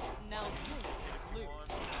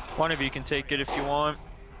 One of you can take it if you want.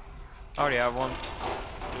 I already have one.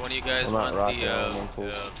 Do one of you guys want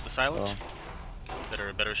the silence? That are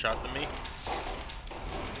a better shot than me?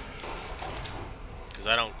 Because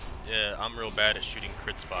I don't... Yeah, I'm real bad at shooting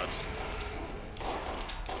crit spots.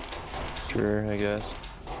 Sure, I guess.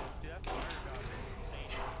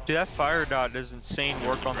 Dude, that fire dot does insane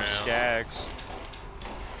work on the skags.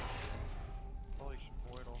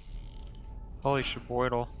 Holy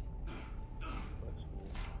shaboidle.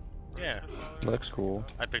 Yeah. Looks cool.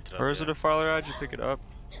 I picked it up. Where's the Defiler at? Did you pick it up?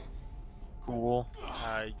 Cool.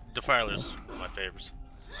 Defiler's my favorites.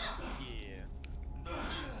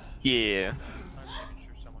 Yeah.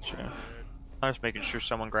 I was making sure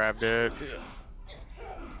someone grabbed it.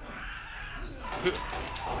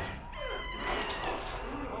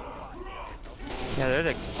 Yeah,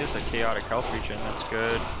 there's a chaotic health regen. That's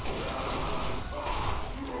good.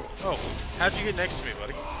 Oh, how'd you get next to me,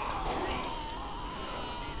 buddy?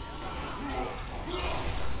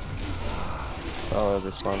 Oh,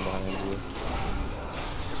 there's one behind you.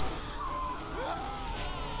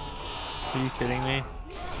 Are you kidding me?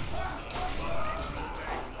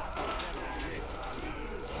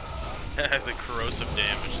 The corrosive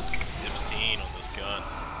damage is obscene on this gun.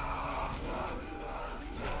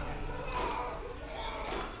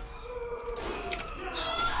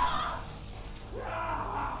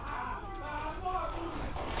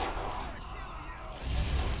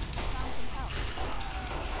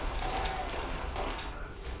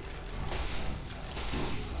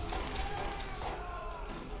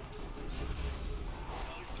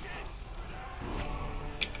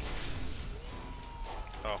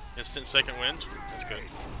 Instant second wind. That's good.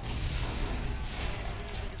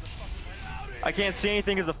 I can't see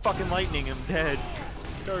anything because the fucking lightning. I'm dead.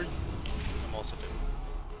 I'm also dead.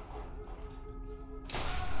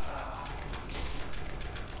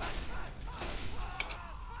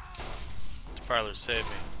 Defiler, save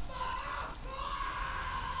me.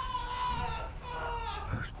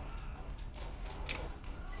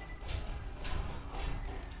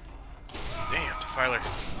 Damn, Defiler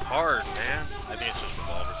hits hard, man. I think it's just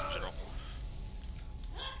revolvers in general.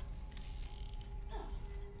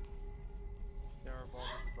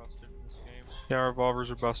 Yeah,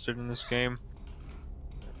 revolvers are busted in this game.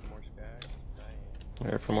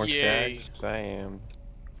 There for more skags? Bam.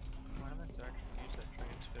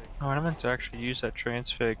 Oh, I meant to actually use that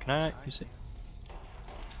transfig. Can I not use it?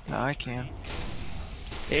 No, I can.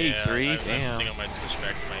 83, yeah, I damn. think I might switch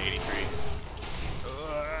back to my 83.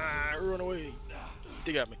 Run away.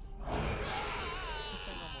 They got me.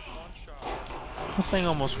 That thing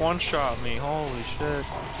almost one-shot me. Holy shit.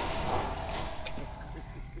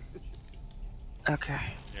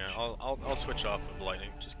 Okay. Yeah, I'll switch off of lightning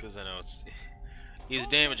just because I know it's his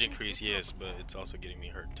damage increase, yes, but it's also getting me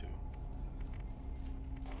hurt too.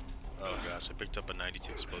 Oh gosh, I picked up a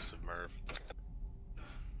 92 explosive Merv.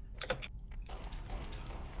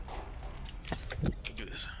 Do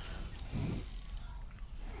this.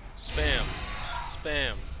 Spam,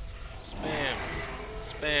 spam, spam,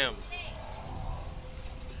 spam.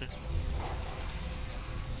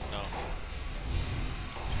 No.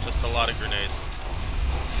 Just a lot of grenades.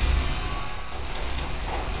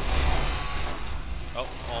 Oh,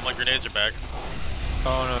 all my grenades are back.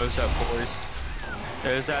 Oh no, there's that voice.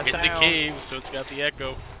 There's that Get sound. in the cave, so it's got the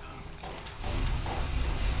echo.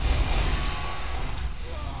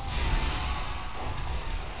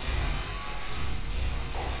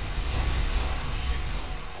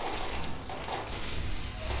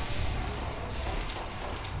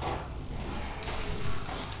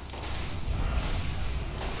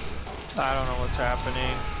 I don't know what's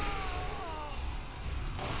happening.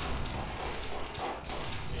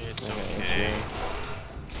 It's okay.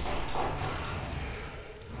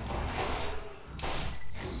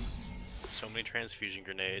 So many transfusion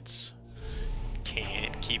grenades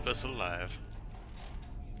can't keep us alive.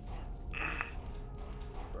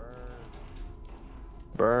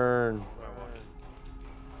 Burn.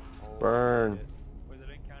 Burn.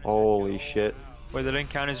 Holy shit. Wait, that didn't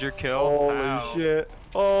count as your kill? Holy Ow. shit.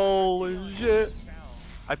 Holy shit.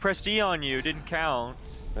 I pressed E on you, it didn't count.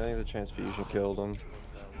 I think the transfusion killed him.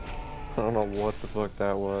 I don't know what the fuck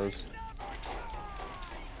that was.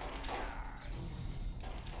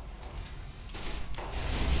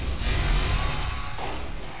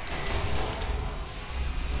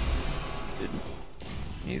 Didn't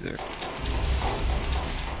either.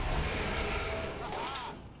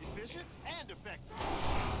 Efficient and effective.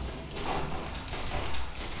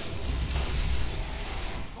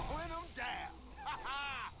 Pulling them down.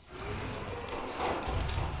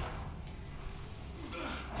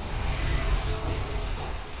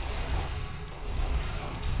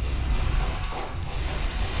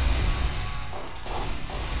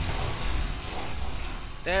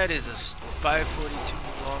 That is a 542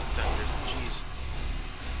 long thunder. Jeez.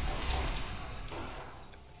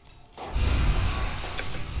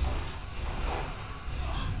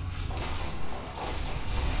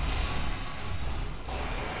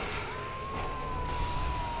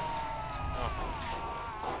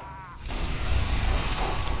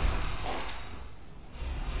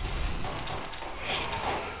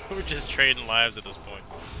 We're just trading lives at this point.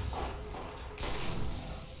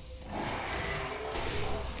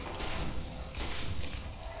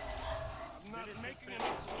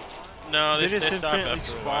 No, they just stop infinitely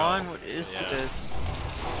after a spawn? while. What is Yeah. this?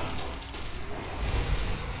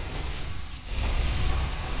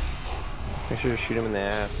 Make sure to shoot him in the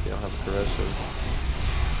ass. You don't have corrosive.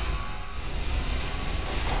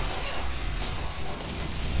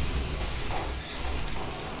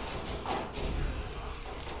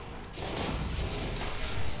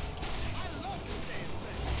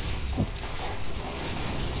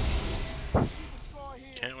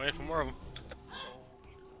 Can't wait for more of them.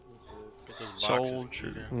 Get those boxes.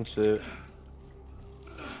 Soldier. That's it.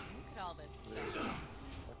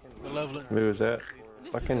 Malevolent. Who was that?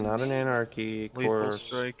 Fucking not an anarchy Lethal course.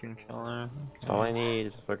 strike and killer. That's all I need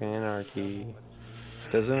is a fucking anarchy.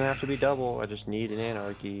 Doesn't have to be double, I just need an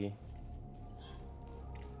anarchy.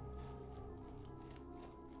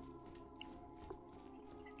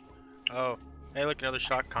 Oh, hey, look, another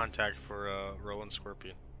shock contact for Roland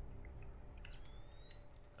Scorpion.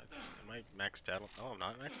 Am I maxed out? Oh, I'm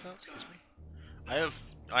not maxed out. Excuse me.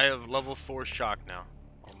 I have level 4 shock now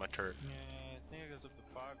on my turret. Yeah, I think it goes up to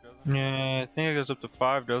 5, doesn't it? Yeah, I think it goes up to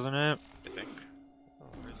 5, doesn't it? I think.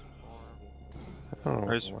 Oh,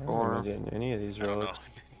 Where's why am I 4? getting any of these I don't know. relics?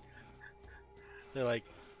 They're like,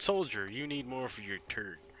 soldier, you need more for your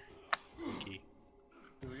turret. Okay.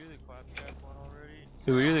 Did we do the claptrap one already?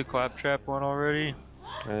 Did we do the claptrap one already?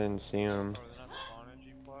 I didn't see them.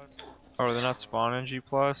 Or they're not spawn in G+?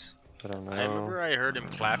 I don't know. I remember I heard him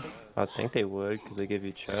clapping. I think they would, because they give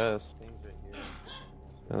you chests.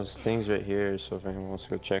 Those things right here, so if anyone wants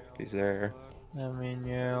to go check if he's there. I mean,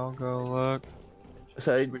 yeah, I'll go look.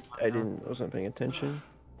 So I wasn't paying attention.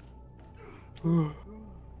 Yeah,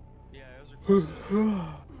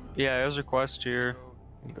 there's a quest here.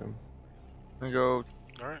 Okay. Let me go.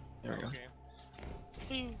 Alright. There we go.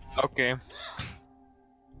 Okay.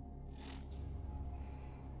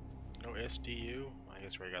 No SDU? I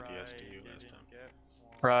guess we got the SDU last time.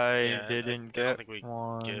 Right, Yeah, didn't I don't get think we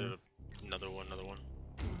one. get another one.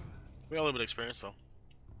 We got a little bit of experience though.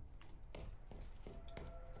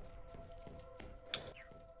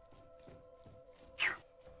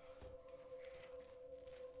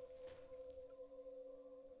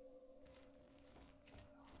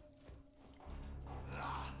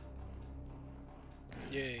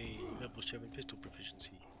 Yay, level 7 pistol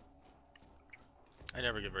proficiency. I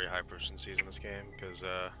never get very high proficiencies in this game because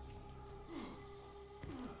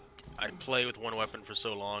I play with one weapon for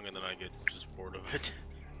so long and then I get just bored of it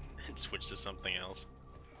and switch to something else.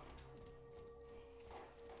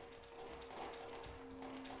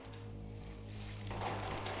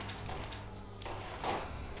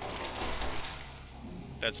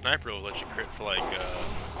 That sniper will let you crit for like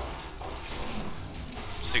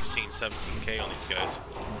 16, 17k on these guys.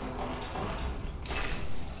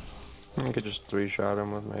 I could just 3-shot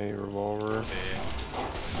him with my revolver. Yeah.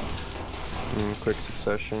 In quick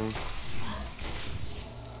succession.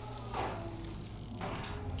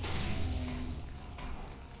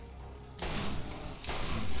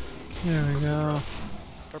 There we go.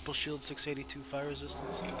 Purple shield 682 fire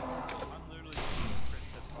resistance.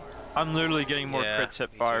 I'm literally getting more Yeah, crits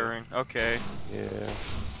at me too. firing. Okay. Yeah.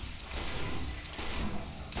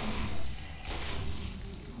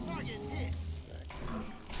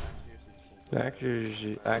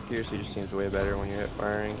 Accuracy just seems way better when you're hit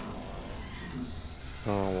firing. I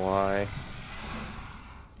don't know why.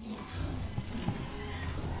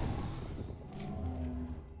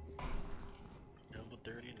 Number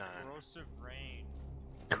 39. Corrosive rain.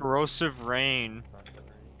 Corrosive rain.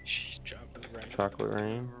 Chocolate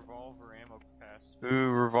rain. Revolver ammo capacity. Ooh,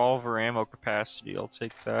 revolver ammo capacity. I'll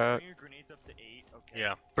take that. Bring your grenades up to 8. Okay.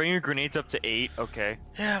 Yeah. Bring your grenades up to 8. Okay.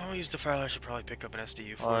 Yeah, I'm gonna use the fire. I should probably pick up an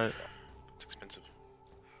SDU for it. It's expensive.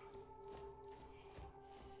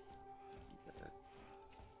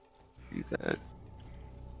 Do that.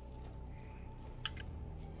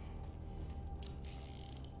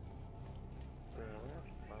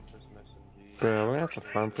 Bro, we're gonna have to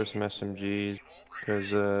farm for some SMGs.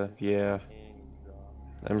 Because, yeah.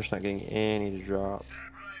 I'm just not getting any to drop.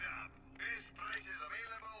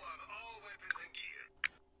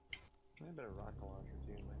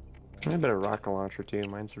 I bet a rocket launcher too.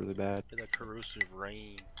 Mine's really bad. The corrosive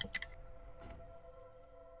rain.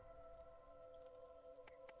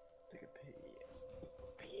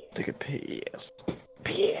 Take a piss.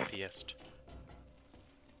 Pissed.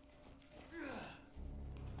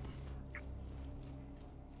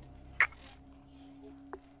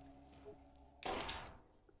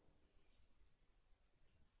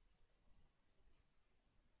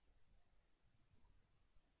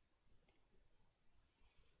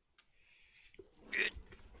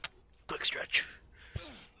 quick stretch.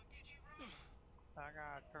 I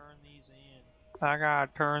gotta turn these in. I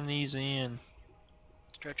gotta turn these in.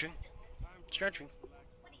 Stretching. Stretching.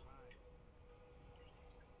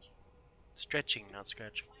 Stretching, not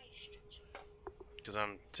scratching. Because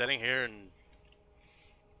I'm sitting here and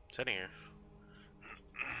sitting here.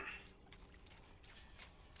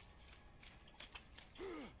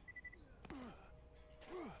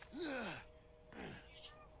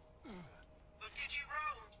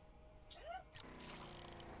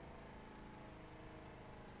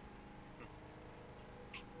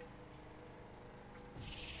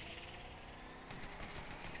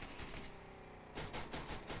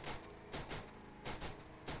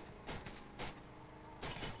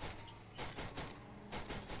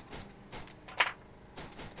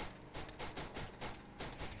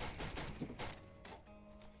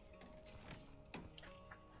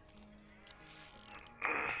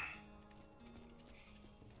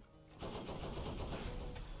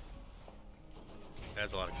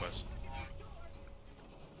 That's a lot of quests.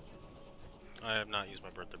 I have not used my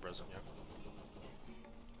birthday present yet.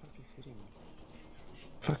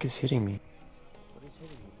 Fuck is hitting me? What is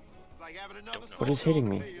hitting me? Like having another What is hitting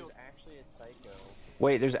me? There's actually a psycho.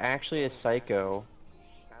 Wait, there's actually a psycho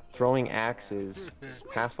throwing axes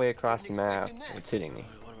halfway across the map. It's hitting me.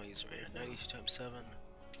 What am I using right here? 92 times 7.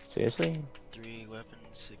 Seriously? 3 weapons,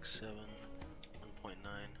 6, 7, 1.9.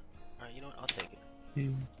 Alright, you know what? I'll take it.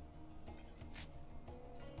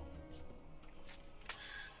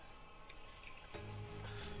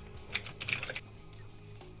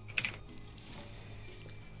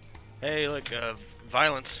 Hey, look,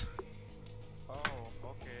 violence. Oh,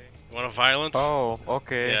 okay. Want a violence? Oh,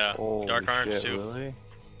 okay. Yeah, Holy dark orange shit, too. Really?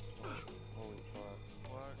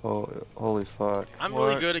 Holy fuck. I'm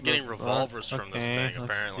really good at getting revolvers from this thing,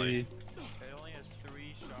 apparently.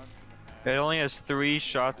 It only has 3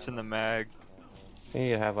 shots in the mag.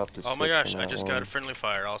 You have up to Oh my 6 gosh, in I that just one. got a friendly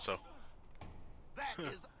fire also.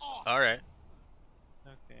 Alright.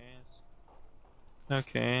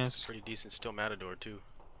 Okay. Pretty decent still Matador too.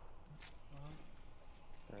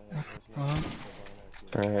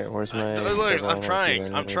 Alright, where's my... Look, I'm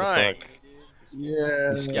trying.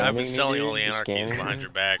 Yeah. Yeah, I've been selling all the anarchies behind your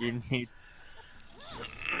back. You need...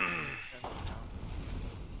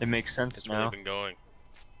 It makes sense It's now. really been going.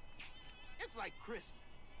 It's like Christmas.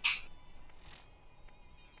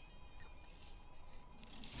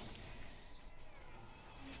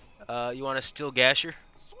 You want a steel gasher?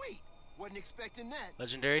 Sweet. Wasn't expecting that.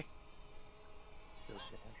 Legendary?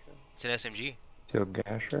 It's an SMG. Steel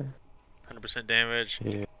gasher? 100% damage.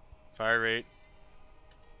 Yeah. Fire rate.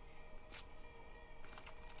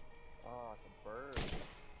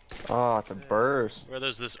 Oh, it's a burst. Well,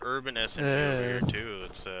 there's this urban SMG over here too.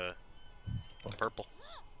 It's purple.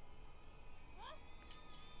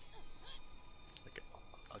 Okay,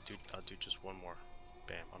 I'll do just one more.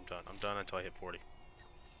 Bam, I'm done. I'm done until I hit 40.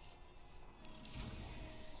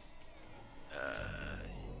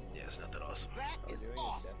 Yeah, it's not that awesome. That is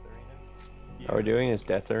awesome. Are we doing this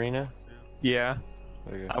Death Arena? Yeah.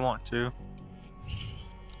 Okay. I want to.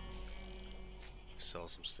 Sell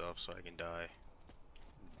some stuff so I can die.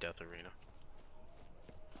 Death Arena.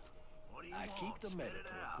 I keep the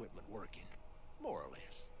medical equipment working, more or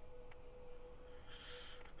less.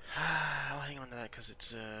 I'll hang on to that because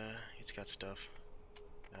it's got stuff.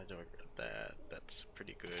 I don't grab that. That's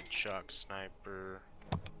pretty good. Shock sniper.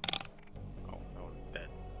 Oh no, that.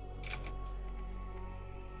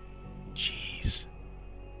 Jeez.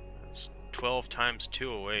 That's 12 times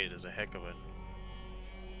 2 away. There's a heck of it.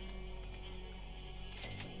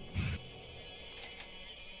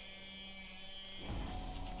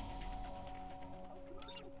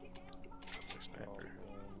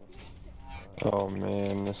 Oh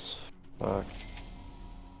man, this fuck.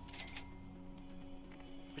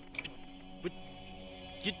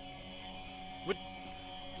 What?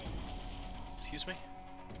 Excuse me?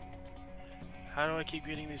 How do I keep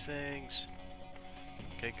getting these things?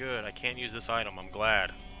 Okay, good. I can't use this item. I'm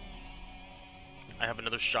glad. I have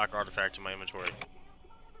another shock artifact in my inventory.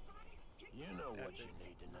 You know what you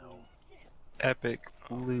need to know. Epic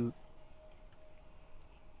loot.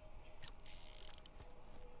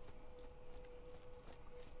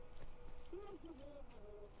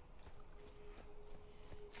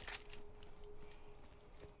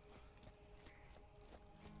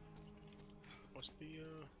 What's the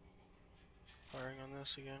firing on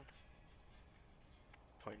this again?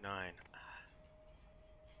 0.9.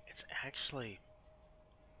 It's actually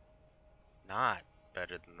not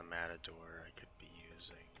better than the Matador I could be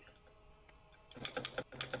using.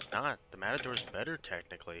 It's not. The Matador's better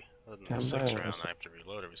technically. Other than the 6 round, I have to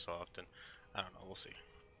reload every so often. I don't know. We'll see.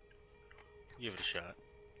 Give it a shot.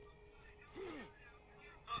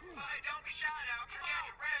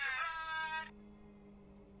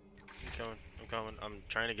 I'm coming. I'm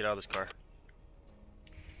trying to get out of this car.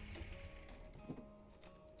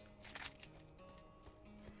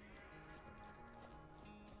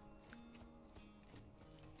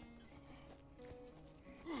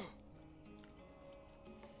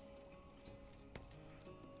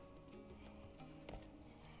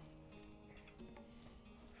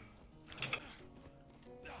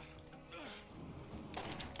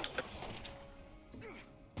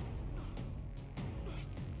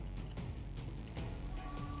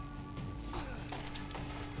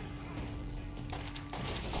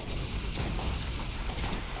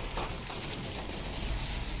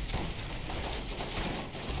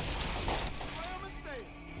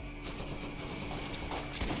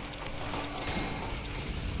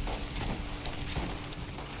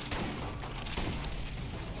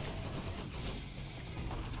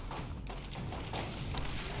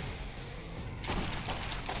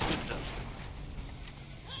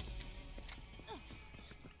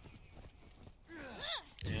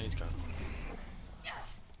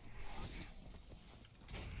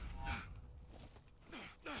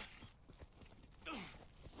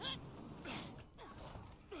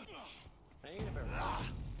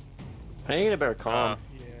 I need a better comm.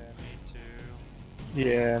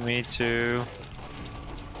 Yeah, me too.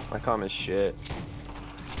 My comm is shit.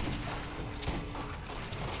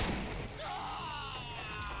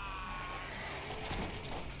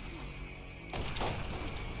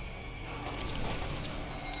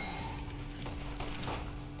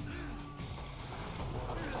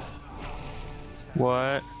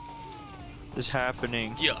 What is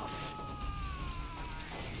happening? Yeah.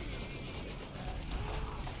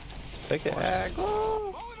 Take the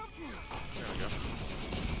aggro. There we go.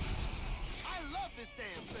 I love this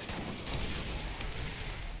damn thing.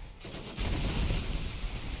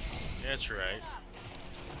 That's right.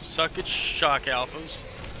 Suck it, shock alphas.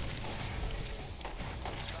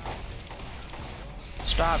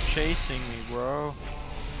 Stop chasing me, bro.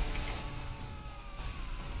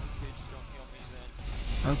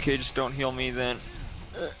 Okay, just don't heal me then.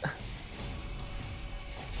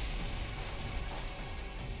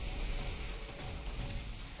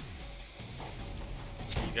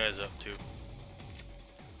 You guys up too?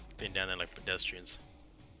 Being down there like pedestrians.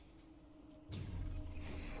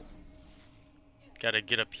 Gotta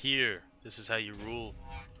get up here. This is how you rule.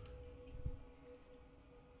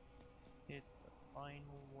 It's the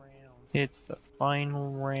final round. It's the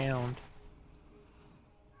final round.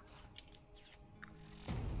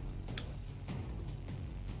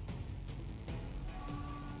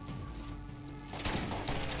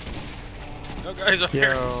 No guys up here.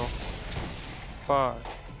 Yo. Fuck.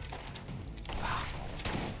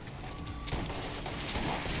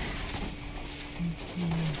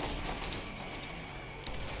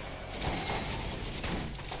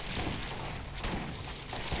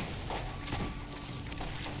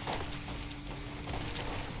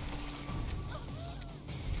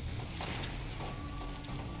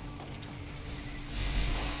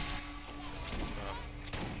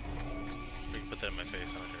 We can put that in my face,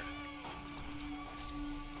 I don't care.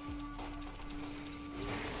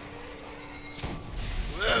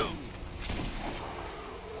 Whoa!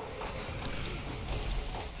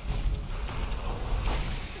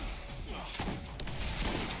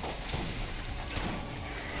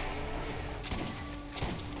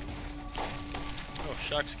 Oh,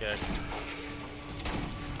 shock skag.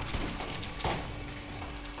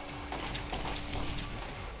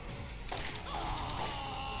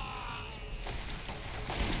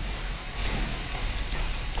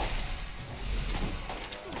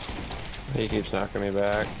 He keeps knocking me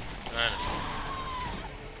back.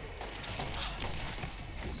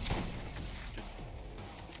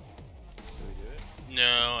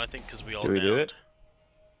 No, I think because we all Do we do downed. it?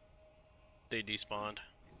 They despawned.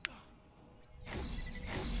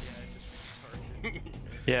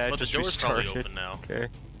 Yeah, But the just door's probably restarted. open now. Okay.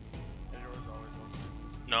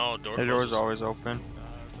 No, door The door's closes. always open.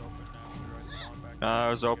 It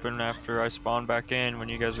was open after I spawned back in when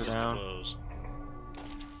you guys were Used to down. close.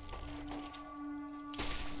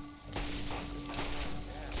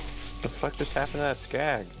 The fuck just happened to that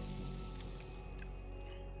skag?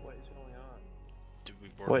 Did we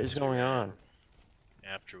board What the is going zero on?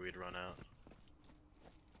 After we'd run out.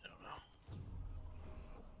 I don't know.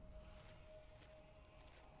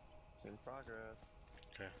 It's in progress.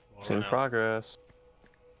 Okay. It's in progress.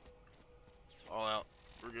 All out.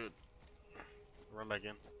 We're good. Run back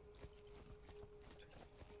in.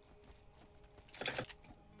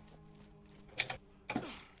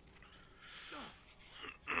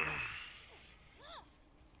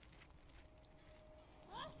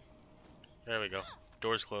 There we go.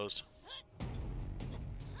 Door's closed.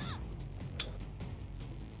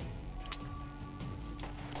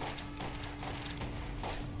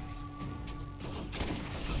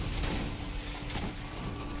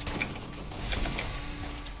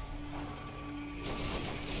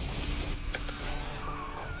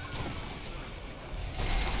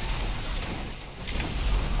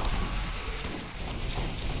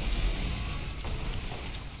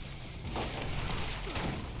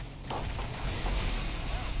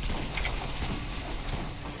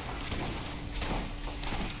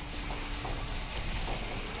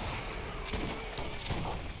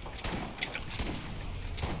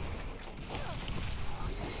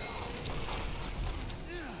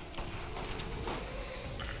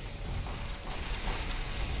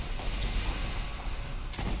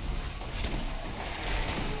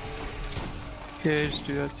 Yeah, just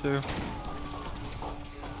do that too.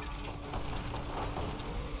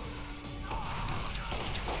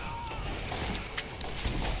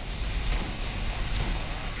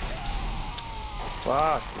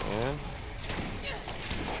 Fuck, man.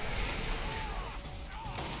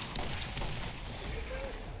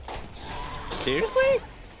 Seriously?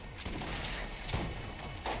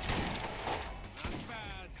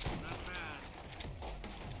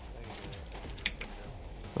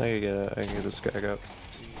 I can get this guy up.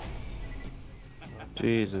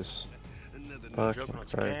 Jesus. Fuck.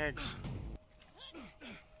 Right.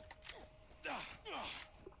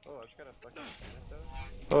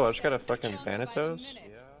 Oh, I just got a fucking Thanatos?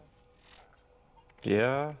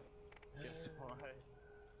 Yeah.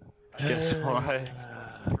 Guess why?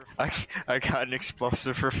 I got an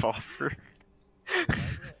explosive revolver.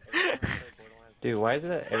 Dude, why is it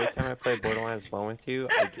that every time I play Borderlands 1 with you,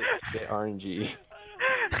 I get RNG?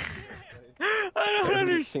 I don't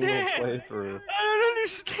understand. Playthrough. I don't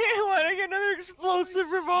understand why I get another explosive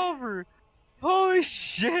revolver. Holy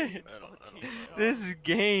shit! This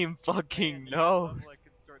game fucking knows.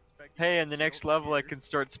 Hey, in the next level, I can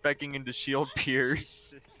start speccing into shield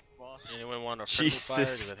pierce. Anyone want a friendly fire?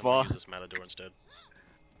 Because I think we'll use this Matador instead.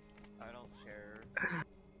 I don't care.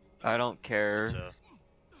 I don't care. It's a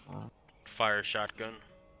fire shotgun.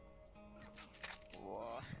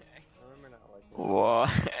 Why?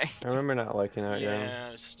 I remember not liking that game.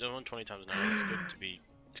 Yeah, it's still on 20 times 9. It's good to be.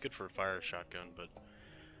 It's good for a fire shotgun, but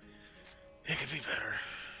it could be better.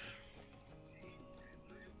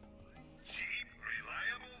 Cheap,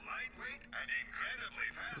 reliable, lightweight, and incredibly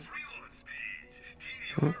fast reload speeds.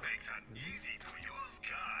 TDR makes an easy-to-use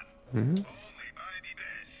gun. Only by the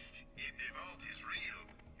best. If the vault is real,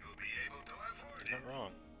 you'll be able to afford it. You're not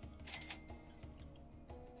wrong.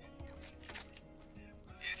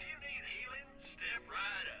 If you need healing, step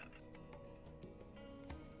right up.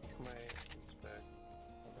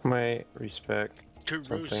 My respect.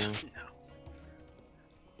 Something. No.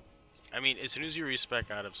 I mean, as soon as you respec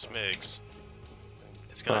out of Smigs,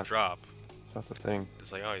 it's gonna drop. It's not the thing.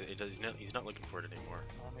 It's like, oh, he's not looking for it anymore.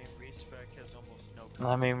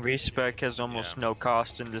 I mean, respec has almost no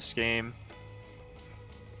cost in this game.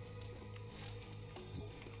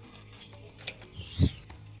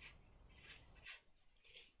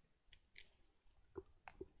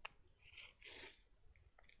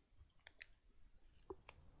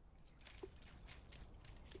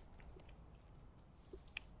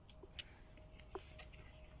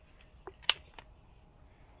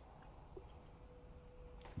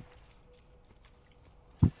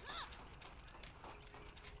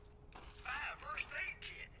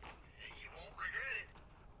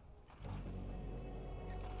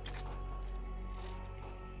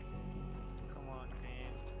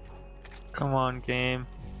 Come on, game.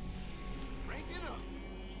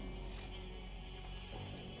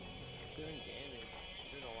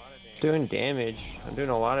 Doing damage. I'm doing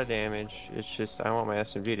a lot of damage. It's just I want my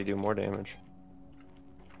SMG to do more damage.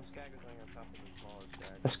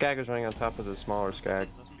 The skag is running on top of the smaller skag.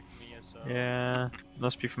 Yeah,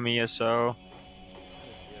 must be from ESO.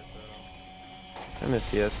 I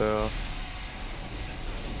miss ESO.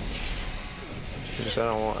 Just I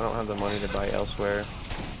don't have the money to buy elsewhere.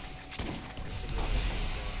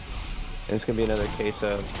 And it's gonna be another case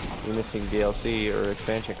of you're missing DLC or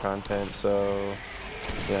expansion content, so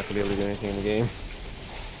you're not gonna be able to do anything in the game.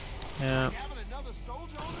 Yeah.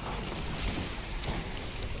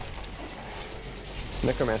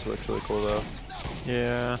 Necromancer looks really cool though.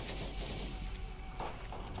 Yeah.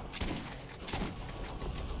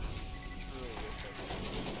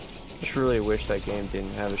 Just really wish that game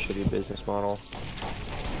didn't have a shitty business model.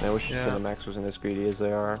 And I wish the Cinemax wasn't as greedy as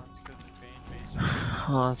they are.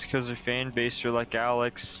 Well, it's because their fan base are like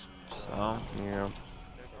Alex, so yeah,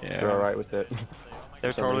 yeah. they're alright with it.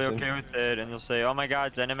 They're totally okay with it, and they'll say, "Oh my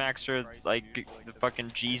God, Zenimax are like the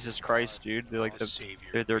fucking Jesus Christ, dude. They're like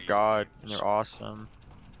they're God, and they're awesome."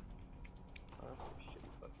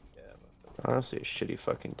 Honestly, a shitty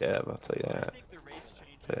fucking dev. I'll tell you that.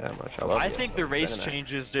 That much. I think the race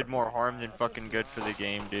changes did more harm than fucking good for the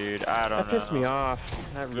game, dude. I don't know. That pissed me off.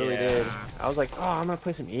 That really did. I was like, oh, I'm gonna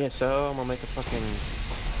play some ESO. I'm gonna make a fucking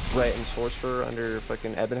Ret and Sorcerer under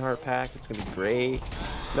fucking Ebonheart pack. It's gonna be great.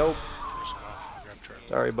 Nope.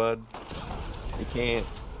 Sorry, bud. You can't.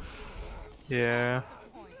 Yeah.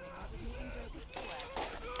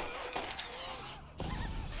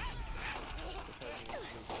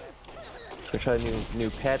 So try new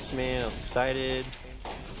pets, man. I'm excited.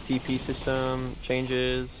 TP system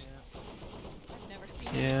changes.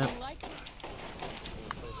 Yeah.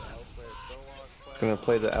 Gonna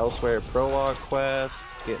play the Elsewhere Prologue quest.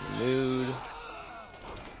 Get in the mood.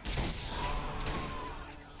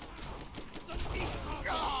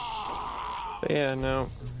 But yeah, no,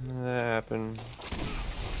 that happened.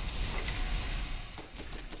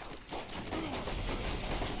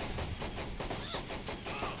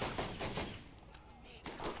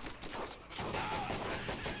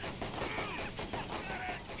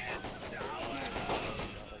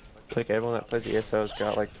 It's like everyone that plays ESO's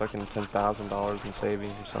got like fucking $10,000 in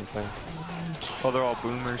savings or something. Oh, they're all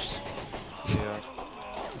boomers. Yeah.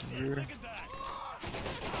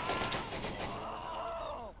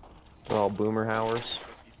 They're all boomer howers.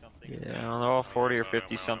 Yeah, they're all 40 or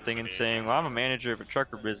 50 something and saying, "Well, I'm a manager of a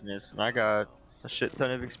trucker business and I got a shit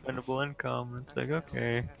ton of expendable income." It's like,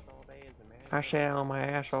 okay. I sat on my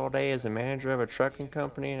ass all day as a manager of a trucking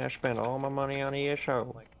company and I spent all my money on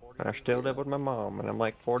ESO. And I still live with my mom and I'm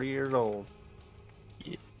like 40 years old.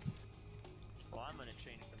 Yes. Well,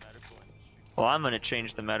 I'm gonna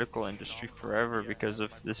change the medical industry forever because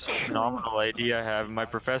of this phenomenal idea I have. My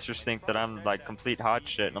professors think that I'm like complete hot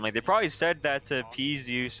shit, and I'm like, they probably said that to appease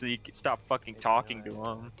you so you could stop fucking talking to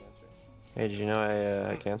them. Hey, did you know I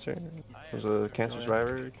had cancer? I was a cancer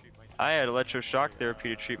survivor. I had electroshock therapy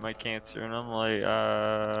to treat my cancer, and I'm like,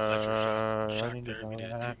 Electroshock therapy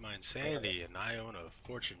to treat my insanity, and I own a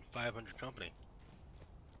Fortune 500 company.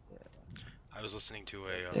 I was listening to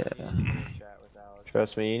a.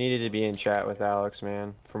 Trust me, you needed to be in chat with Alex,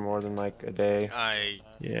 man, for more than like a day.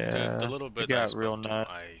 Yeah. The little bit got that I real spoke to,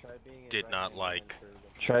 nuts. I did not like.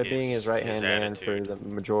 Try being his right-hand man for the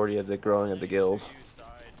majority of the growing of the guild.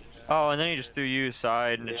 Oh, and then he just threw you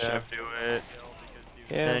aside and then Chef do it.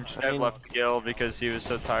 Yeah, and then Chef left the guild because he was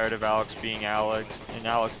so tired of Alex being Alex, and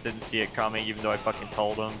Alex didn't see it coming even though I fucking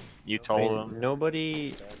told him. You told him.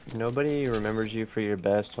 Nobody remembers you for your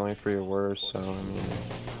best, only for your worst, so I mean,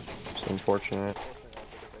 it's unfortunate.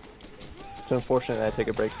 It's unfortunate that I take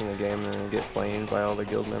a break from the game and get flamed by all the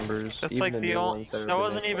guild members. That's even like the the new only. ones that That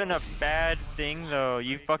wasn't even a bad thing though.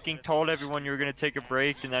 You fucking told everyone you were gonna take a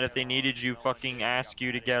break and that if they needed you, fucking ask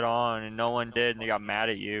you to get on, and no one did, and they got mad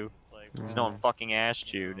at you because no one fucking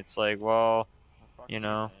asked you. And it's like, well, you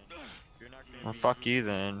know, well, fuck you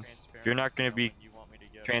then. If you're not gonna be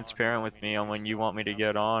transparent with me on when you want me to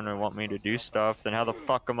get on or want me to do stuff, then how the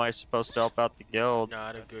fuck am I supposed to help out the guild?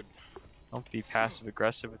 Not a good. Don't be passive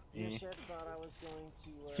aggressive with me.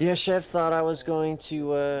 Yeah, Chef thought I was going to,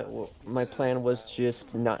 well, my plan was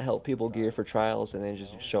just not help people gear for trials and then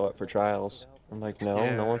just show up for trials. I'm like,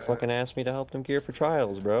 no, no one fucking asked me to help them gear for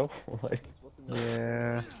trials, bro. Like,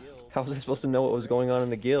 yeah. How was I supposed to know what was going on in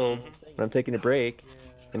the guild when I'm taking a break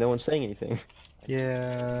and no one's saying anything?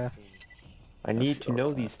 Yeah. I need to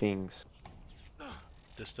know these things.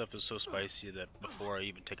 This stuff is so spicy that before I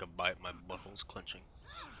even take a bite, my butthole's clenching.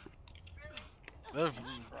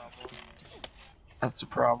 That's a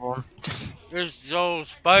problem. It's so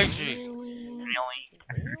spicy.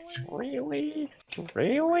 Really?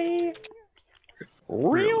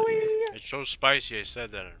 It's so spicy. I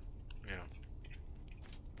said that. You know.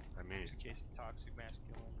 I mean. It's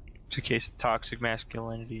a case of toxic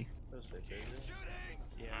masculinity.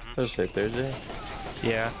 Thursday, Thursday?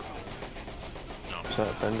 Yeah. No. It's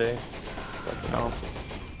not Sunday? No.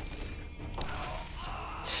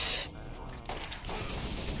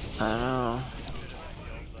 I don't know.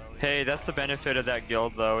 Hey, that's the benefit of that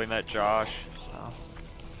guild though, we met Josh, so.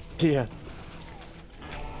 Yeah.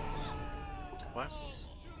 What?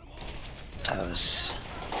 That was...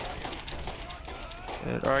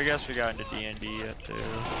 Or I guess we got into D&D yet too.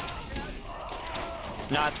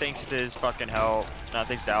 Not thanks to his fucking help, not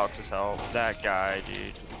thanks to Alex's help. That guy,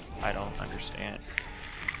 dude, I don't understand.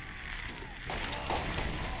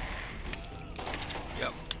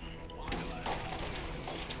 Yep.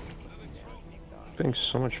 Doing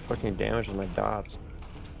so much fucking damage with my dots.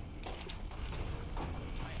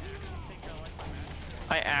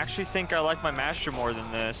 I actually think I like my Master more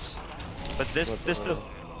than this. But this does,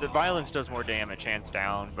 the violence does more damage, hands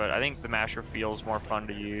down. But I think the Master feels more fun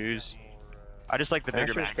to use. I just like the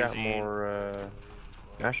bigger magazine.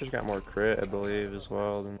 Master's got more crit, I believe, as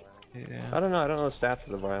well. Than, yeah. I don't know the stats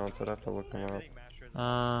of the violence. I'd have to look them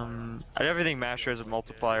up. Everything Master has a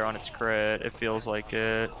multiplier on its crit. It feels like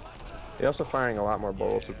it. You're also firing a lot more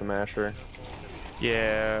bullets with the Masher.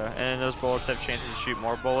 Yeah, and those bullets have chances to shoot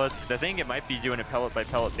more bullets, because I think it might be doing a pellet by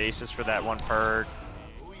pellet basis for that one perk.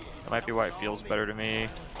 That might be why it feels better to me.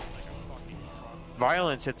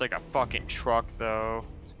 Violence hits like a fucking truck, though.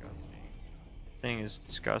 Thing is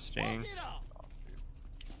disgusting.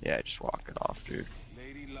 Yeah, just walk it off, dude.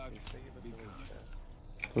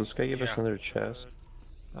 Will this guy give us another chest?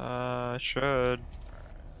 Should.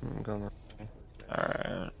 I'm going.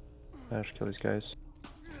 Alright. I should kill these guys.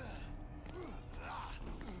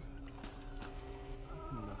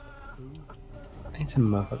 Ain't some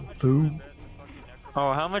motherfucking food.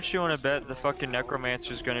 Oh, how much you want to bet the fucking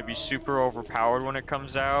Necromancer is going to be super overpowered when it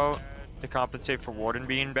comes out to compensate for Warden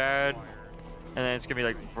being bad? And then it's going to be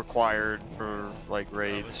like required for like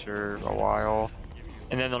raids for a while.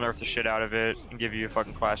 And then they'll nerf the shit out of it and give you a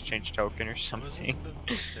fucking class change token or something.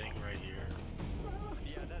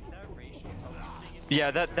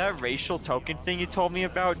 Yeah, that racial token thing you told me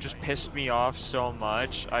about just pissed me off so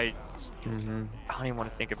much. I don't even want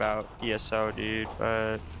to think about ESO, dude,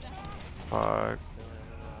 but fuck.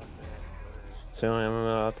 It's the only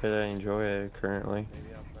MMO out there that I enjoy currently.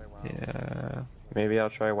 Yeah. Maybe I'll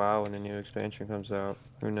try WoW when the new expansion comes out.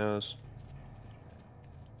 Who knows?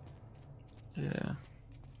 Yeah.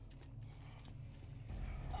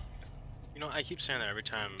 You know, I keep saying that every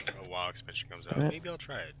time a WoW expansion comes out. Yeah. Maybe I'll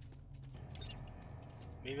try it.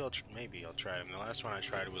 Maybe I'll try it. And the last one I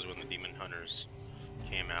tried was when the Demon Hunters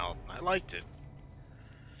came out. I liked it.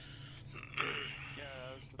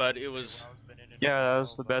 But it was... Yeah, that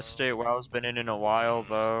was the best state WoW's been in a while,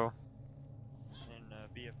 though.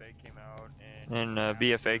 And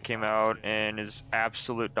BFA came out and is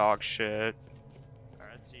absolute dog shit.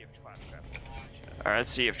 Alright, let's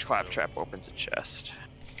see if Claptrap opens a chest.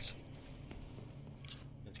 It's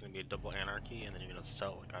gonna be a double anarchy, and then you're gonna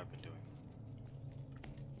sell like I've been doing.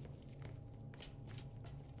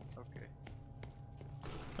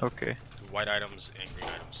 Okay. White items and green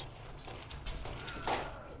items.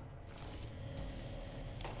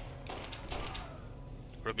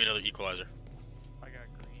 Would be another equalizer.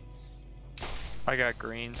 I got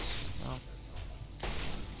greens. Oh.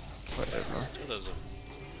 Whatever. So there's a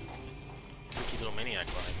freaky little maniac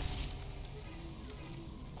behind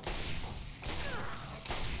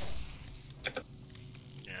me.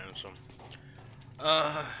 Yeah, so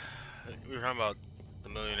we were talking about the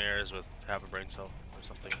millionaires with half a brain cell or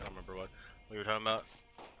something. I don't remember what we were talking about,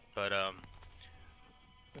 but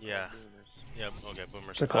yeah, okay,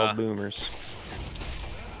 boomers. They're called boomers.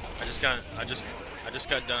 I just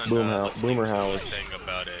got done listening Boomer to Howard. a thing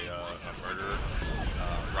about a murderer,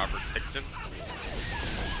 Robert Picton,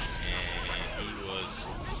 and he was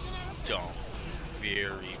dumb,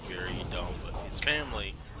 very, very dumb. But his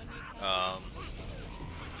family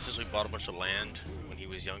essentially bought a bunch of land when he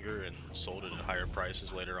was younger and sold it at higher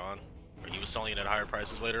prices later on, or he was selling it at higher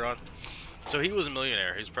prices later on. So he was a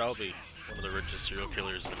millionaire. He's probably one of the richest serial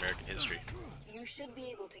killers in American history. You should be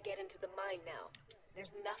able to get into the mine now.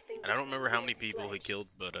 There's nothing. And I don't remember how many people he killed,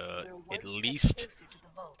 but at least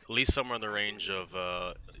somewhere in the range of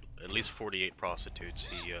at least 48 prostitutes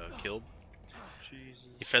he killed. Jesus.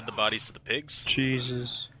 He fed the bodies to the pigs.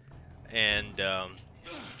 Jesus. And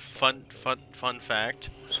fun fact.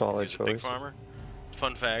 Solid He was a pig farmer.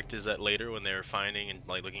 Fun fact is that later, when they were finding and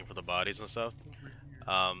like looking for the bodies and stuff,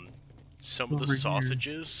 some of the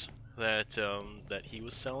sausages that he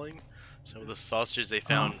was selling, some of the sausages they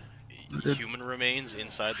found. Human remains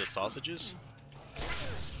inside the sausages,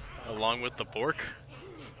 along with the pork.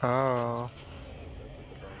 Oh.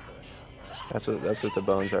 That's what the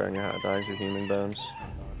bones are in your hot dogs, are human bones.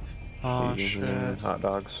 Oh shit. Human hot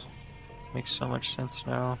dogs. Makes so much sense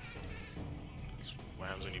now. What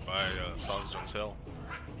happens when you buy sausage on sale?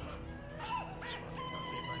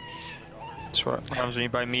 That's what happens when you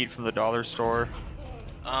buy meat from the dollar store.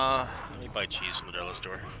 You buy cheese from the dollar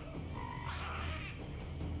store.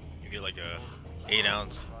 Get like a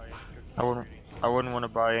 8-ounce. I wouldn't want to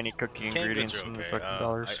buy any cooking ingredients from the fucking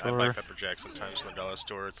dollar store. I buy pepper jack sometimes from the dollar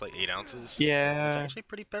store. It's like 8 ounces. Yeah. It's actually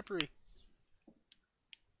pretty peppery.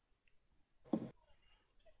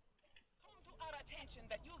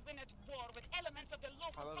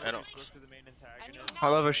 I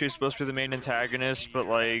love how she's supposed to be the main antagonist, but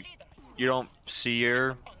like you don't see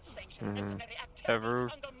her ever.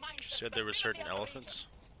 She's said there were certain elephants.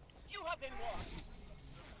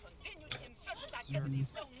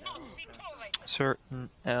 Certain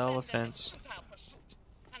elephants.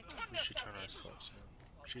 We should turn ourselves in.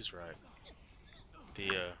 She's right.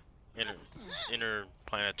 The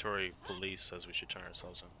interplanetary police says we should turn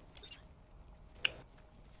ourselves in.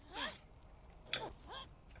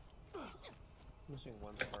 Missing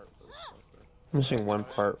one part for the sniper. Missing one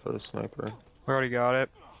part for the sniper. We already got it.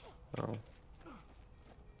 Oh.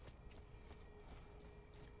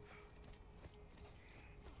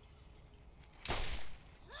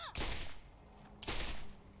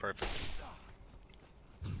 Perfect.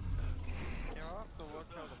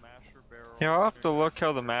 Yeah, I'll have to look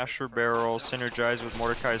how the masher barrels synergize with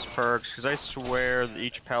Mordecai's perks, because I swear that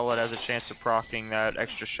each pellet has a chance of proccing that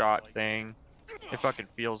extra shot thing. It fucking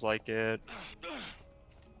feels like it.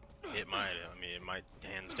 It might. I mean, it might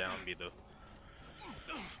hands down be the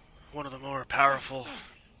one of the more powerful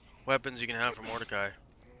weapons you can have for Mordecai.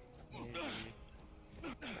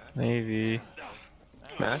 Maybe.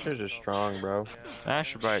 Mashers are strong, bro.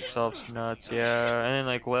 Masher by itself's nuts, yeah. And then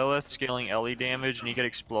like Lilith scaling Ellie damage and you get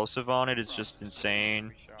explosive on it, it's just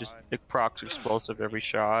insane. Just it procs explosive every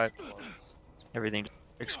shot. Everything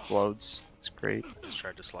explodes. It's great. Just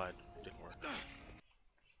tried to slide. Didn't work.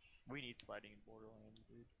 We need sliding in Borderlands,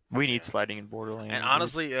 dude. We need sliding in Borderlands. And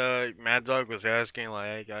honestly, Mad Dog was asking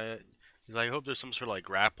like, he's like, I hope there's some sort of like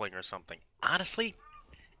grappling or something. Honestly,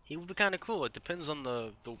 it would be kind of cool. It depends on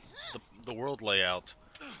the world layout.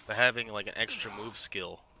 But having like an extra move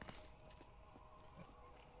skill.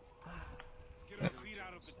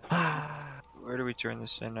 Where do we turn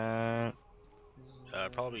this in at?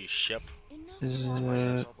 Probably ship.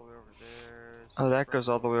 Oh, that goes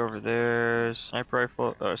all the way over there. Sniper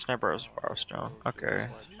rifle, sniper rifle, Firestone. Okay.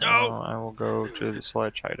 No! I will go to the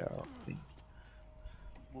sledge hideout.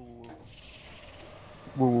 Woo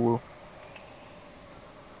woo woo.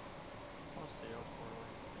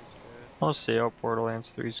 I'll see how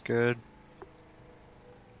Borderlands 3 is good.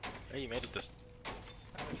 Hey, you made it this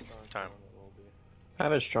time. I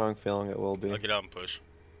have a strong feeling it will be. I'll get out and push.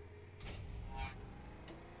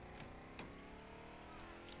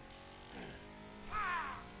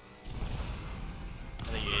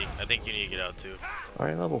 I think you need to get out too.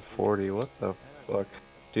 Alright, level 40, what the fuck?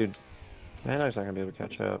 Dude, Manog's not gonna be able to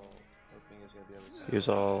catch up. He was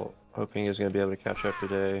all hoping he was gonna be able to catch up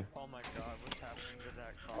today.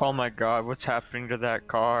 Oh my god, what's happening to that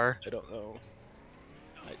car? I don't know.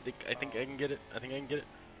 I think I can get it. I think I can get it.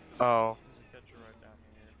 Oh.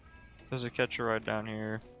 There's a catcher right down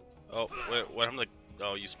here. Oh, wait, what? I'm like,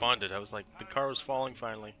 oh, you spawned it. I was like, the car was falling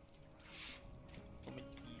finally.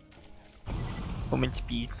 Moment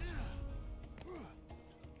speed.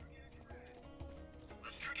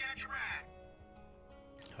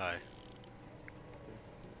 Hi.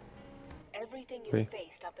 Everything you've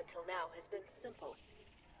faced up until now has been simple.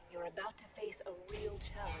 You're about to face a real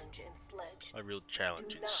challenge in Sledge. A real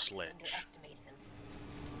challenge in Sledge. Underestimate him.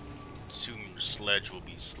 Soon your Sledge will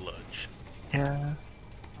be sludge. Yeah.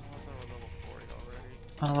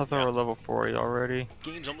 I love that we're level 40 already.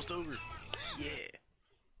 Game's almost over. Yeah.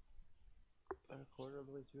 About a quarter of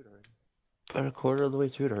the way to it already. About a quarter of the way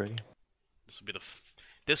to it already.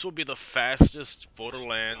 This will be the fastest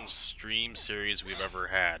Borderlands stream series we've ever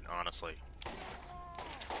had, honestly.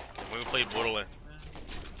 When we played Borderlands.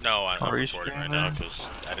 No, I'm not recording right now because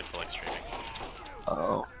I didn't feel like streaming.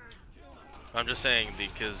 Oh. I'm just saying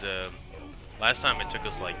because last time it took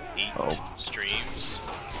us like 8 streams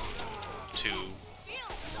to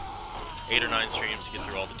 8 or 9 streams to get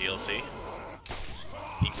through all the DLC,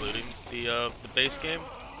 including the base game.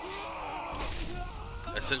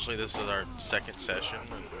 Essentially, this is our second session,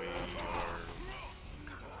 and we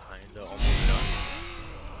are kinda almost done.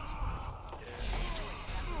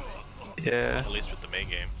 Yeah. At least with the main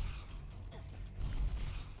game.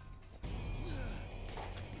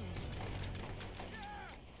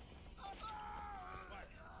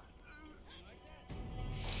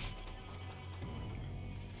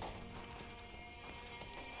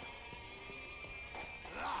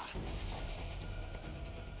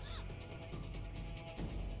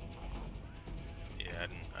 Yeah,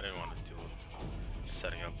 I didn't want to do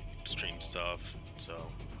setting up stream stuff,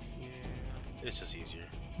 so it's just easier.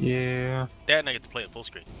 Yeah. That and I get to play it full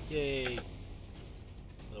screen. Yay!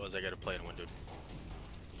 Otherwise I gotta play it windowed.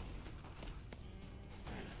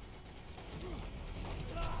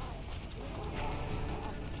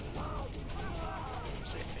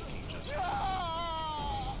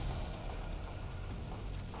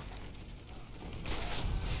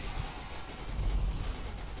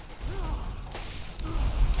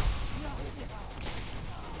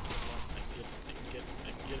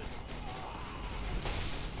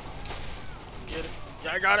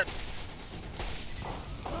 I got it.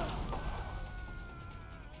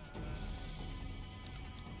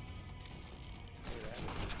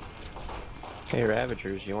 Hey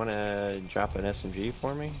Ravagers, you wanna drop an SMG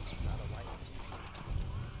for me?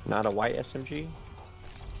 Not a white SMG?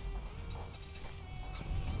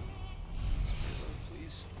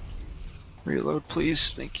 Please. Reload, please.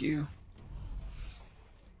 Thank you.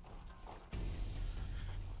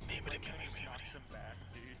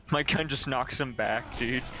 My gun just knocks him back,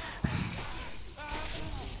 dude.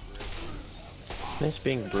 Nice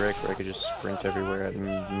being brick where I could just sprint everywhere at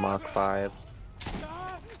Mach 5.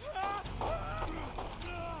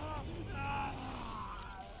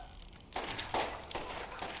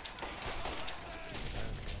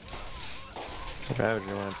 Ravager,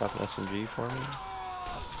 you wanna drop an SMG for me?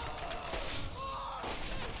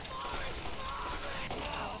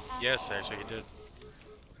 Yes, actually, he did.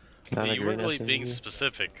 Not a You weren't green really being SMG?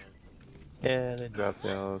 specific. Yeah, they dropped the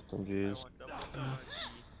SMGs.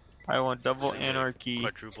 I want double anarchy.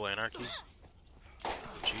 Quadruple anarchy.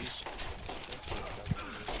 Jeez.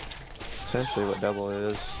 Essentially what double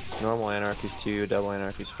is. Normal anarchy's 2, double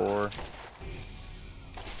anarchy's 4.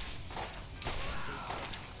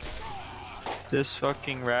 This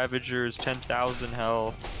fucking Ravager is 10,000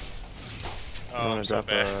 health. I'm gonna drop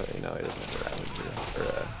a... No, he doesn't have a Ravager. Or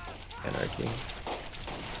a anarchy.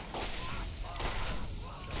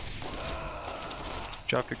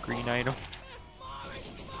 Dropped a green item.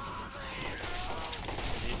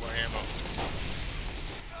 Need more ammo.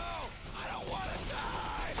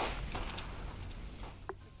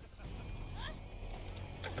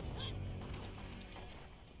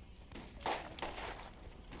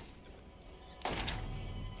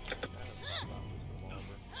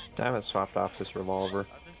 I haven't swapped off this revolver.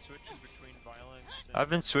 I've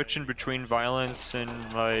been switching between violence and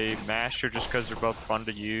my master just because they're both fun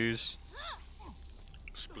to use.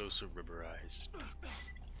 Explosive rubberized.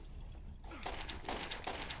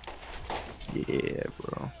 Yeah,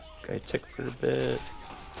 bro. Guy tick for a bit.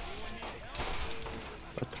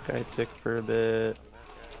 Let the guy tick for a bit.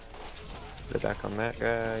 Get back on that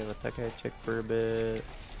guy. Let that guy tick for a bit.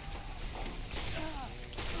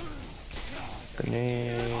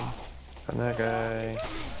 Grenade. On that guy.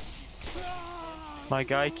 My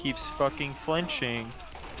guy keeps fucking flinching.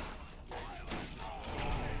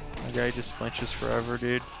 My guy just flinches forever,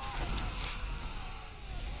 dude.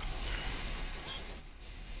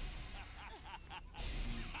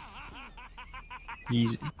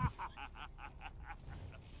 Easy.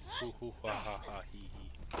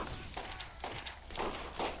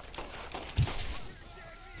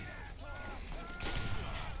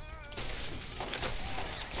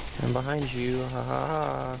 I'm behind you, ha ha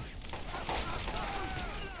ha.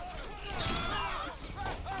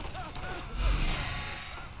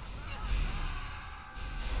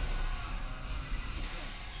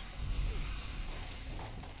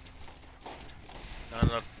 Not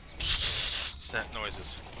enough scent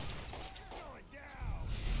noises.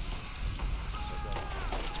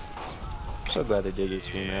 I'm so glad they did this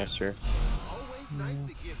remaster.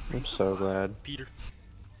 I'm so glad. Peter.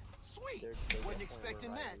 Wasn't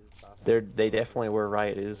expecting that. They definitely were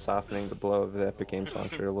right. It is softening the blow of the Epic Games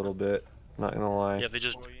launcher a little bit. Not gonna lie. Yeah, they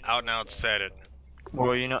just out and out said it.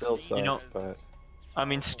 Well, you know, Still sucks, but I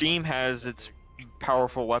mean, Steam has its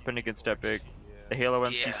powerful weapon against Epic, the Halo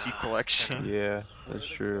MCC collection. yeah, that's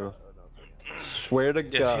true. Swear to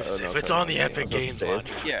God. If it's on the Epic Games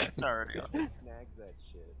launcher. Yeah, it's already on.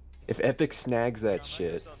 If Epic snags that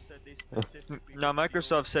shit. Now,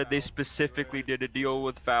 Microsoft said they specifically did a deal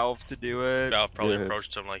with Valve to do it. Valve probably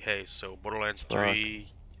approached them like, hey, so Borderlands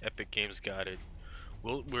 3, Epic Games got it.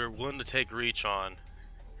 We're willing to take Reach on.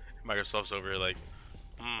 Microsoft's over here like,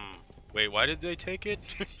 wait, why did they take it?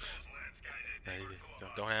 Hey,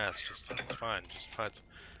 don't ask, it's fine, just find some.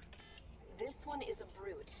 This one is a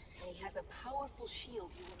brute, and he has a powerful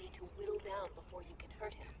shield you will need to whittle down before you can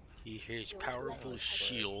hurt him. He has powerful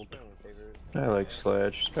shield. I like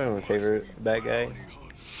Sledge. It's kind of my favorite bad guy.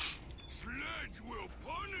 Sledge will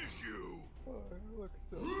punish you.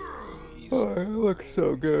 Oh, he looks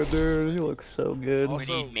so good, dude. He looks so good. We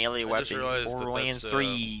need melee weapons. Borderlands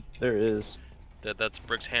 3. There is. That's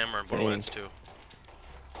Brick's hammer in Borderlands 2.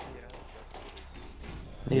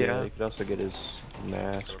 Yeah, you could also get his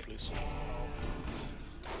mask.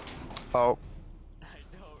 Oh.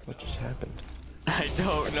 What just happened? I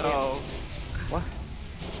don't know. What?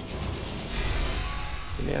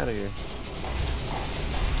 Get me out of here.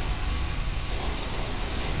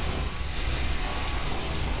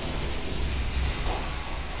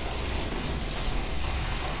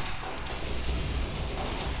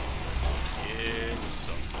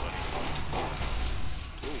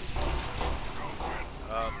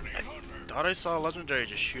 thought I saw a legendary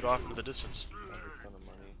just shoot off into the distance.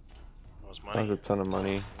 That was money. That was a ton of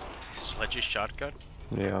money. Sledge's shotgun?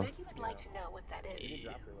 Yeah. I bet you would like to know what that is.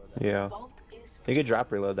 Yeah. Vault is You could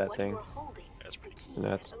drop reload that what thing. you are holding is the key And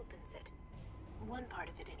that's that opens it. One part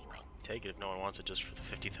of it anyway. Take it if no one wants it just for the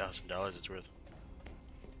 $50,000 it's worth.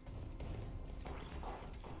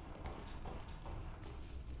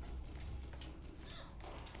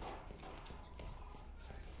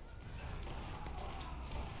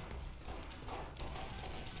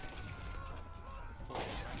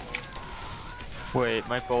 Wait,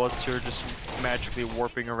 my bullets are just magically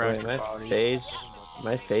warping around Wait, your body.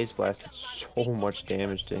 my phase blast did so much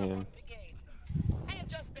damage to him.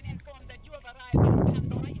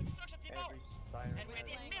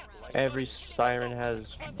 Every siren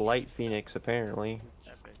has Blight Phoenix, apparently.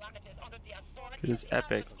 It is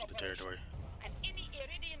epic. The territory.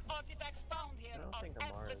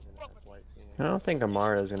 I don't think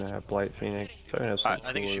Amara's gonna have Blight Phoenix.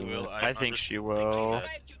 I think she will. I think she will.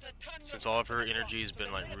 Since all of her energy has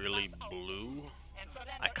been like really blue,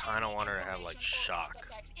 I kind of want her to have like shock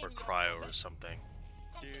or cryo or something.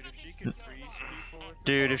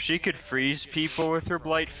 Dude, if she could freeze people with her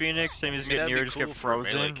Blight Phoenix, same as get near her, just get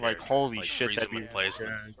frozen. Like, holy shit, that'd be.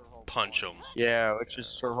 Punch them. Yeah, which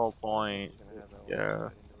is her whole point. Yeah.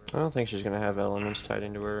 I don't think she's gonna have elements tied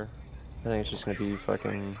into her. I think it's just gonna be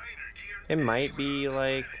fucking. It might be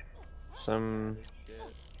like some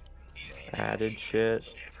added shit,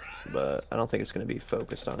 but I don't think it's gonna be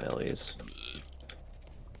focused on Ellie's.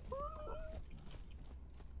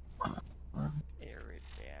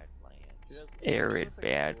 Arid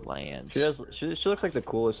Badlands. She looks like the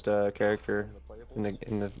coolest character in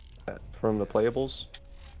the from the playables.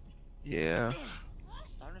 Yeah.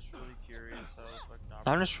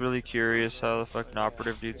 I'm just really curious how the fucking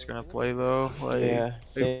operative dude's gonna play though. Like, yeah,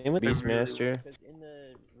 same with Beastmaster.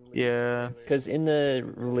 Yeah. Because in the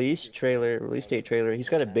release date trailer, he's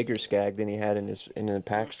got a bigger skag than he had in the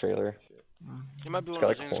PAX trailer. It might be He's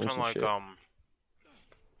one of got, those things kind of like shit.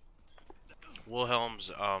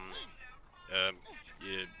 Wilhelm's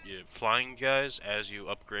you flying guys, as you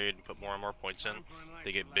upgrade and put more and more points in,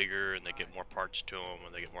 they get bigger and they get more parts to them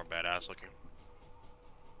and they get more badass looking.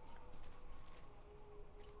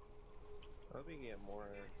 I hope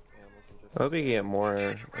you get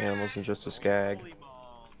more animals than just a skag.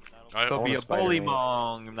 There'll be a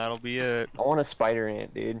bullymong, and that'll be it. I want a spider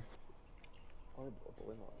ant, dude.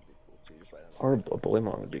 Or a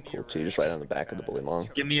bullymong would be cool too, just right on the back of the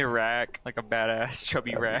bullymong. Give me a rack, like a badass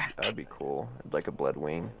chubby rack. That'd be cool. Like a blood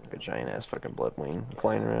wing, like a giant ass fucking blood wing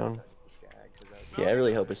flying around. Yeah, I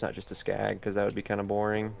really hope it's not just a skag, because that would be kind of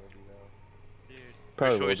boring.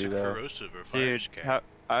 Probably will do that. Dude,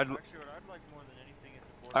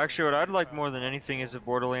 actually, what I'd like more than anything is if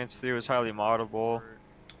Borderlands 3 was highly moddable.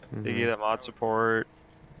 They give that mod support.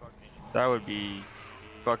 That would be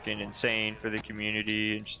fucking insane for the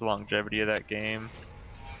community and just the longevity of that game.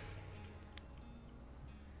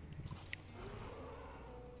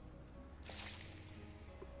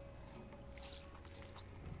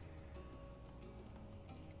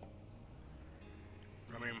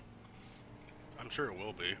 I mean, I'm sure it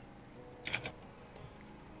will be.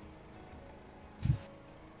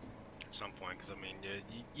 At some point, because I mean,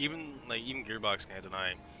 even Gearbox can't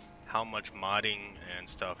deny how much modding and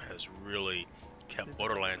stuff has really kept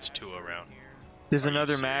Borderlands 2 around. There's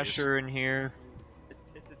another masher in here.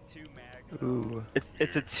 It's a 2 mag. Ooh.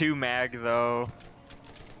 It's a 2 mag though.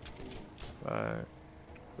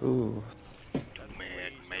 Ooh.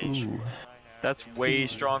 Ooh. That's way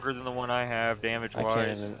stronger than the one I have, damage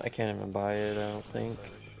wise. I can't even buy it. I don't think.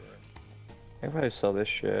 I can probably sell this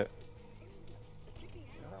shit.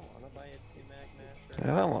 I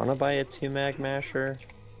don't want to buy a 2 mag masher.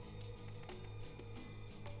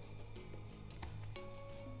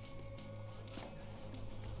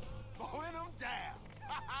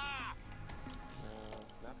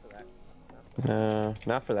 No,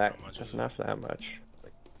 not for that. Just not for that much.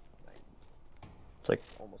 It's like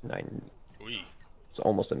almost 9. It's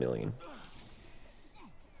almost $1 million.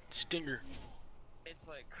 Stinger.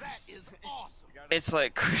 It's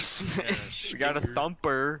like Christmas. We got a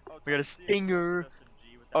thumper. We got a stinger.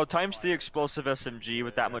 Oh, times 3 explosive SMG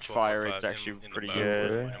with that much fire. It's actually pretty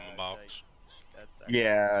good.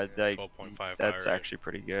 Yeah, like that's actually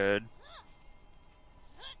pretty good.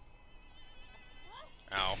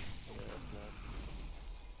 Ow.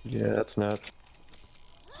 Yeah, that's nuts.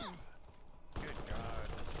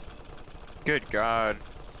 Good God.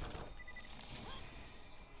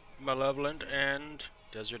 Malevolent and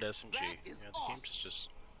Desert SMG. Yeah, the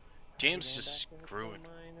game's just screwing.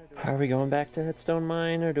 Are we going back to Headstone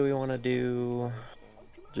Mine, or do we want to do?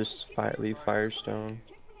 Just leave Firestone.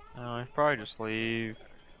 No, I probably just leave.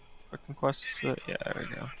 Fucking quest is it? Yeah, there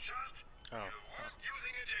we go. Oh.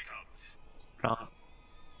 No.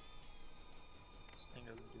 This thing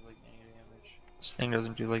doesn't do like any damage. This thing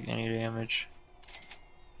doesn't do like any damage.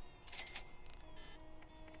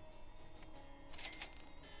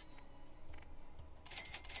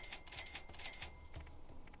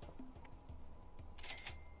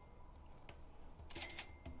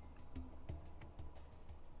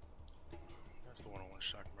 That's the one-on-one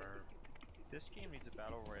shock bird. This game needs a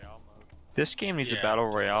battle royale mode. This game needs a battle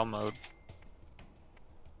royale mode.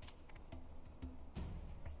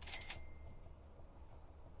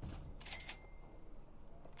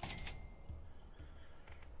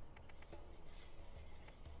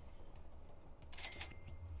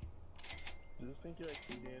 Does this think you like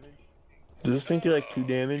 2 damage? Does this think you like 2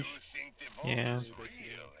 damage? Yeah.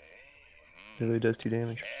 It really does 2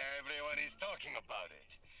 damage. Everyone is talking about it.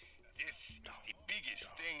 This is the biggest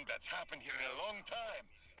thing that's happened here in a long time.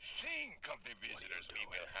 Think of the visitors we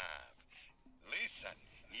will have. Listen,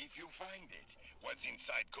 if you find it, what's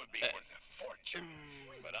inside could be worth a fortune.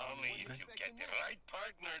 But only if you get the right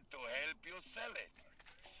partner to help you sell it.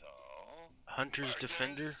 So... Hunter's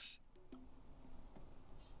Defender?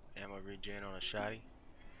 Ammo regen on a shotty.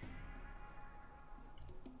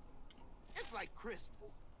 It's like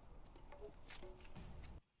Christmas.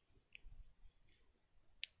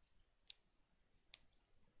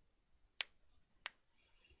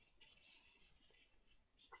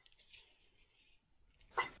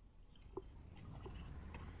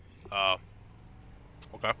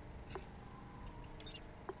 Okay.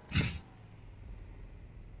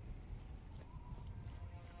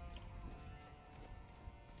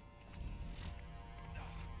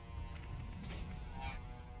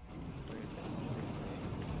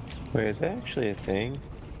 Wait, is that actually a thing?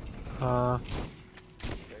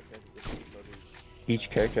 Each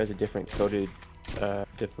character has a different coded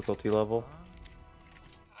difficulty level.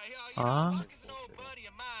 I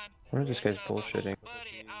wonder if this guy's bullshitting.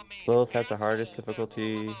 Lilith has the hardest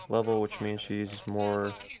difficulty level, which means she's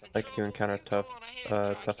more likely to encounter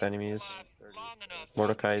tough enemies.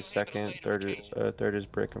 Mordecai is second, third is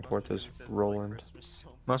Brick, and fourth is Roland.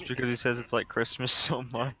 Must because he says it's like Christmas so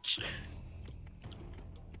much.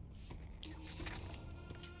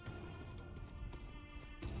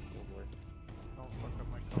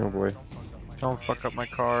 Oh boy. Don't fuck up my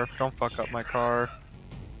car. Don't fuck up my car.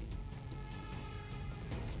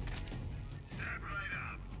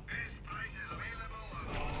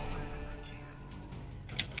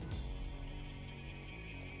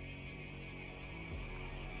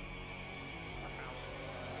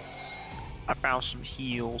 I found some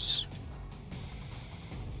heals.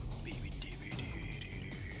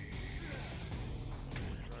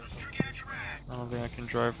 I don't think I can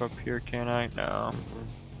drive up here, can I? No.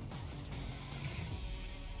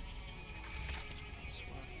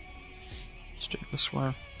 Let's take this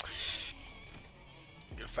one.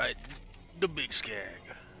 You're fighting the big skag.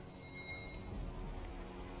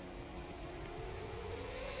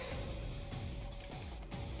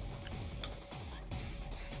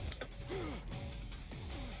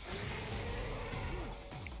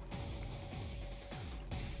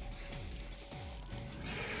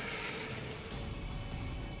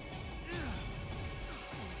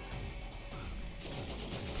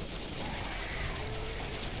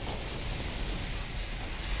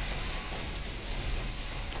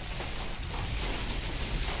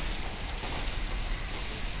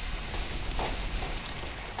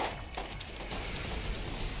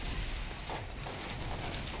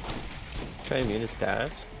 Try immune to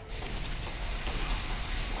status?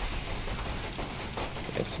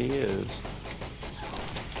 Yes, he is.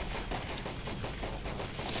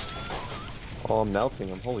 Oh, I'm melting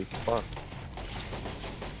him. Holy fuck.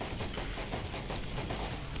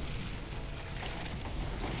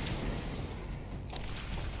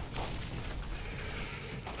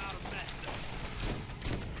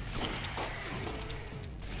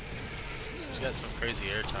 He's got some crazy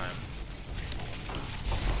airtime.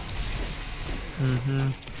 Mm-hmm.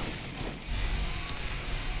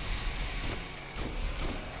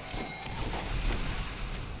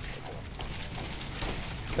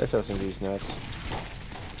 This doesn't do these nuts.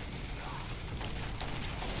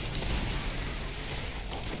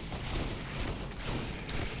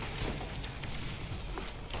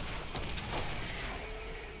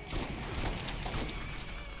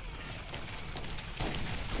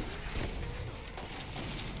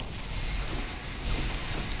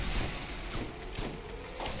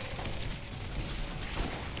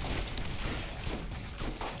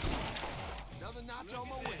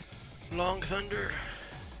 Long Thunder.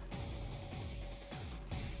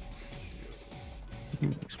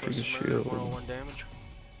 shield. 101 damage.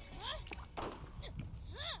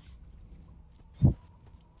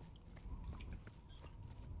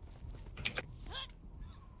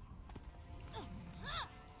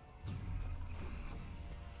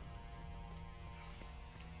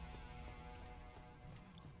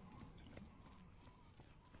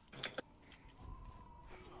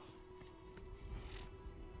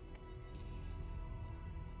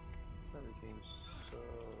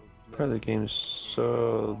 Part of the game's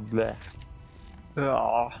so bleh.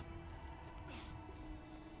 Aw.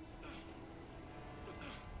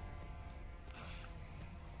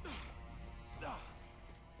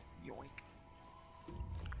 Yoink.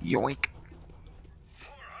 Yoink.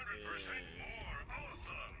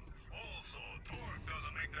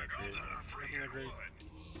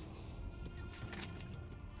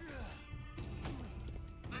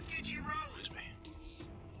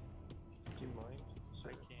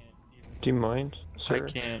 Do you mind, sir?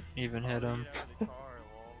 I can't even hit him.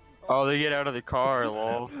 Oh, they get out of the car,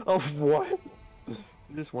 lol. Oh, what? You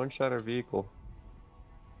just one-shot our vehicle.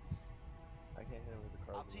 I can't hit him with the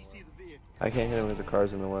cars in the way. I can't hit him with the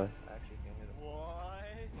cars in the way.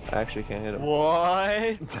 I actually can't hit him.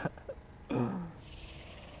 What?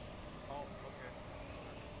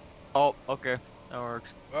 Oh, okay. That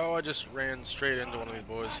works. Oh, I just ran straight into one of these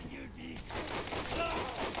boys.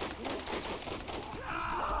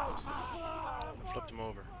 Flipped him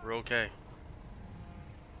over. We're okay.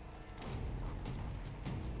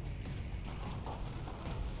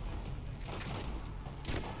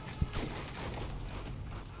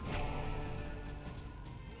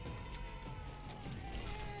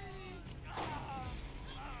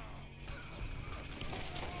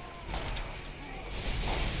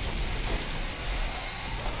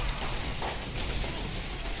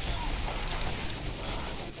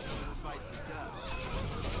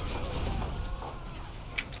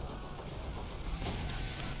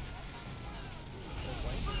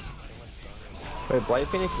 Wait, Blight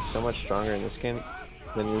Phoenix is so much stronger in this game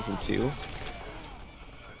than he was in 2.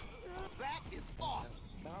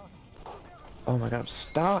 Oh my god, I'm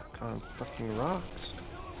stuck on fucking rocks.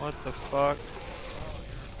 What the fuck?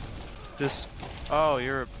 Just... Oh,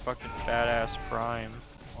 you're a fucking badass Prime.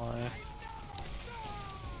 Why?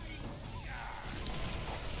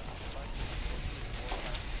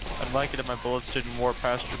 I'd like it if my bullets didn't warp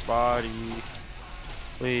past your body.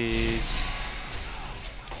 Please.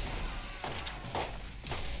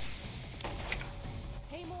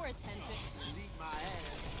 Pay more attention.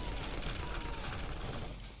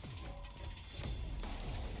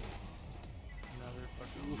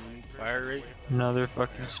 Fire rate. Another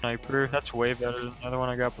fucking sniper. That's way better than the other one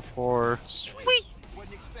I got before. Sweet!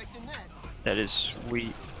 That is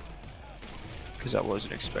sweet. Because I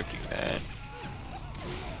wasn't expecting that.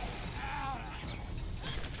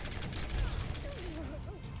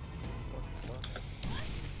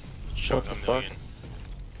 Chuck a million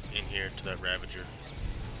in here to that Ravager.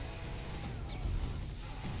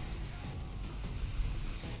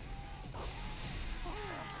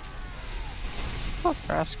 How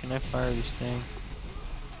fast can I fire this thing?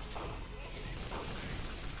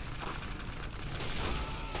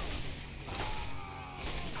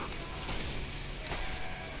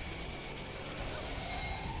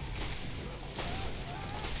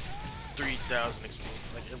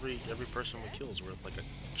 Like every person we kill is worth like a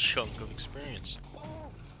chunk of experience.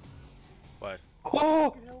 What?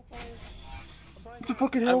 Oh! It's a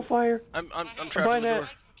fucking hellfire! I'm trapped in the door.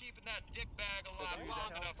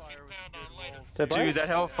 Dude, that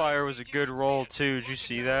hellfire was a good roll too. Did you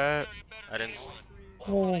see that? I didn't.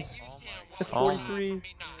 Oh, it's 43.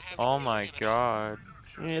 Oh my god.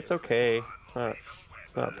 Yeah, it's okay.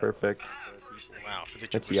 It's not perfect. Wow,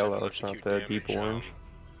 It's yellow. It's not the deep orange.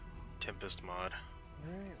 Tempest mod.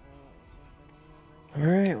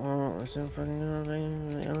 Alright, well, let's do fucking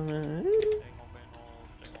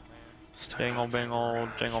Dangle bangle,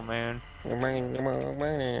 dangle man.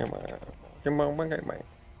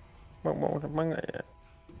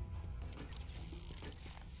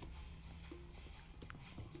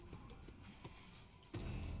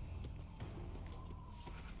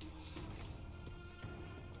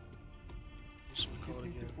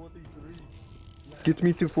 Get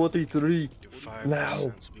me to 43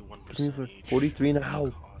 now. Get me for 43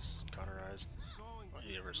 now. Cauterize.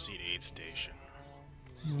 You ever see the aid station?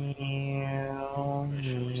 Yeah.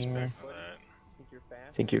 Respect for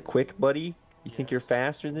that. Think you're quick, buddy? You think you're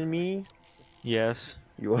faster than me? Yes.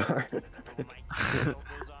 You are.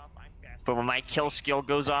 But when my kill skill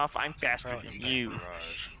goes off, I'm faster than you.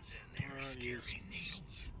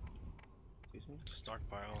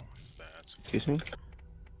 Stockpile. That's Excuse me?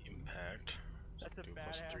 impact. That's a +3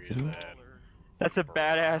 badass of that. That's a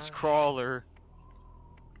badass crawler.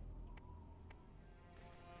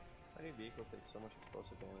 My new vehicles take so much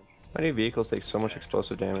explosive damage. My new vehicles take so much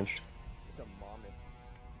explosive damage. It's a mammoth.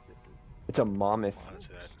 It's a mammoth.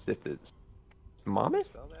 If it's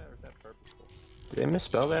mammoth? Did they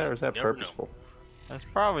misspell that, or is that purposeful? That's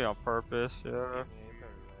probably on purpose. Yeah.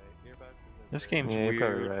 This game's Yeah, you're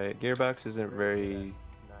probably weird. right. Gearbox isn't very.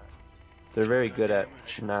 They're very good at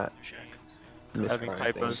not Having misspelling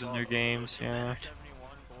typos things. in their games. Yeah.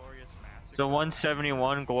 The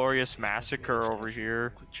 171 Glorious Massacre over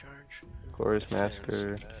here. Glorious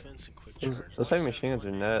Massacre. Those heavy machine guns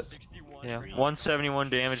are nuts. Yeah, 171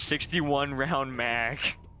 damage, 61 round mag.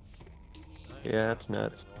 Yeah, that's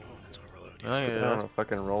nuts. Oh, Put yeah, that on a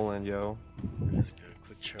fucking Roland, yo. Let's go,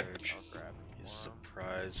 quick charge. He's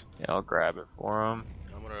surprised. Yeah, I'll grab it for him.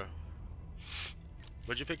 I'm gonna.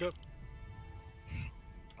 What'd you pick up?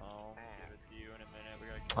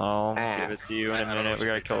 I'll give it to you in a minute. We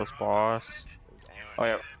gotta kill this boss. Oh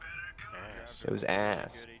yeah. It was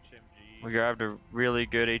ass. We grabbed a really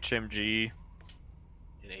good HMG.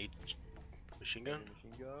 An machine gun?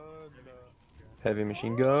 Heavy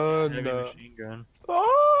machine gun. Heavy machine gun.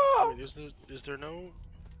 I mean, is there no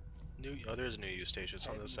new? Oh, there's a new use station. It's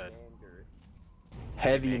on this side.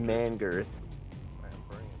 Heavy man girth.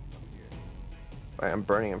 Alright, I'm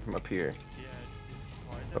burning him from up here.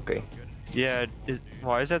 Okay. Yeah,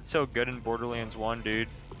 why is that so good in Borderlands 1, dude?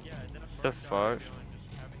 What the fuck?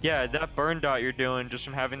 Yeah, that burn dot you're doing just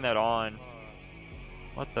from having that on.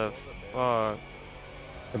 What the fuck?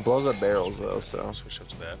 It blows up barrels though, so. Switch up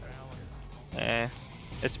to that. Eh.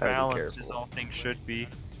 It's Gotta be balanced as careful. all things should be.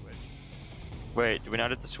 Wait, do we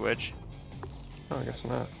not hit the switch? Oh, I guess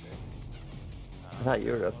not. I thought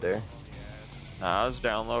you were up there. Nah, I was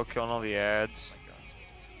down low killing all the ads.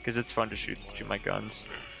 Cause it's fun to shoot my guns.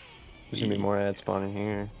 There's gonna be more ads spawning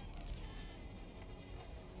here.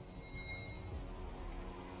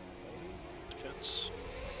 Defense.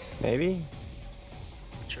 Maybe?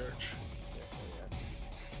 Church.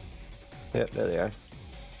 Yep, there they are.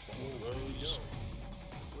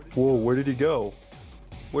 Whoa, where did he go?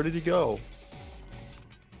 Where did he go?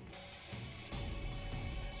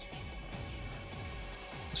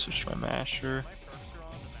 Switch my masher.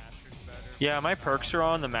 Yeah, my perks are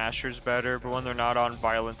on, the masher's better, but when they're not on,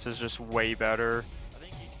 violence is just way better.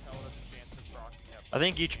 I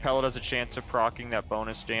think each pellet has a chance of proccing that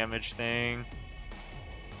bonus damage thing.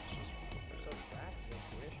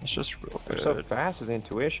 It's just real They're good. so fast with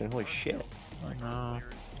intuition, holy shit. I know.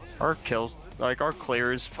 Our kills, like our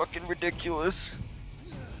clear is fucking ridiculous.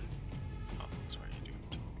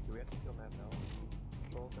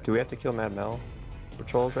 Do we have to kill Mad Mel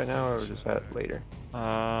patrols right now, or is that later?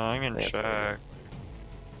 I'm gonna Yeah, it's later. check.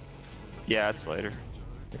 Yeah, it's later.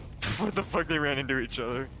 What the fuck, they ran into each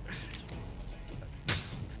other.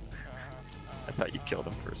 I thought you killed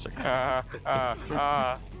him for a second.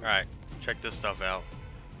 Alright, check this stuff out.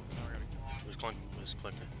 Who's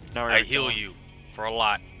clicking? Now we're I gonna heal kill him. you for a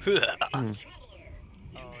lot.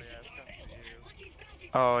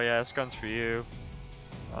 Oh yeah, this gun's for you.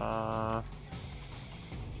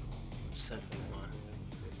 71.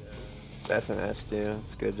 It's SNS too.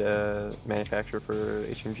 It's good manufacturer for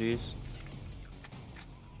HMGs.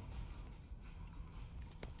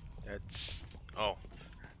 That's oh.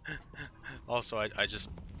 Also, I just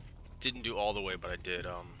didn't do all the way, but I did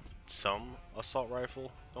some assault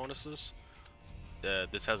rifle bonuses.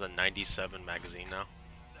 This has a 97 magazine now.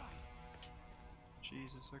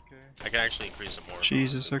 Jesus, okay. I can actually increase it more.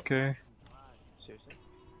 Jesus, okay.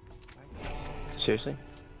 Seriously?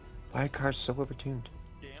 Why are cars so overtuned?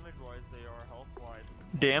 Damage-wise, they are health-wise.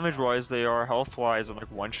 Damage-wise, they are health-wise. I'm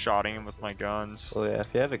like one-shotting them with my guns. Well, yeah, if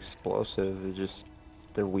you have explosive,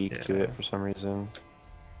 they're weak to it for some reason.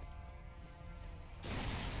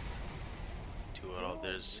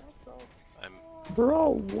 There's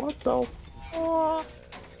Bro, what the fuck?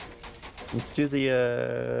 Let's do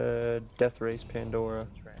the Death Race Pandora.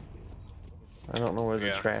 I don't know where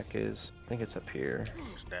the track is. I think it's up here.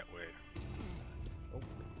 that way.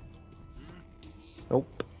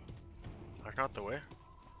 Nope. That's not the way?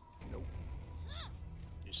 Nope.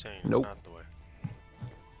 You're saying it's Nope. not the way?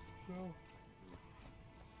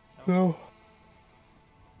 No.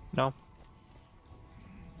 No.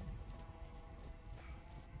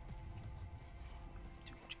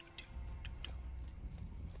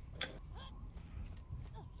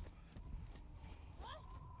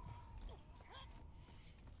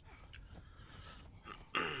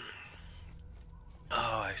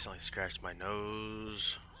 Oh, I accidentally scratched my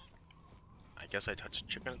nose. I guess I touched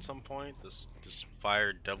chicken at some point. This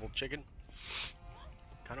fired devil chicken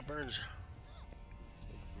kind of burns.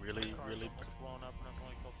 Really, really.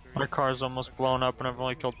 My car's almost blown up and I've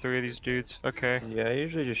only killed 3 of these dudes. Okay. Yeah, I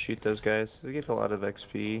usually just shoot those guys. They get a lot of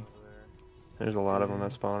XP. There's a lot of them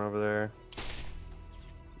that spawn over there.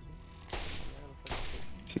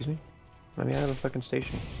 Excuse me? Let me out of the fucking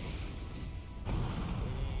station.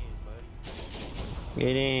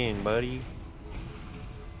 Get in, buddy.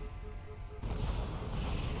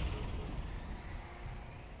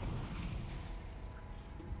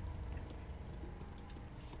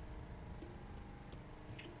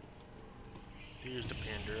 Here's the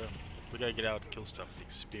Pandora. We gotta get out to kill stuff,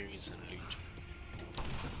 experience and loot.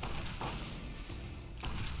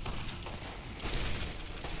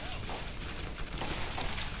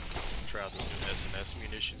 Try out those new SMS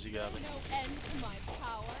munitions you got me. No end to my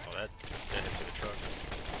power. Oh, that hits like a truck.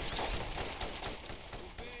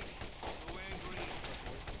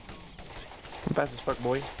 I'm fast as fuck,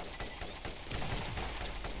 boy.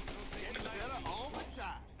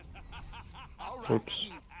 Oops.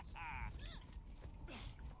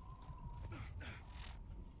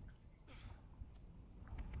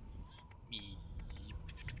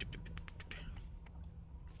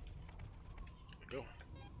 Go.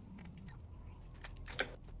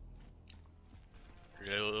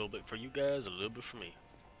 A little bit for you guys, a little bit for me.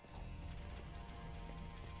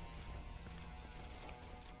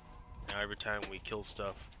 Now every time we kill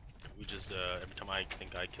stuff, we just every time I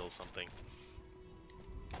think I kill something,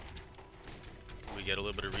 we get a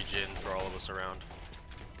little bit of regen for all of us around.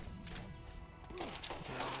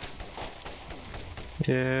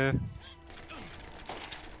 Yeah.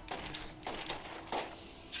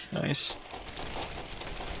 Nice.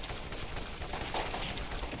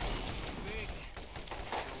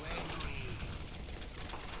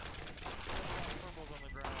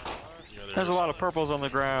 There's a lot of purples on the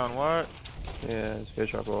ground, what? Yeah, this guy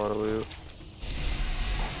dropped a lot of loot.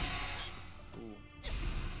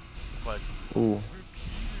 But Ooh.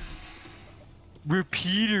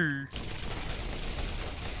 Repeater!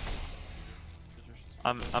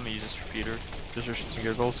 I'm gonna use this repeater. Just for shits and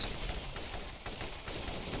giggles.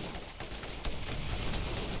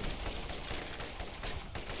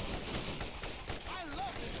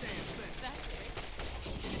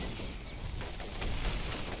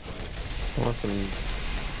 I want some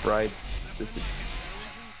bride assisted.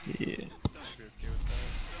 Yeah.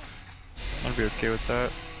 I'd be okay with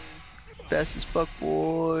that. Fast as fuck,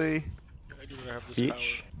 boy. I do not have this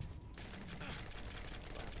Peach.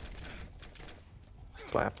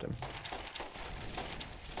 Slapped him.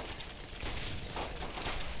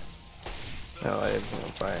 Oh, I was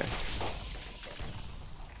on fire.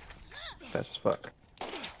 Fast as fuck.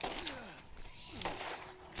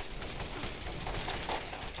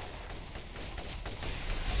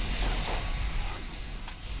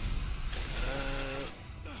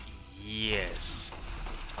 Yes.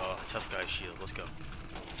 Oh, tough guy shield. Let's go.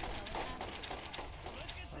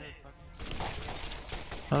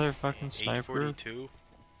 Another fucking sniper. 842.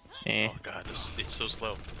 Eh. Oh god, it's so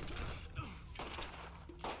slow.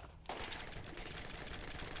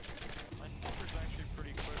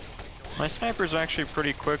 My sniper's actually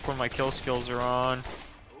pretty quick when my kill skills are on.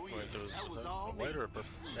 Wait, was that a white or a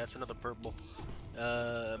purple? That's another purple.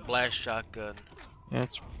 Blast shotgun. Yeah,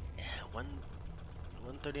 it's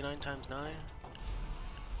 139 times 9.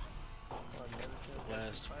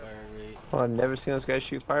 Blast fire rate. Well, I've never seen those guys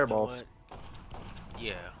shoot fireballs. You know what?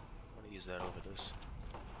 Yeah, I'm gonna use that over this.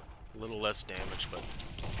 A little less damage, but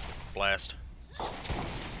blast.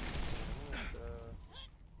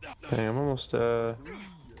 Dang, I'm almost level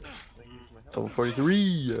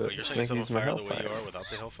 43. Oh, you're saying it's on fire the way you are without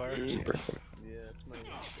the hellfire?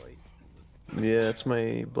 Yeah, it's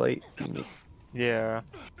my blight. Yeah.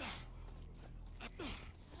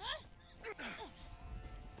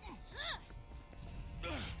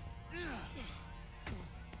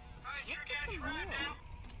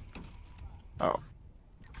 Oh.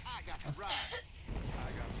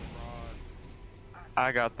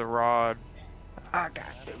 I got the rod. I got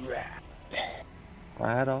the rod.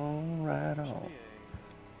 Right on, right on.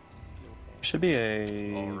 Should be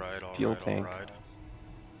a fuel tank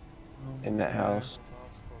in that house.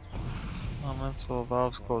 Elemental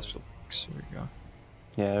valves close to the box. Here we go.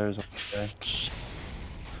 Yeah, there's one there.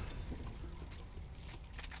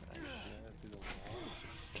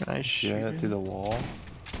 Can I shoot it through the wall?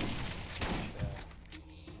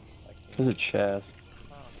 There's a chest.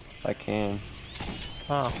 I can.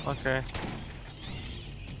 Oh, okay.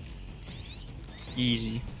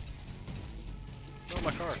 Easy. Oh,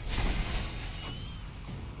 my car.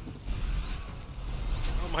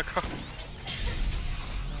 Oh, my car.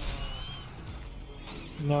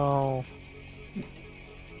 No.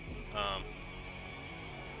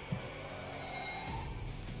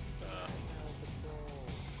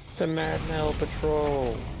 The Mad Metal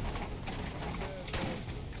Patrol.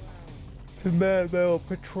 The Mad Metal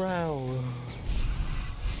Patrol.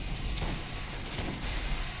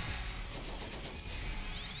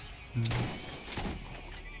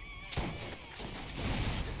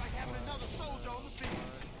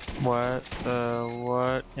 What the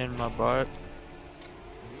what in my butt?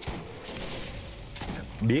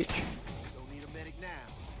 Bitch. Don't need a medic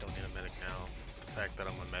now. The fact that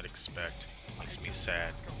I'm a medic spec makes me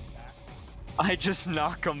sad. I just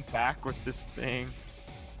knock him back with this thing.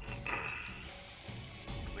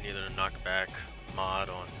 We need a knockback mod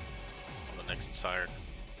on the next siren.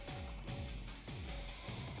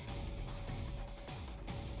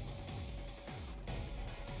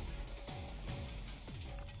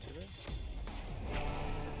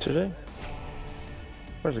 Today?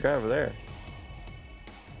 Where's the guy over there?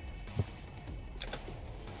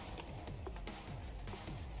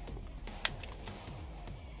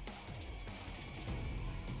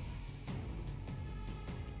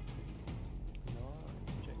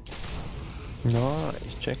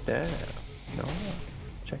 Nice, check that out. No,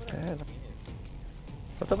 check that out.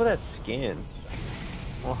 What's up with that skin?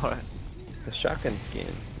 What? The shotgun skin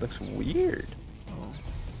looks weird.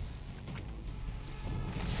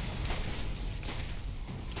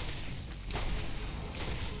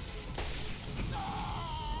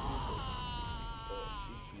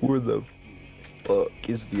 Where the fuck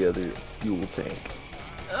is the other fuel tank?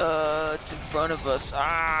 It's in front of us.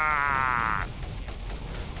 Ah!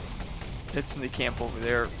 It's in the camp over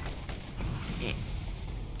there.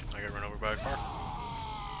 I got run over by a car.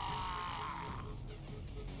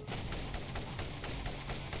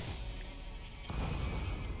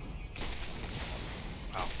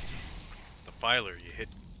 Wow. The filer,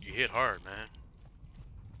 you hit hard, man.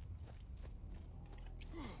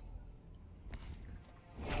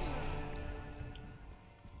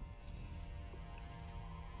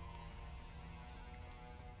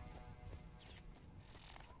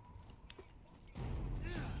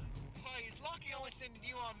 Sending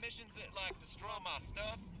you on missions that like destroy my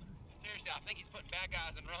stuff. Seriously, I think he's putting bad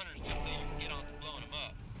guys and runners just so you can get on to blowing them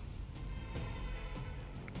up.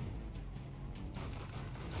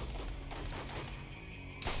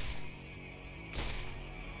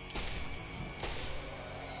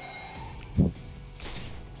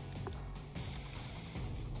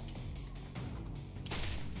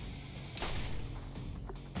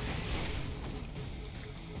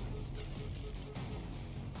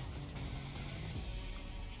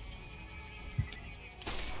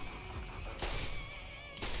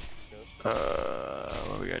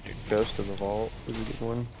 What we gotta do? Ghost of the Vault is a good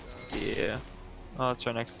one. Yeah. Oh, it's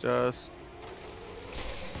right next to us.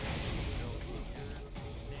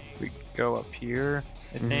 We go up here,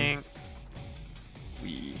 I think.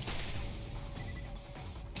 We...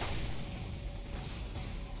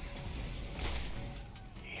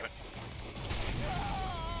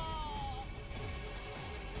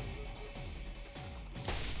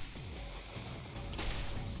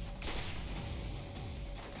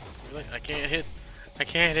 Really? I can't hit. I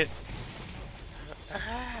can't hit.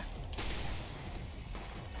 Ah.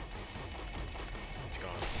 It's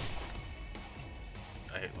gone.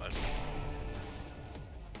 I hit left.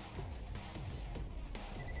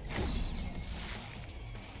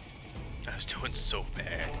 I was doing so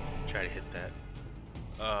bad. Try to hit that.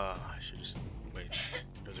 I should just wait.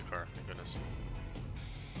 There's a car. Thank goodness.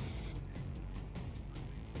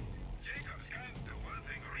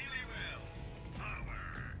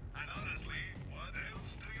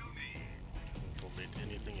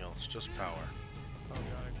 Just power.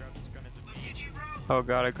 Oh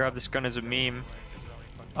god, I grabbed this gun as a meme.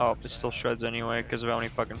 Oh, it still shreds anyway because of how many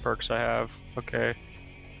fucking perks I have. Okay.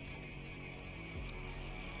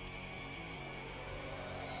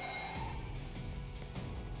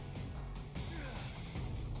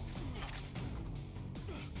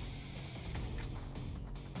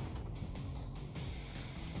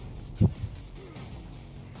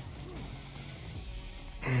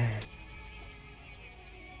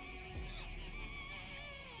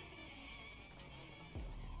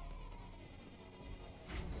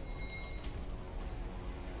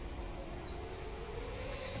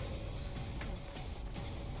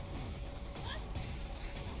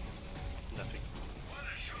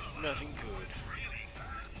 Nothing good.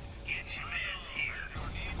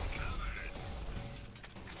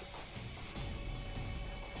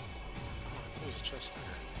 Where's the chest there?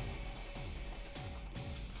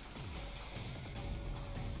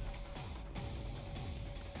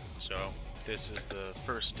 So, this is the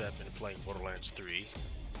first step in playing Borderlands 3,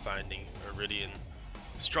 finding Iridian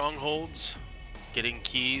strongholds getting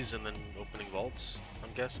keys and then opening vaults, I'm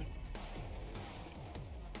guessing.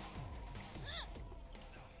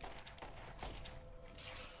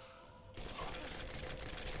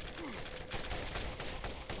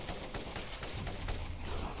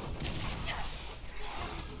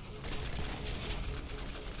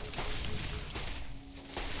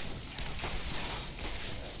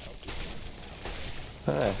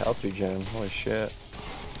 Ah, health regen. Holy shit.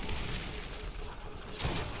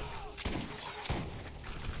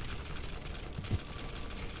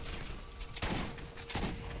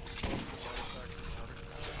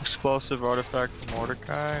 Explosive artifact from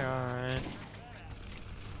Mordecai, alright.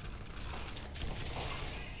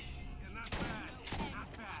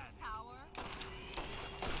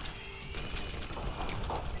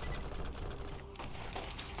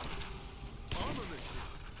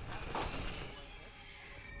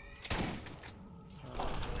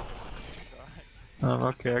 Oh,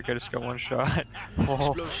 okay, I just got one shot.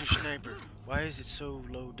 Whoa. Explosive sniper. Why is it so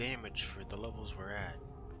low damage for the levels we're at?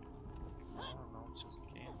 I don't know, it's just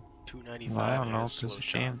a game. 295 I don't know, has it's slow just a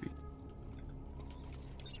shot. game.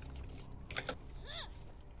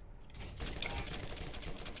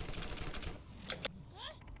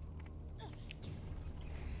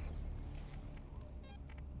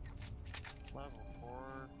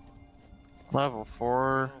 Level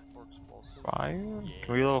 4 fire?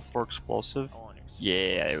 Can we level 4 explosive?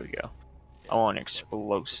 Yeah, there we go. I want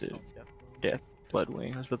explosive. Death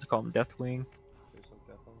Bloodwing. I was about to call him Deathwing.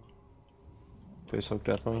 Basic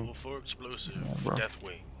Deathwing. Level 4 explosive, Yeah, bro.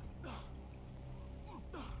 Deathwing.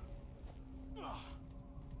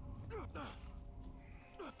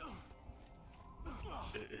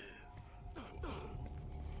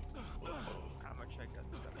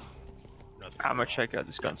 I'm gonna check out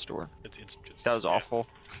this gun store. It's That was awful.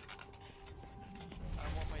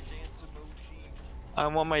 I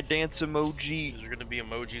want my dance emoji. Is there gonna be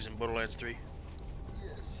emojis in Borderlands 3?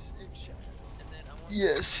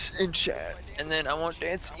 Yes, in chat. And then I want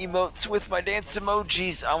dance emotes with my dance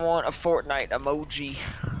emojis. I want a Fortnite emoji.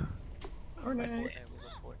 Fortnite.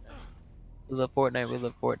 We love Fortnite, we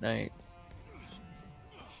love Fortnite.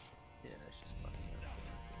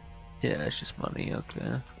 Yeah, it's just money,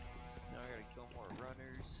 okay.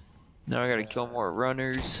 Now I gotta kill more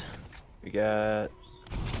runners. We got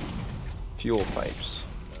fuel pipes.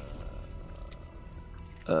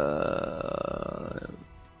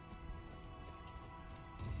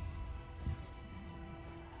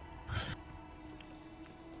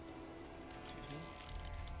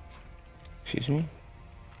 Excuse me?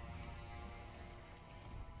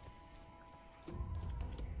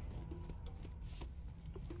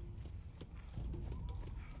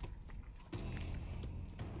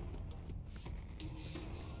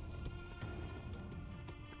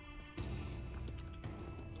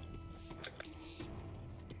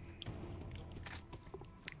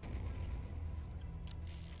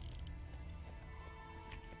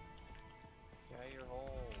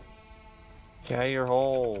 Yeah, your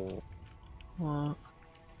hole. What?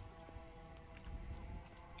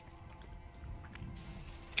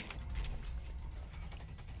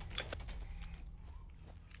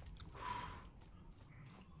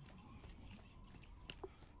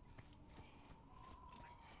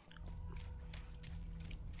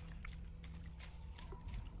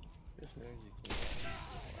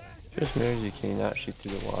 Just knows you cannot shoot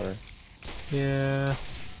through the water. Yeah.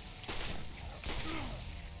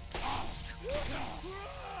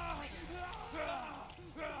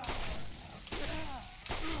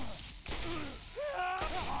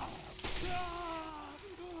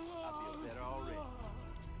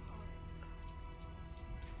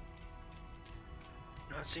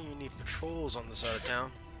 Not seeing any patrols on the side of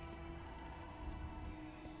town.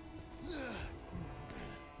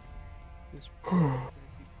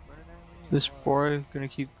 This boy gonna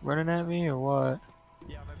keep running at me or what?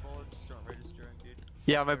 Yeah, my bullets just aren't registering, dude.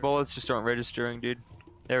 Yeah, my bullets just aren't registering, dude.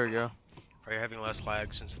 There we go. Are you having less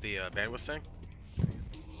lag since the bandwidth thing?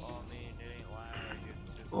 Well, I mean, it ain't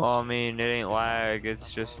lag. Well, I mean, it ain't lag.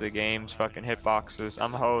 It's just the game's fucking hitboxes.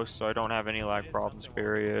 I'm a host, so I don't have any lag problems,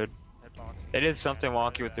 period. It is something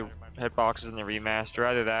wonky with the hitboxes in the remaster.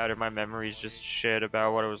 Either that or my memory's just shit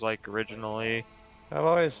about what it was like originally. I've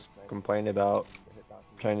always complained about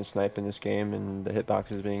trying to snipe in this game and the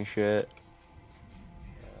hitboxes being shit.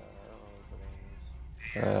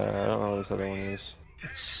 I don't know what this other one is.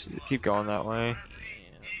 Let's keep going that way.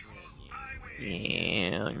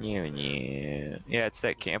 Yeah, it's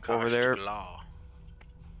that camp over there.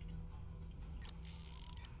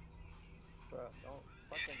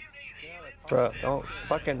 Bro, don't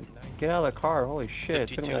fucking get out of the car. Holy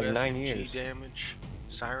shit, it took me like 9 years. damage,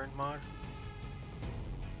 siren mod.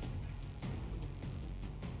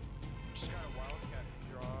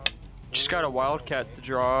 just got a wildcat to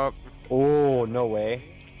drop. Oh, no way.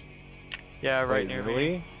 Yeah, right Wait, near really?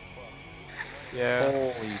 me. Yeah.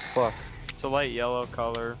 Holy fuck. It's a light yellow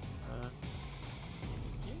color.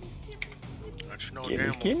 That's no Gimme,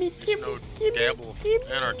 gamble. gimme, There's no dabble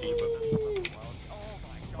anarchy, but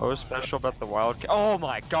What was special about the wildcat? Oh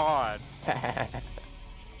my god!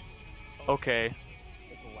 Okay.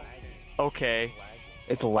 Okay.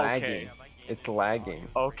 It's lagging. Okay. It's lagging.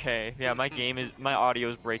 Okay. Yeah, my audio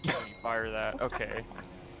is breaking. Fire that. Okay.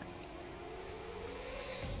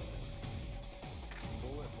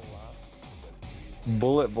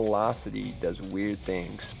 Bullet velocity does weird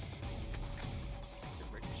things.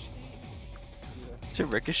 Is it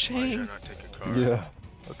ricocheting? Why not take a car? Yeah.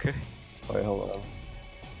 Okay. Wait, hold on. I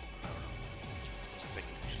was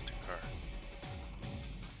thinking we should take a car.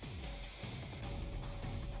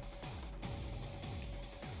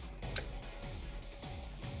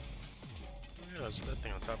 Yeah, there's that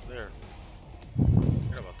thing on top there.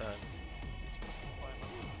 Forget about that.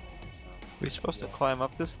 We supposed to climb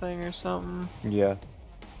up this thing or something? Yeah.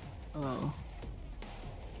 Oh.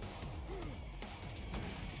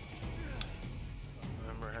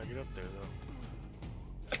 Remember how to get up there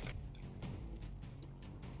though.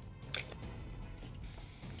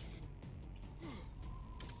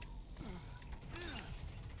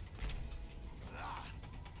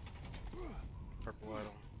 Purple item.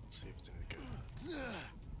 Let's see if it's any good.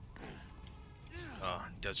 Ah,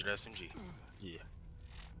 desert SMG. Yeah.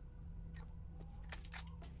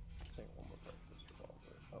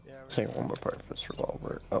 Say one more part for this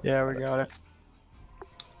revolver. Oh, Yeah, we got it.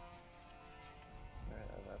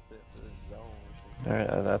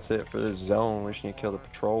 Alright, that's it for this zone. We just need to kill the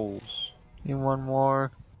patrols. Need one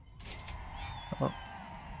more. Oh.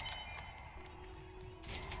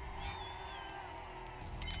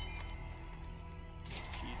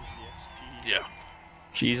 Yeah.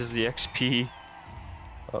 Jesus, the XP.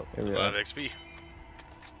 Oh, here we A lot go. of XP.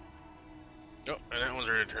 Oh, and that one's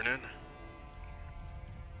ready to turn in.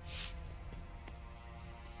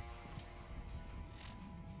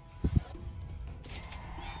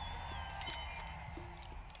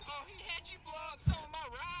 Oh, he had you blow up some of my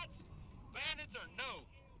rides? Bandits or no?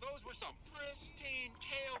 Those were some pristine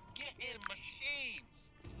tail-getting machines.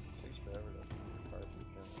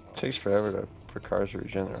 Takes forever for cars to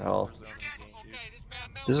regen their health.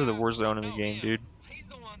 This is the worst zone in the game, dude. He's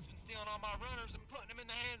the one's been stealing all my runners and putting them in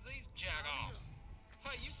the hands of these jagoffs.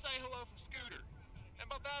 Hey, you say hello from Scooter. And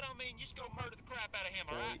by that I mean you just go murder the crap out of him,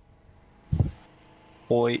 alright?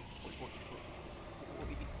 Wait.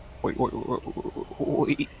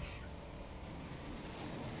 Wait.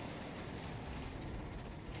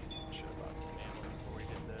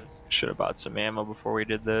 Should have bought some ammo before we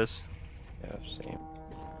did this. Yeah, same.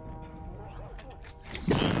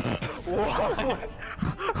 What?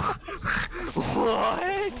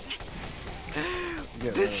 What?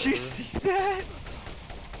 Did you see that?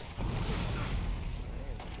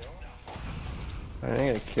 I ain't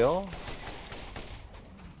gonna kill?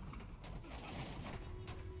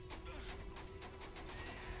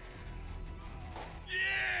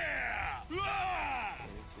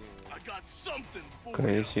 I got something for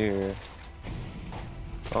Okay, he's here.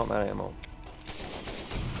 Oh, I'm out of ammo.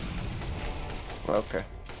 Okay.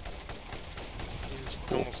 He's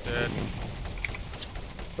almost dead.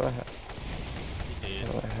 What do I have? He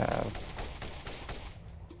did. What do I have?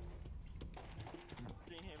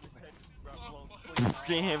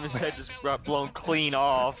 Damn, his head just got blown clean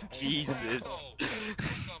off. Jesus.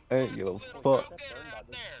 Hey, you fuck.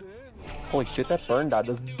 Holy shit, that burn dot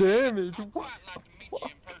does damage. What the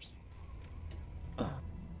fuck?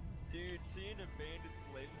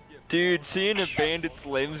 Dude, seeing a bandit's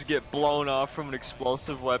limbs get blown off from an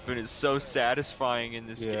explosive weapon is so satisfying in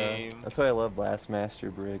this game. That's why I love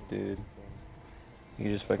Blastmaster Brick, dude. You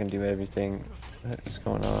can just fucking do everything that is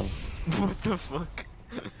going on. What the fuck?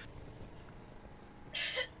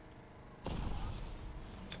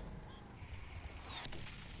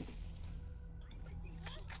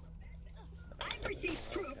 I've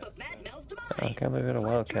received proof of Mad Mel's demise. I can't believe it a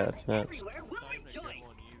Wildcat's next. Everywhere will rejoice.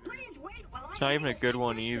 Please wait while It's not even a good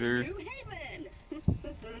one either. New Haven.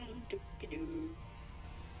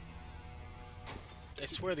 I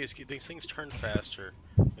swear these things turn faster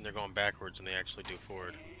when they're going backwards than they actually do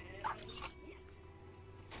forward.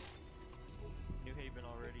 New Haven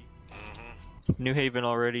already. Mm-hmm. New Haven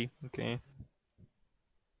already. Okay.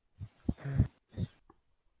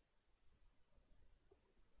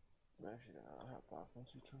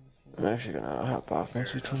 I'm actually gonna hop off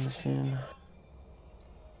once we turn this in.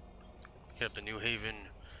 Hit up the New Haven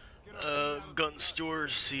gun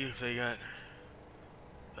stores, see if they got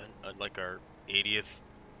like our 80th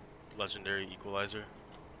legendary equalizer.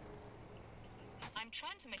 I'm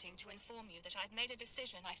transmitting to inform you that I've made a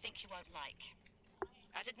decision I think you won't like.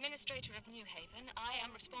 As Administrator of New Haven, I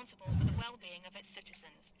am responsible for the well-being of its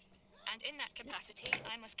citizens. And in that capacity,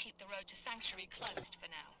 I must keep the road to Sanctuary closed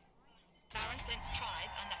for now. Baron Flint's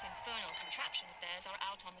tribe and that infernal contraption of theirs are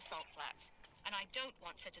out on the salt flats, and I don't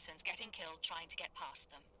want citizens getting killed trying to get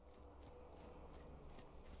past them.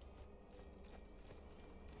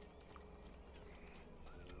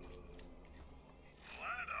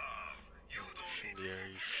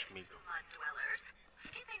 Mud dwellers.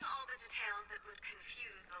 Skipping all the details that would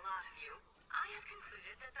confuse the lot of you, I have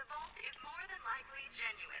concluded that the vault is more than likely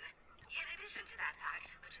genuine. In addition to that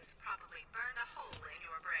fact, which has probably burned a hole in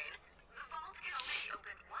your brain, the vault can only be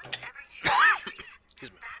opened once every 2 centuries.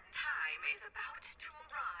 And that time is about to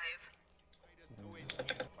arrive.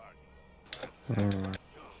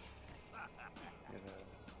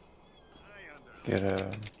 Get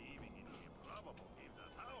a.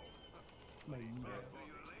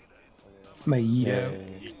 Maida.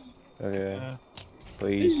 Okay.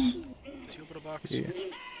 Please. Does he open a box? Yeah.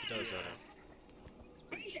 He does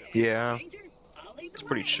Yeah. It's a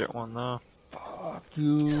pretty shit one though. Fuck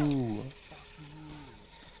you.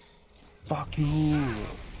 Fuck you.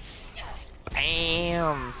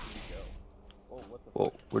 Bam.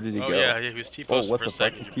 Whoa, where did he Oh go? yeah, he was T-posting for a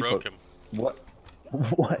second. You broke him. What?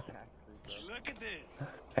 What?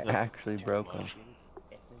 I actually broke him.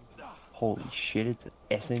 Holy shit, it's an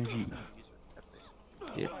SMG.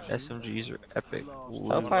 Yeah, SMGs are epic.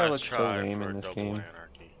 Hellfire looks so lame in this game.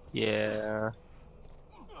 Yeah.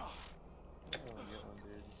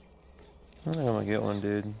 I don't think I'm gonna get one,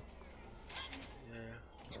 dude.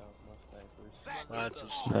 Lots of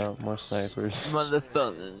No, more snipers.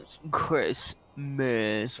 Motherfuckers.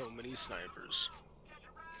 Christmas. So many snipers.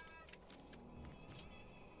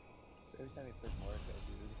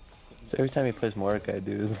 So every time he plays Mordecai,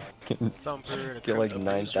 dude, is get like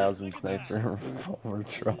 9,000 sniper revolver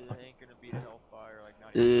drop.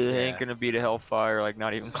 It ain't gonna beat a Hellfire, like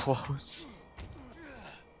not even close.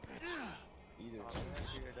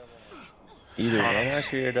 Either one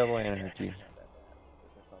actually or double anarchy.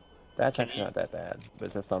 That's actually not that bad, but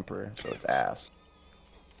it's a thumper, so it's ass.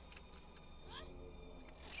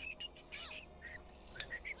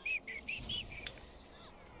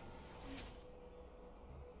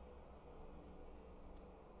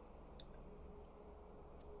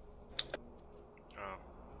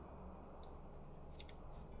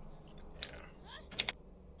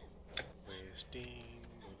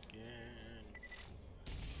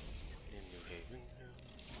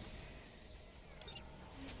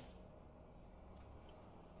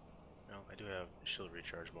 Shield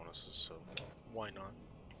recharge bonuses, so why not?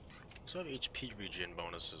 So I have HP regen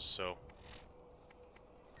bonuses, so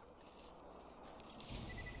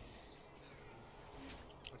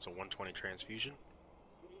that's a 120 transfusion.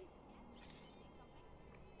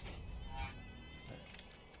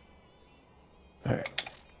 Alright.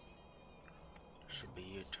 Should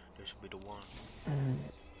be it. This should be the one.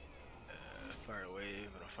 Fire wave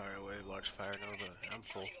and a fire wave, large fire nova. I'm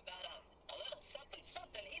full.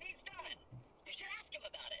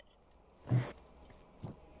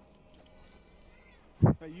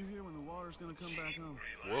 Hey, you hear when the water's gonna come back on?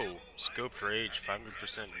 Whoa, scoped rage, 500%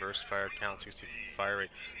 burst fire count, 60 fire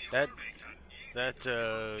rate. That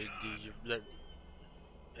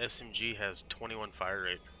SMG has 21 fire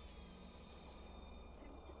rate.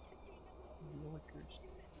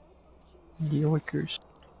 Yoikers.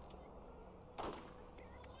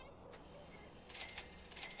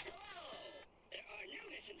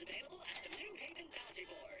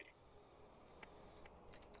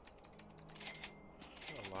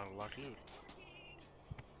 A lot of locked loot.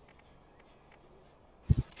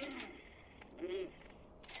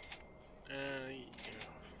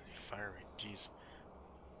 Fire rate, jeez.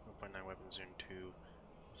 1.9 weapon zone 2.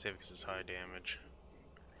 Save because it's high damage.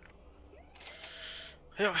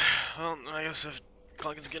 Yeah, well, I guess if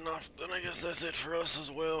Clockin's getting off, then I guess that's it for us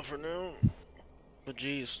as well for now. But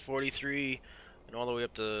geez, 43 and all the way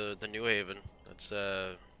up to the New Haven. That's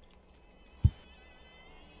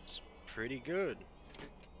it's pretty good.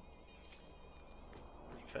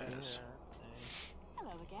 Pretty fast.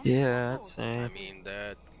 Yeah, that's I mean,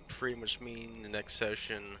 that pretty much means the next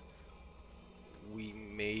session we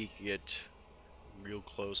may get real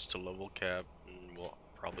close to level cap and we'll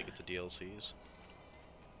probably get the DLCs.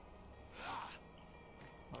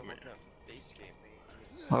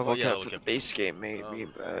 I'll look out for the base game maybe,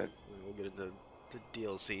 but we'll get into the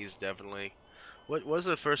DLCs definitely. What was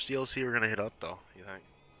the first DLC we're gonna hit up though? You think?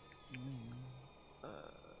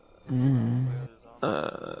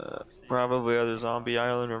 probably other Zombie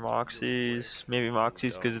Island or Moxie's. Maybe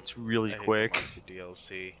Moxie's because it's really quick. Moxie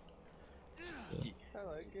DLC.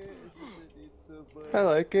 I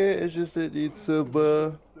like it. It's just it needs some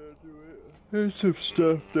there's some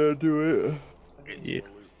stuff done to it. Yeah.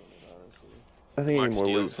 I think I need Moxie more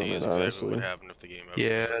loot DLC from it, is exactly honestly. what happened if the game ever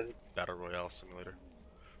Yeah. was a Battle Royale simulator.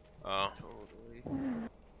 Oh. Totally.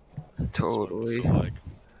 That's what I feel like.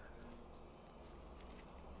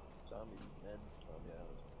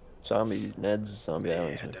 Ned's Zombie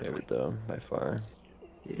Island's my favorite though, by far.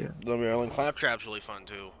 Yeah. Zombie Island. Claptrap's really fun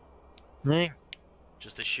too. I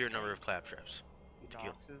Just the sheer number of claptraps.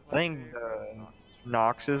 think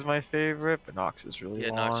Nox is my favorite, but Nox is really Yeah,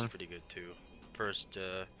 long. Nox is pretty good too. First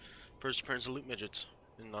appearance of loot midgets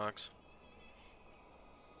in Nox.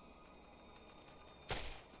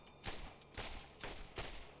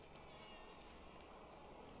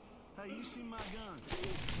 Hey, you see my gun?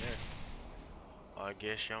 There. I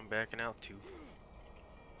guess I'm backing out too.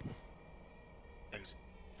 Exit.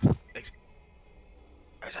 Exit.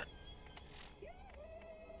 Exit.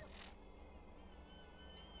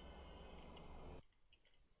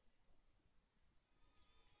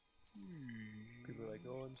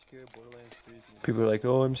 People are like,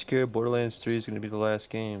 oh, I'm scared Borderlands 3 is gonna be the last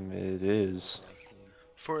game. It is.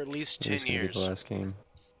 For at least It is 10 gonna be years. the last game.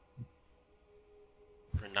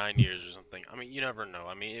 For 9 years or something. I mean, you never know.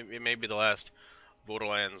 I mean, it may be the last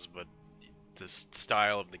Borderlands, but the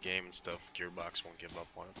style of the game and stuff, Gearbox won't give up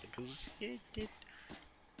on it because it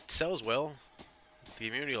sells well. The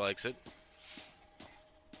community likes it.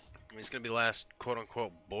 I mean, it's gonna be the last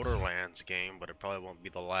quote-unquote Borderlands game, but it probably won't be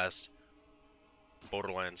the last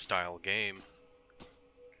Borderlands style game.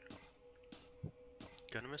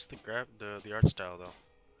 Gonna miss the art style though.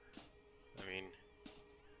 I mean,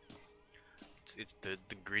 it's the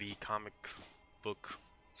gritty comic book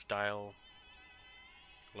style.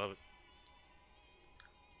 Love it.